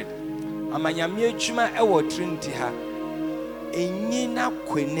Holy Spirit. Amanyame chuma ewo Trinity ha enyina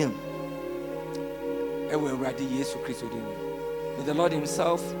kwenem ewo Awurade Yesu Kristo din. May the Lord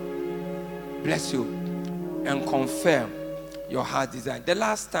himself bless you and confirm your heart desire. The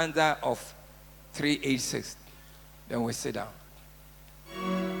last stanza of 386. Then we sit down.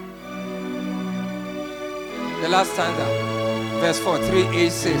 The last stanza, verse 4,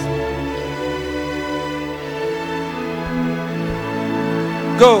 386.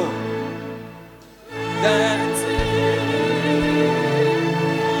 Go. Then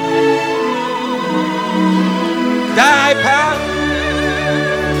thy path,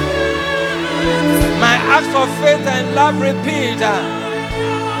 my acts of faith and love repeat.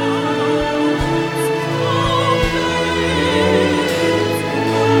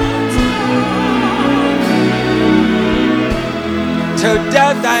 Till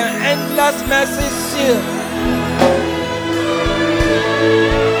death thy endless mercy seal.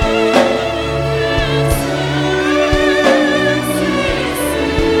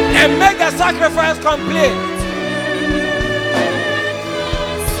 and make the sacrifice complete.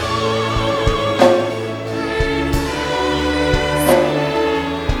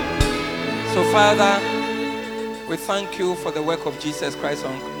 So, Father, we thank you for the work of Jesus Christ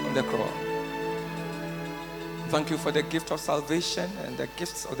on the cross. Thank you for the gift of salvation and the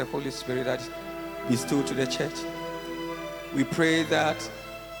gifts of the Holy Spirit that is bestowed to the church. We pray that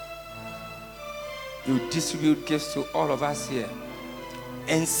you distribute gifts to all of us here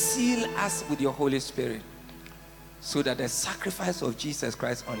and seal us with your Holy Spirit so that the sacrifice of Jesus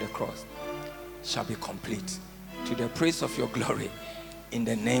Christ on the cross shall be complete to the praise of your glory in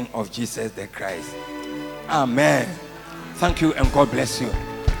the name of Jesus the Christ. Amen. Thank you and God bless you.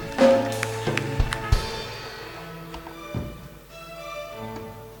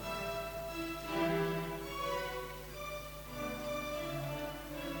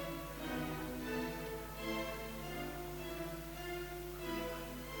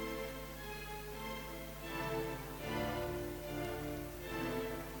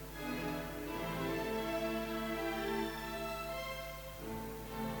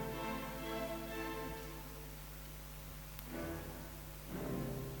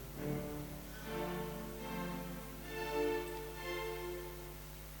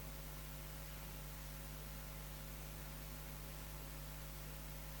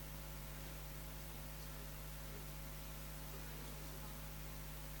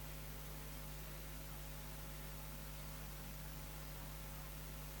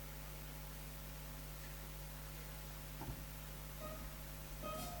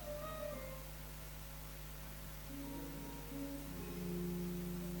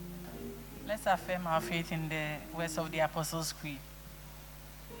 Let's affirm our faith in the words of the Apostles' Creed.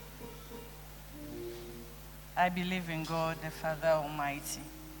 I believe in God, the Father Almighty.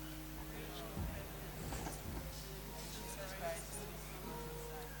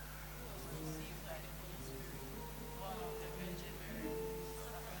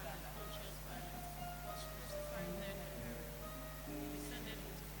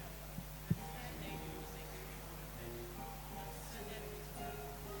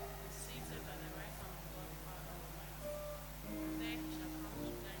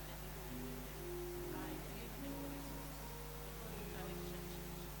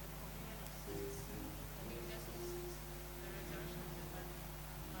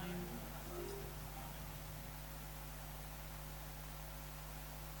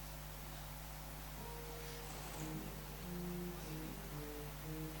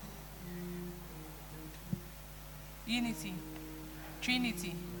 Unity,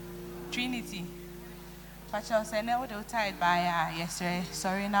 Trinity, Trinity. Pacho say na wodo tied by yesterday.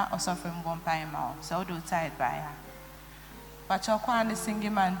 Sorry na also from one time now. So wodo tied by Pacho kwa the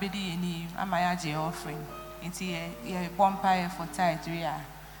singing man bidi ni amaya je offering. Inti ye one pie for tied ria.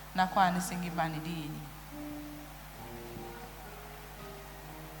 Na kwa the singing man di ni.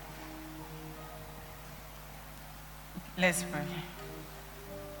 Let's pray.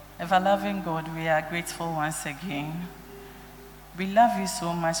 Ever-loving God, we are grateful once again. We love you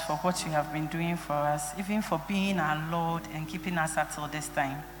so much for what you have been doing for us, even for being our Lord and keeping us up till this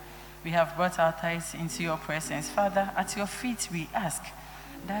time. We have brought our tithes into your presence. Father, at your feet we ask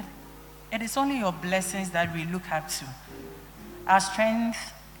that it is only your blessings that we look up to. Our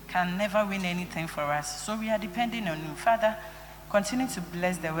strength can never win anything for us, so we are depending on you. Father, continue to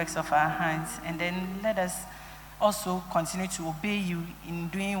bless the works of our hands, and then let us also continue to obey you in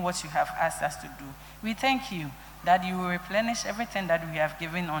doing what you have asked us to do. We thank you that you will replenish everything that we have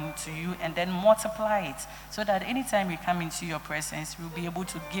given unto you and then multiply it so that anytime we come into your presence, we'll be able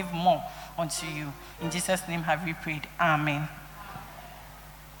to give more unto you. In Jesus' name have we prayed. Amen.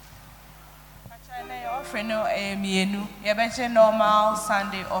 Offering normal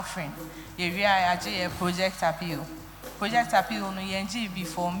Sunday offering. You are a project appeal. Project appeal no yenji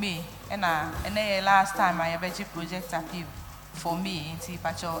before me. And last time I have a project appeal for me. Inti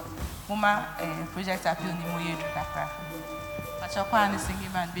pacho muma project appeal ni moye du kakra. Pacho kwa ni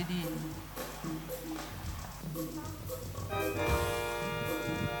singing man bedi.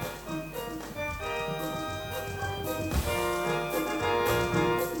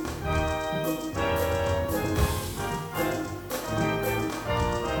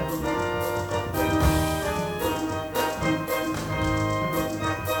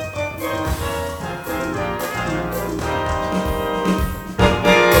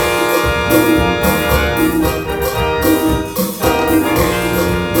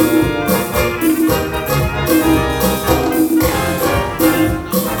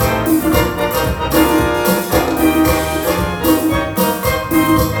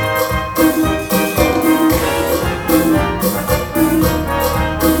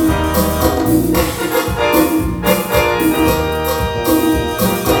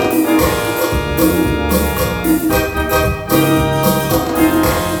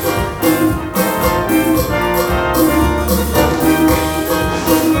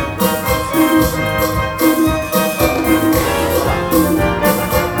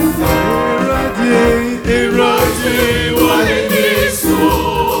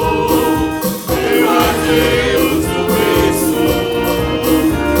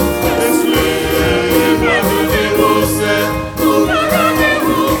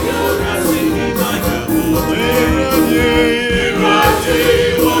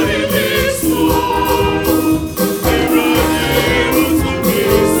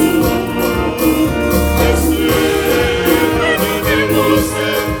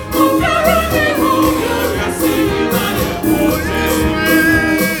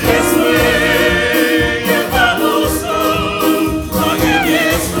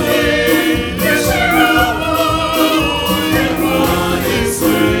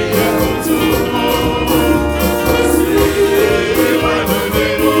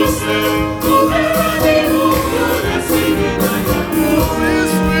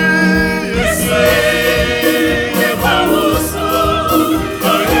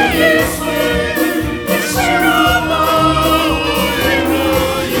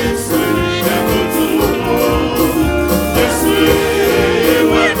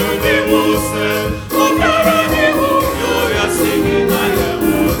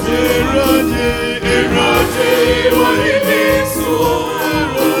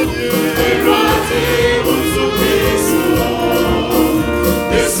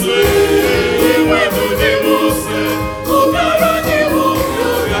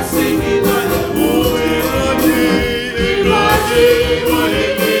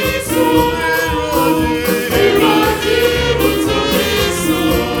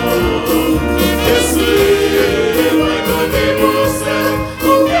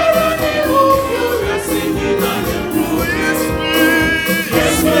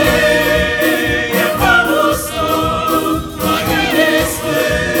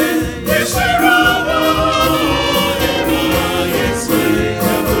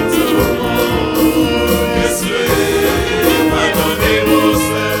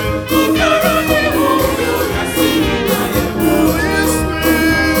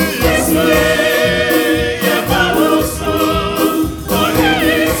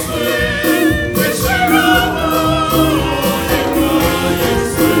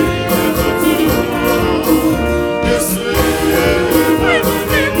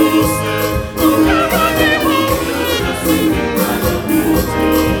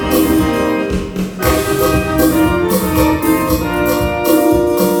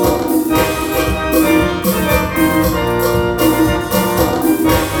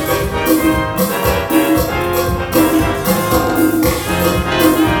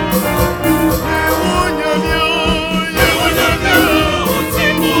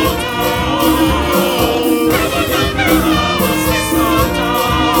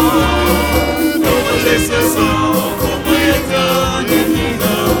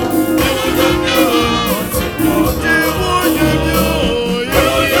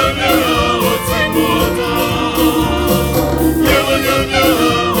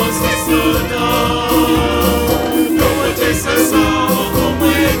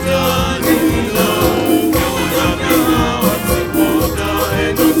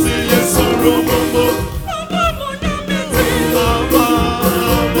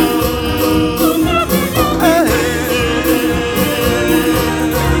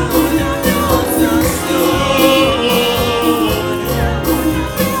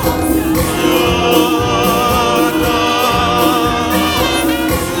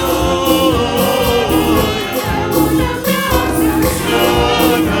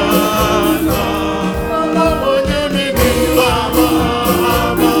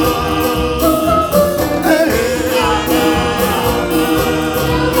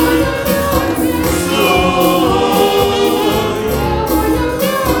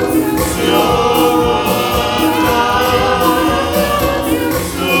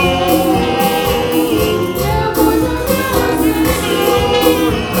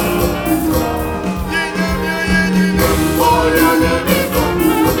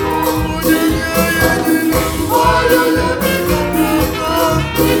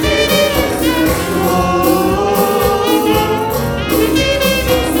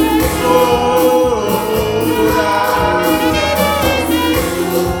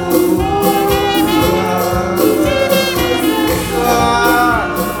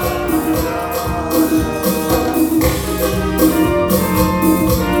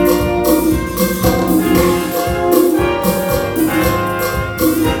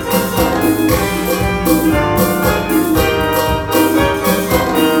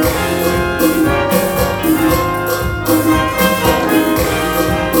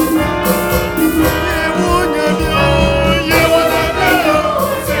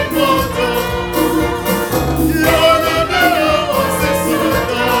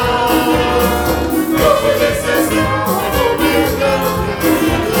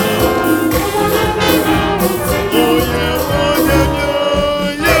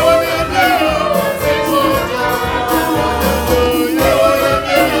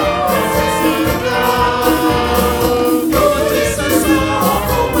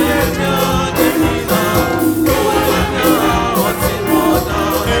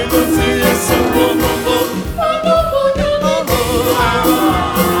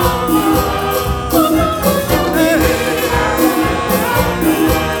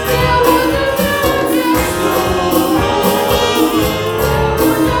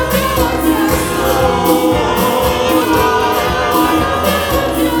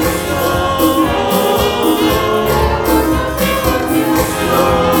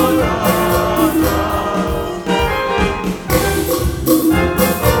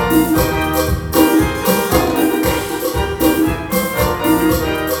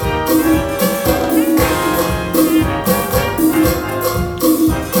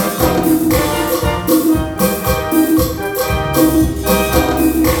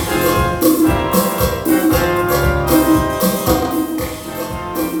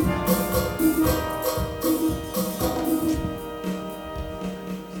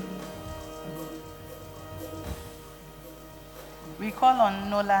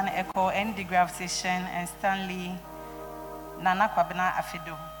 Nolan Echo, ND Gravtation, and Stanley Nana Kwabena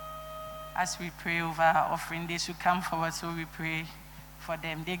Afido. As we pray over our offering, they should come forward so we pray for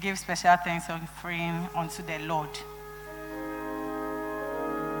them. They give special thanks offering unto the Lord.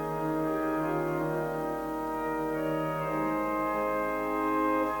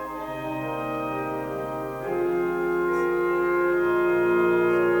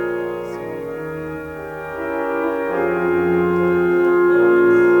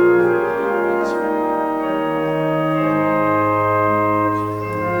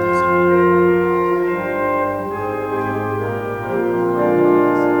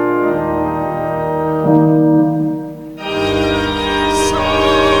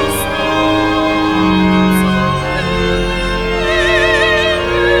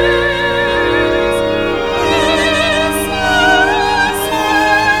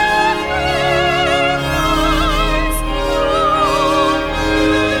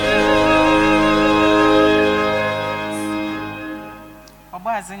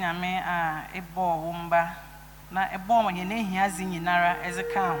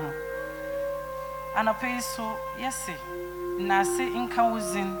 So yes, Nasi in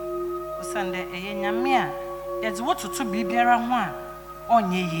Kawzin, Sunday, a Yamia, it's what to be Biara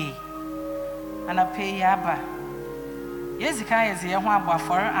on ye. And I pay Yaba. Yes, Kai is a Yahwa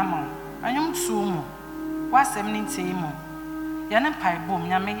for Amon. I am Sumo. Was 17 Timo. Yanan Pai Boom,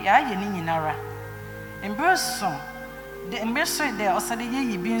 Yami, Yayin Nara. In Burson, the embassy there also the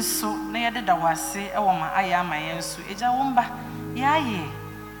ye being so near the Dawasi, a woman I am my answer, Ejawumba, Yaye.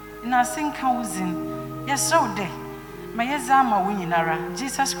 Nasi in Kawzin. Yes, so day. My Yazama winninara,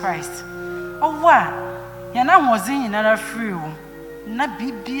 Jesus Christ. Oh, why? Yana was in another free. Na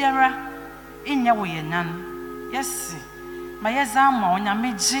bibiara in your way, none. Yes, my Yazama on your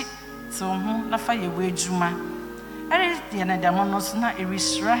midget, so na fire way juma. I did the Anadamonos na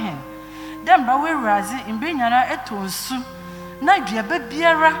irisrahen. Then by way rising in Binyara etonsu. Na dear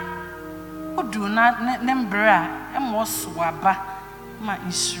babiara who do not nembra and more swaba, my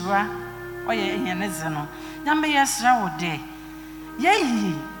insura. Number yes, day.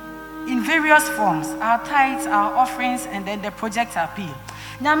 Yea, in various forms, our tithes, our offerings, and then the project appeal.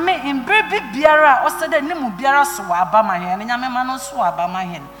 Yame in baby biara, also the name biara swaba my hand, and Yamano swaba my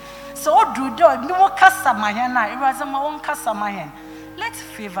hand. So, do no cassa my hand, it was a my own cassa my hand. Let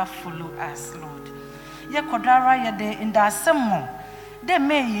favor follow us, Lord. Yakodara yade in the same they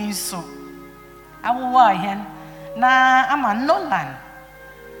may yin so. I will why na I'm a no land.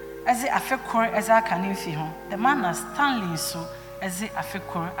 As it affect as I can in him, the man is Stanley so as it affect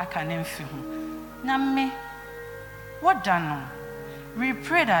I can in him. Now, me, what done? We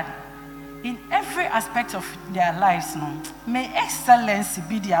pray that in every aspect of their lives, may excellence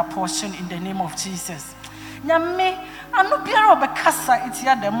be their portion in the name of Jesus. Now, me, I no be a casa it's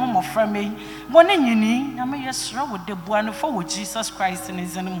here the mom of me. One in uni, I may just row with the buano for Jesus Christ in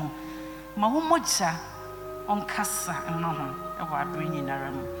his animal. Mahumocha on casa and no, I bring in a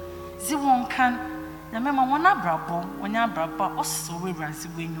room. Zi won kan na mema wona brabo wonya braba oso we ransi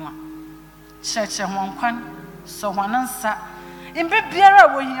wenua cheche won kwan so wanansa imbe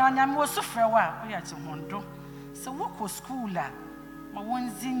biara wo hianya me woso frewa wo ya che hondo se wo ko school a ma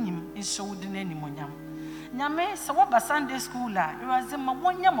wonzi nyim nshowudi na animonyam nyame se wo ba Sunday school a iraze ma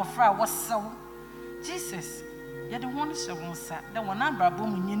wonya mofra wo sew Jesus ye de won hye won sa da wona brabo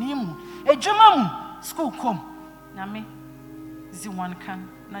mu nyini mu edwuma mu school kom nyame zi won kan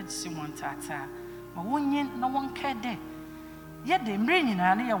na ji won tata ma wonyin na won kede ye de mre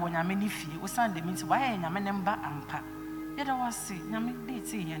nyina na ye wonyame ni fie wo san de minti wa ye nyame ne mba ampa ye da wase nyame de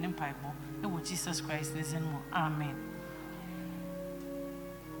ti ye ne mpaibo e wo Jesus Christ ne zen mo amen.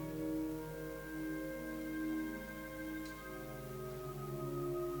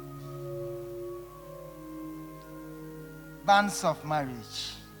 banns of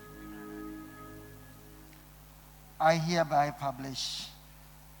marriage. I hereby publish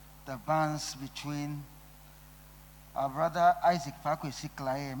the banns between our brother Isaac Pakwesi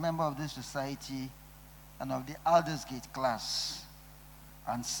Klaye, a member of this society and of the Aldersgate class,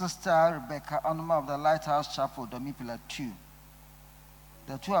 and Sister Rebecca Onuma of the Lighthouse Chapel, Domipila 2.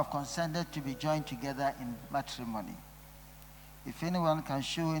 The two have consented to be joined together in matrimony. If anyone can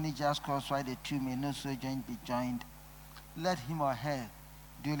show any just cause why the two may not so be joined, let him or her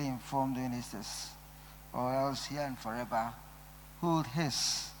duly informed witnesses, or else here and forever hold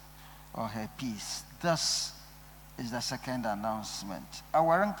his or her peace. Thus is the second announcement.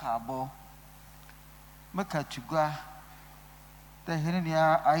 Awaran Kabo, Makatugwa, the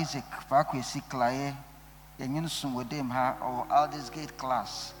Henia Isaac Pakwesi Klaye, Yanusum with him her or Aldersgate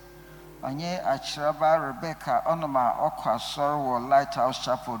class. Anye Achraba Rebecca Onoma Okwa Sorrow Lighthouse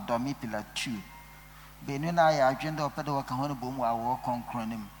Chapel, Domipila 2. Benuna ya agenda opede waka hono bomu awo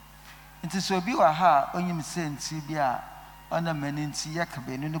konkronim. Nti so bi wa ha onyim senti bia ona maninti ya ka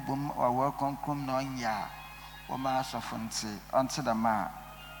benunu bomu awo konkrom na onya wo ma asofo nti onti da ma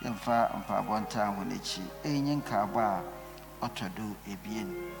yemfa mpa bonta honechi enyin ka ba otodo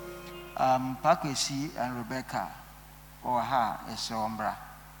ebien. Pakwesi and Rebecca or ha ese ombra.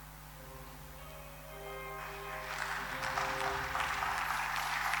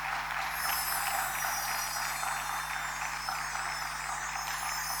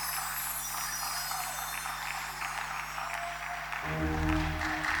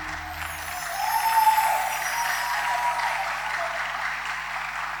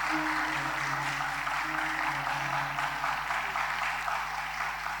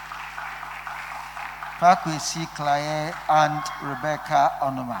 Pakwesi Klaye and Rebecca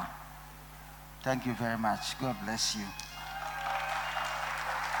Onoma. Thank you very much. God bless you.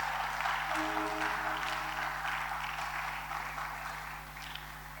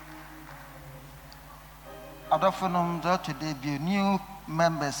 Adofonum to debut new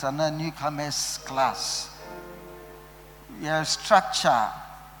members and a newcomers class. Your structure,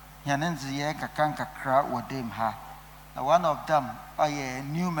 Yanenzi Kakanka Kra Wadim Ha. One of them are a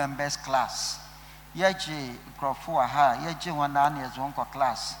new members class. Yaji Crofua Ha, Yaji 1 years one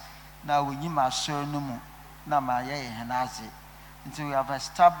class. Now we need my surname, Namaya Hanazi. Until we have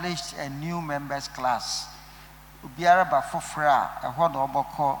established a new members class. Ubiara Bafufra, a one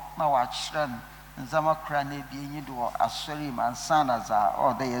oboko, now our children, and Zamakrani being you do a sorry man, son as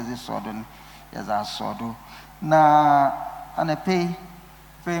all the years is sodden, as I saw do. Na and a pay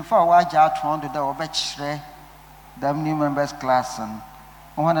for a while, out 200 or betchre, the new members class and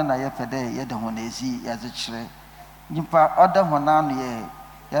one and a per day, yet the one is as a chre. Nimpa other one ye,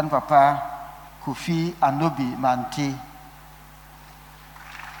 yan papa, Kofi Anobi Manti.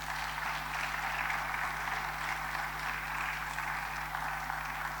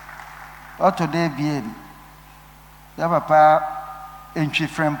 Or today being, ya papa entry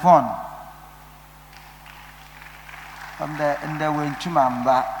Frempon. From the way to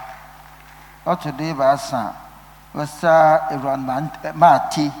Mamba. Or today Bassa was Iran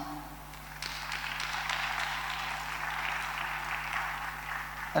Marty.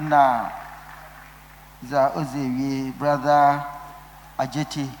 And now, the Ozewi brother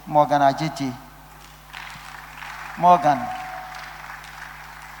Ajeti, Morgan Ajeti. Morgan.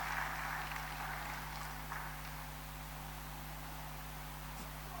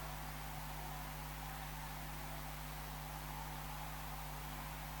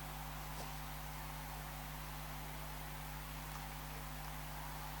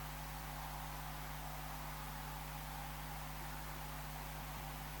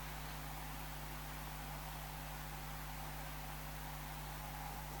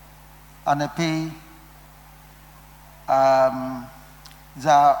 And a pay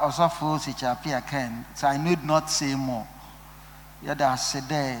the Osofo Sichapia Ken, so I need not say more. Yet I said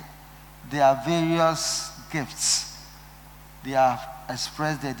there are various gifts. They have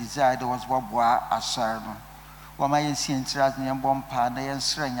expressed their desire. There was Wabwa Asarno. Wamayan Sientras Nyambompa, Nayan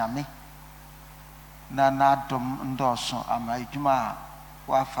Srenyame Nana Dom Ndoso, Amaijuma,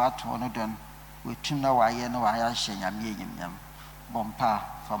 Wafat Onodon, with Tuna Wayan Wayashen Yam Bompa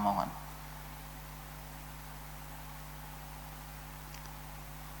from one.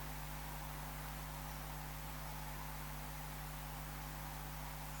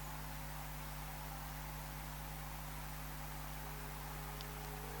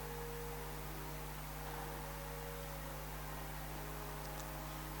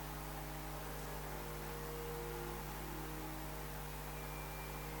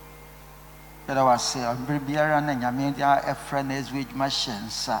 I was saying, I'm very and Yamedia, a friend is with my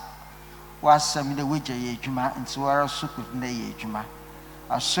shensa. wasɛm de wogya yɛ adwuma nti wara so kɔdina yɛ adwuma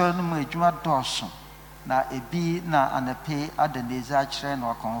asɔre no mu adwuma dɔɔso na ebi na anapɛ ada n'ezi akyerɛ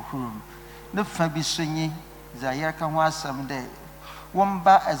na ɔka horo mu ne fa bi so nyi dza yɛka ho asɛm dɛ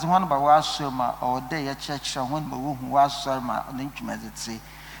wɔmba ɛdze hɔ no ba wɔasɔre ma ɔwɔ dɛ yɛkyerɛkyerɛ ho ma wohu wɔasɔre ma ne ntwuma dzetse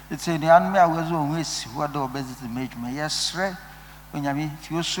ɛti nnuanom a wɔdze wɔn ho esi hɔ dɛ wɔbɛdzedze ma adwuma yɛsrɛ onyame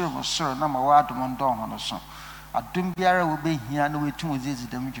fi osoro mo soro na ma wɔadom ndɔ ho no so adom biara wɔbɛhia na wɔatum dzedze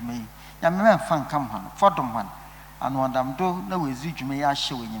dɛm dwuma yi nyame mɛmfa nkam ho no fɔdom ho no anoɔdam do na wɔadzi dwuma yi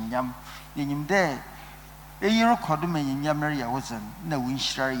ahyɛ wɔ nyimnyam yɛnyim dɛ eyi rekɔdo ma nyimnyam reyɛ wo dzen na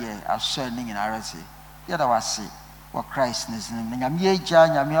wonhyira yɛ asɔre ne nyinara dze yɛda wase wɔ Christ ne zin na nyame agya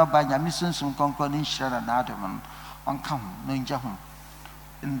nyame ɔba nyame sunsun kɔnkɔn ne nhyira na n'adom no ɔnka ho na ɔngya ho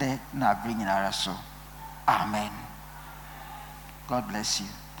ndɛ na abere nyinara so amen. God bless you.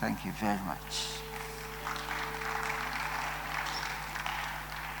 Thank you very much.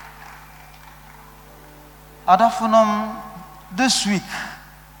 Adafunom, this week,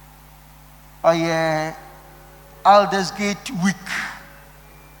 Elders Gate Week,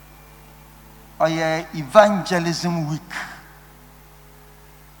 Evangelism Week,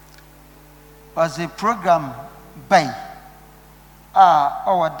 was a program by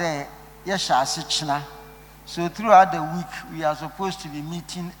our day, Yesha Sichna. So throughout the week, we are supposed to be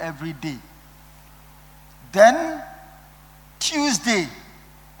meeting every day. Then, Tuesday,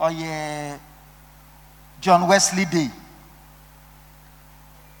 John Wesley Day,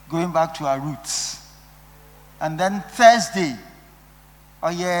 going back to our roots. And then Thursday,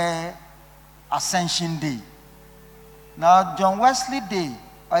 Ascension Day. Now, John Wesley Day,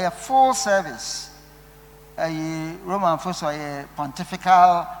 full service, Roman first,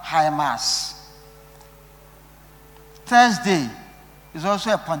 Pontifical High Mass. Thursday is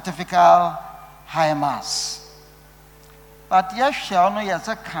also a Pontifical High Mass. But yes,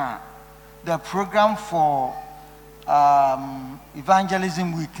 the program for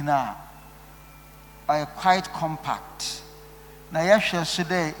Evangelism Week now are quite compact. Now yes,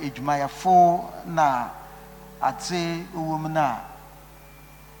 today ejumaya fo na ate uwumna.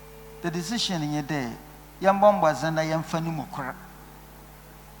 The decision in your day, yambomba zana yamfanu mukra.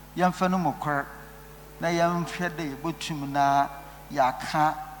 Yamfanu mukra. Na yamhwede botum na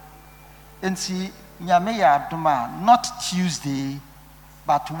yaka enti nyame ya adoma not Tuesday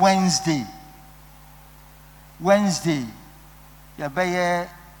but Wednesday yabeye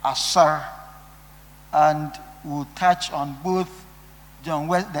asar and we'll touch on both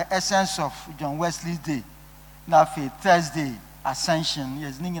the essence of John Wesley's Day na for Thursday Ascension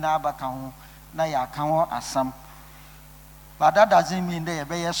yes ningina abaka ho na yaka ho asam but that doesn't mean that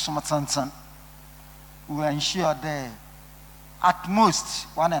yabeye somatantan. We ensure that at most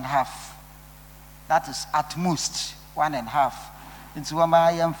 1.5. That is at most 1.5. Into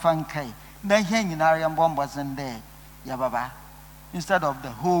Wama Yam Fankai. Then hanging Ariam bombers in there, Yababa. Instead of the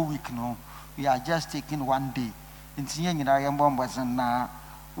whole week, no, we are just taking one day. Into hanging Ariam bombers and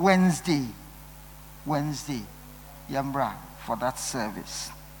Wednesday, Yambra for that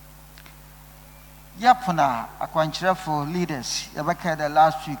service. Yapuna, Aquanchira for leaders. Yabaka,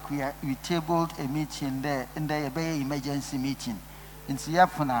 last week we tabled a meeting there in the emergency meeting. In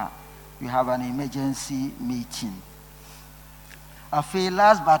Yapuna, we have an emergency meeting. I feel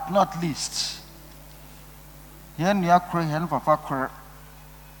last but not least, here we are crying Papa Kur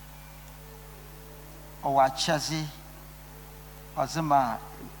or Chazi or Zima,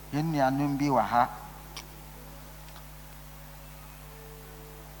 Yenya Numbi Waha.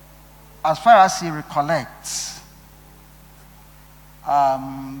 As far as he recollects,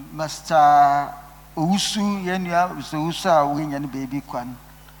 Mr. Usu Yenya Usa wing and baby kwan.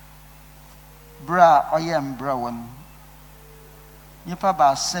 Bra oyem brawan. Nipa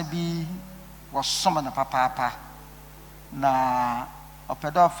ba sebi was summon a papa na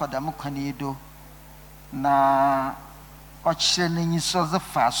opedo for the mukanido na ocheni so the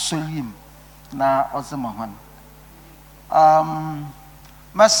fast solim na ozamahan.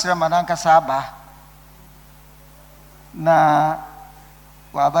 Masra mananka saba na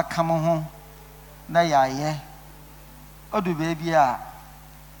waba kamuhu na yaye odu baby a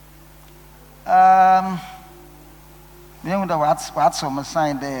me wonder what's on my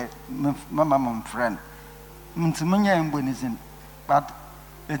sign there mama friend mtimunya mbonizin but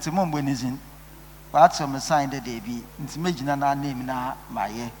it's a mbonizin what's on my sign there debi ntimagina na name na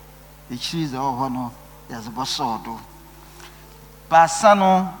maye the cheese or hono there's a bosodo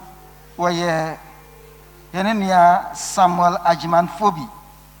Basano were Yenenia Samuel Ajiman Phobi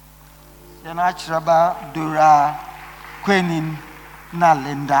Yanachraba Dura Quenin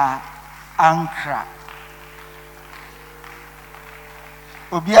Nalinda Ankra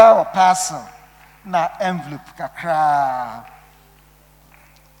Obia or parcel na envelope kakra.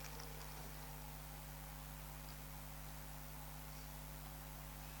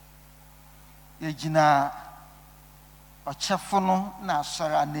 Yejina Ochefono na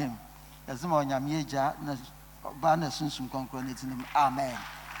Sara name. Yazima Onyamieja na Bana Sunsum Concronitim. Amen.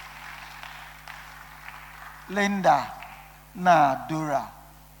 Linda na Dora.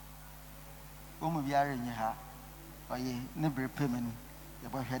 Omu biara nyiha. Oye nebre payment.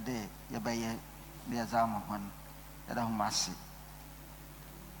 Yabahede yabaye biazama hon. Yada humasi.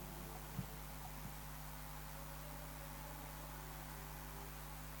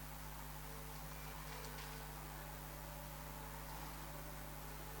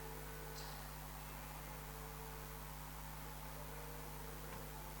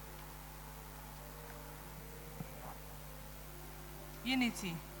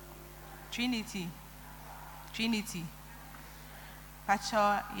 Unity, Trinity, Trinity.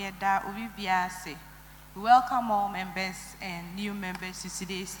 Pacho Yeda Ubibiase. We welcome all members and new members to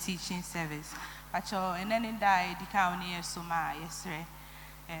today's teaching service. Pacho and then in die the county Soma, yes, sir.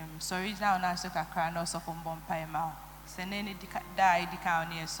 Sorry, now na so kakra no so from Bompay Mao. Seneni die the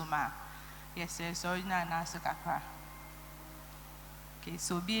county Soma. Yes, sir. Sorry, now na so kakra. Okay,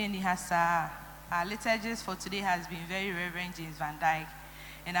 so be any hasa. Our liturgist for today has been very Reverend James Van Dyke,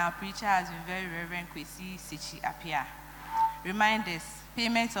 and our preacher has been very Reverend Kwesi Sichi Apia. Reminders,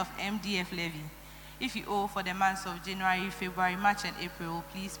 payment of MDF levy. If you owe for the months of January, February, March, and April,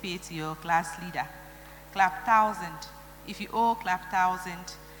 please pay to your class leader. Clap 1,000. If you owe clap 1,000,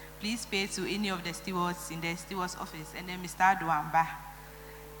 please pay to any of the stewards in the steward's office, and then Mr. Duamba.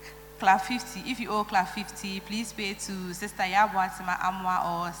 Clap 50. If you owe clap 50, please pay to Sister Yabuatima Amwa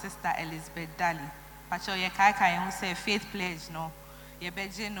or Sister Elizabeth Daly. Pacho ye kai who say faith pledge no. Ye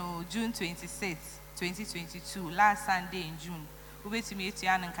beje no June 26, 2022, last Sunday in June. Ube to meet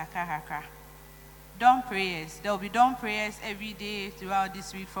yan and kakahaka. Dawn prayers. There will be dawn prayers every day throughout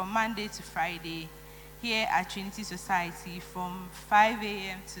this week from Monday to Friday here at Trinity Society from 5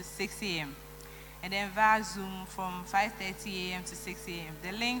 a.m. to 6 a.m. and then via Zoom from 5:30 a.m. to 6 a.m.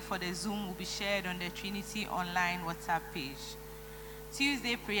 The link for the Zoom will be shared on the Trinity Online WhatsApp page.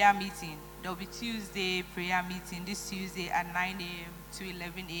 Tuesday prayer meeting. There will be Tuesday prayer meeting this Tuesday at 9 a.m. to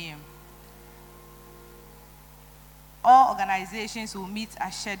 11 a.m. All organizations will meet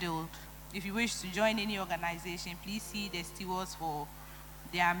as scheduled. If you wish to join any organization, please see the stewards for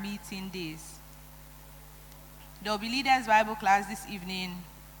their meeting days. There will be Leaders Bible class this evening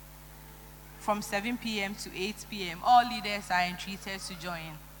from 7 p.m. to 8 p.m. All leaders are entreated to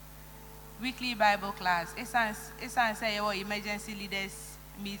join. Weekly Bible class. It's say emergency leaders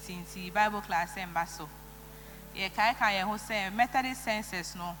meeting. Bible class and baso. Ye kai who say Methodist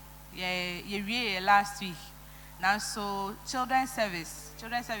census no. Ye last week. Now so children's service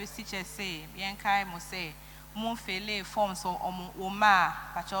teachers say kai mo say mo fele forms or ma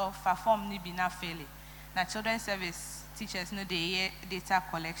pacho fa form ni bi na fele. Now children's service teachers no they data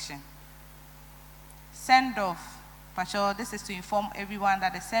collection. Send off. Pacho, this is to inform everyone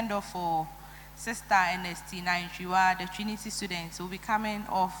that the send off for Sister NST Naintriwa, the Trinity students, will be coming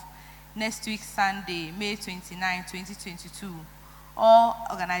off next week, Sunday, May 29, 2022. All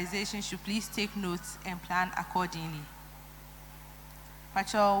organizations should please take notes and plan accordingly.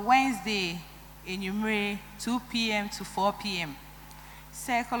 Pacho, Wednesday, enumerate 2 p.m. to 4 p.m.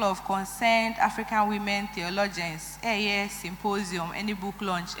 Circle of Concerned African Women Theologians, symposium, any book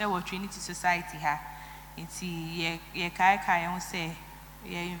launch, Trinity Society ha. Ye say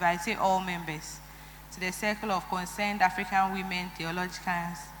ye invite all members to the Circle of Concerned African Women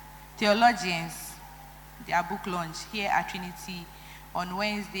Theologians, their book launch here at Trinity on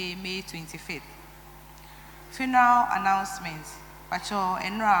Wednesday, May 25th. Funeral announcements. Pacho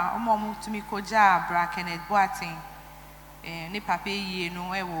enra omo tumi koja bra Kenneth Boateng ne papa ye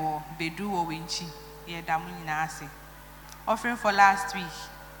no ewo bedu wo winchi ye damu nyina ase. Offering for last week.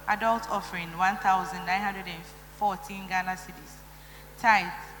 Adult offering 1,914 Ghana cedis.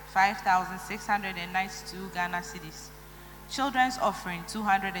 Tithe 5,692 Ghana cedis. Children's offering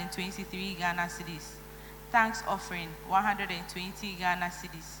 223 Ghana cedis. Thanks offering 120 Ghana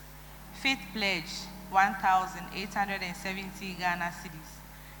cedis. Faith pledge 1,870 Ghana cedis.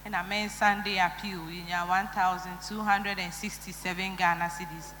 And a men's Sunday appeal in 1,267 Ghana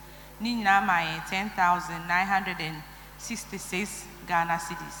cedis. Nina Maye 10,966 Ghana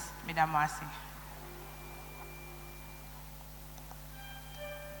cedis. Mesdames, merci.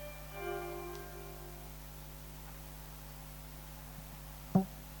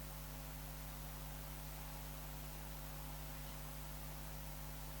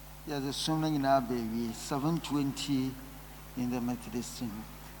 Yes, assuming now, baby, 7:20 in the Methodist hymn.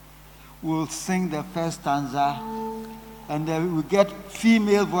 We'll sing the first stanza, and then we'll get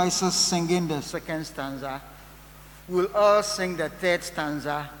female voices singing the second stanza. We'll all sing the third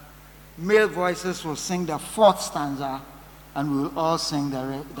stanza. Male voices will sing the fourth stanza, and we'll all sing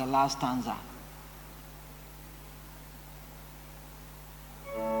the last stanza.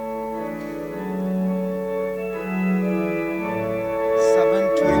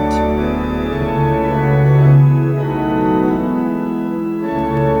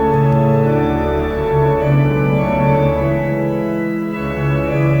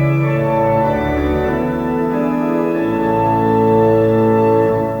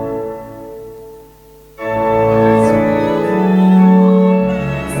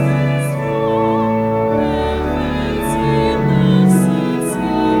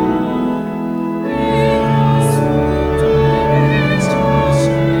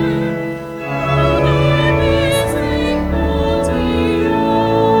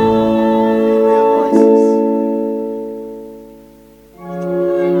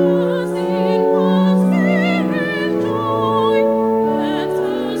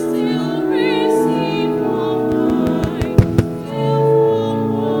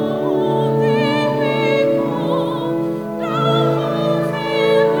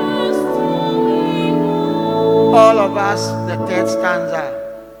 All of us, the third stanza.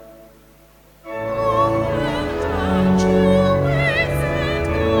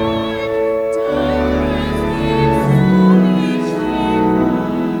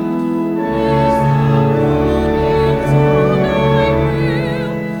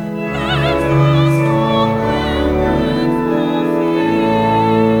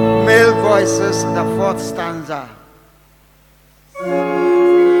 Male voices, the fourth stanza.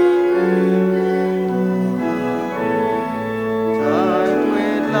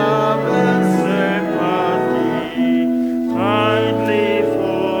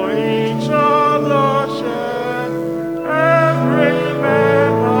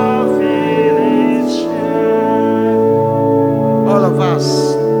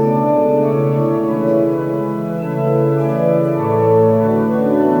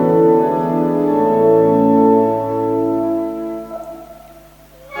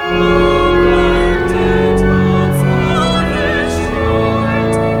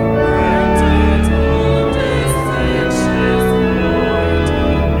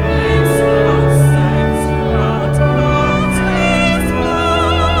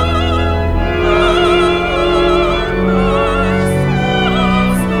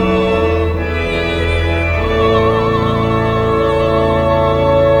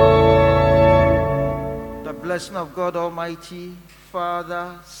 Blessing of God Almighty,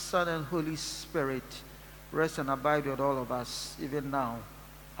 Father, Son, and Holy Spirit, rest and abide with all of us, even now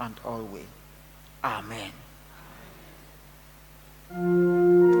and always. Amen.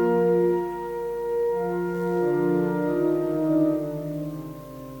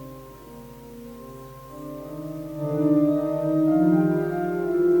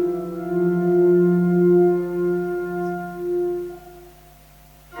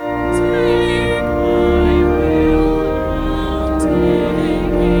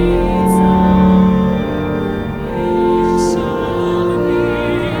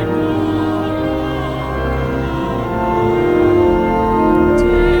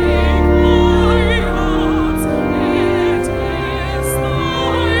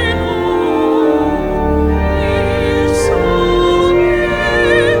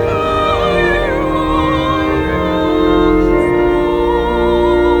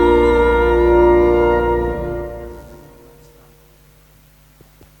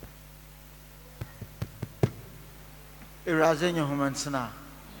 Irazenyo humansana.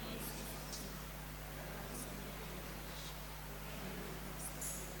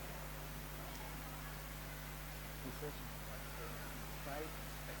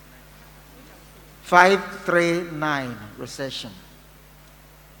 Five, 3, 9 recession.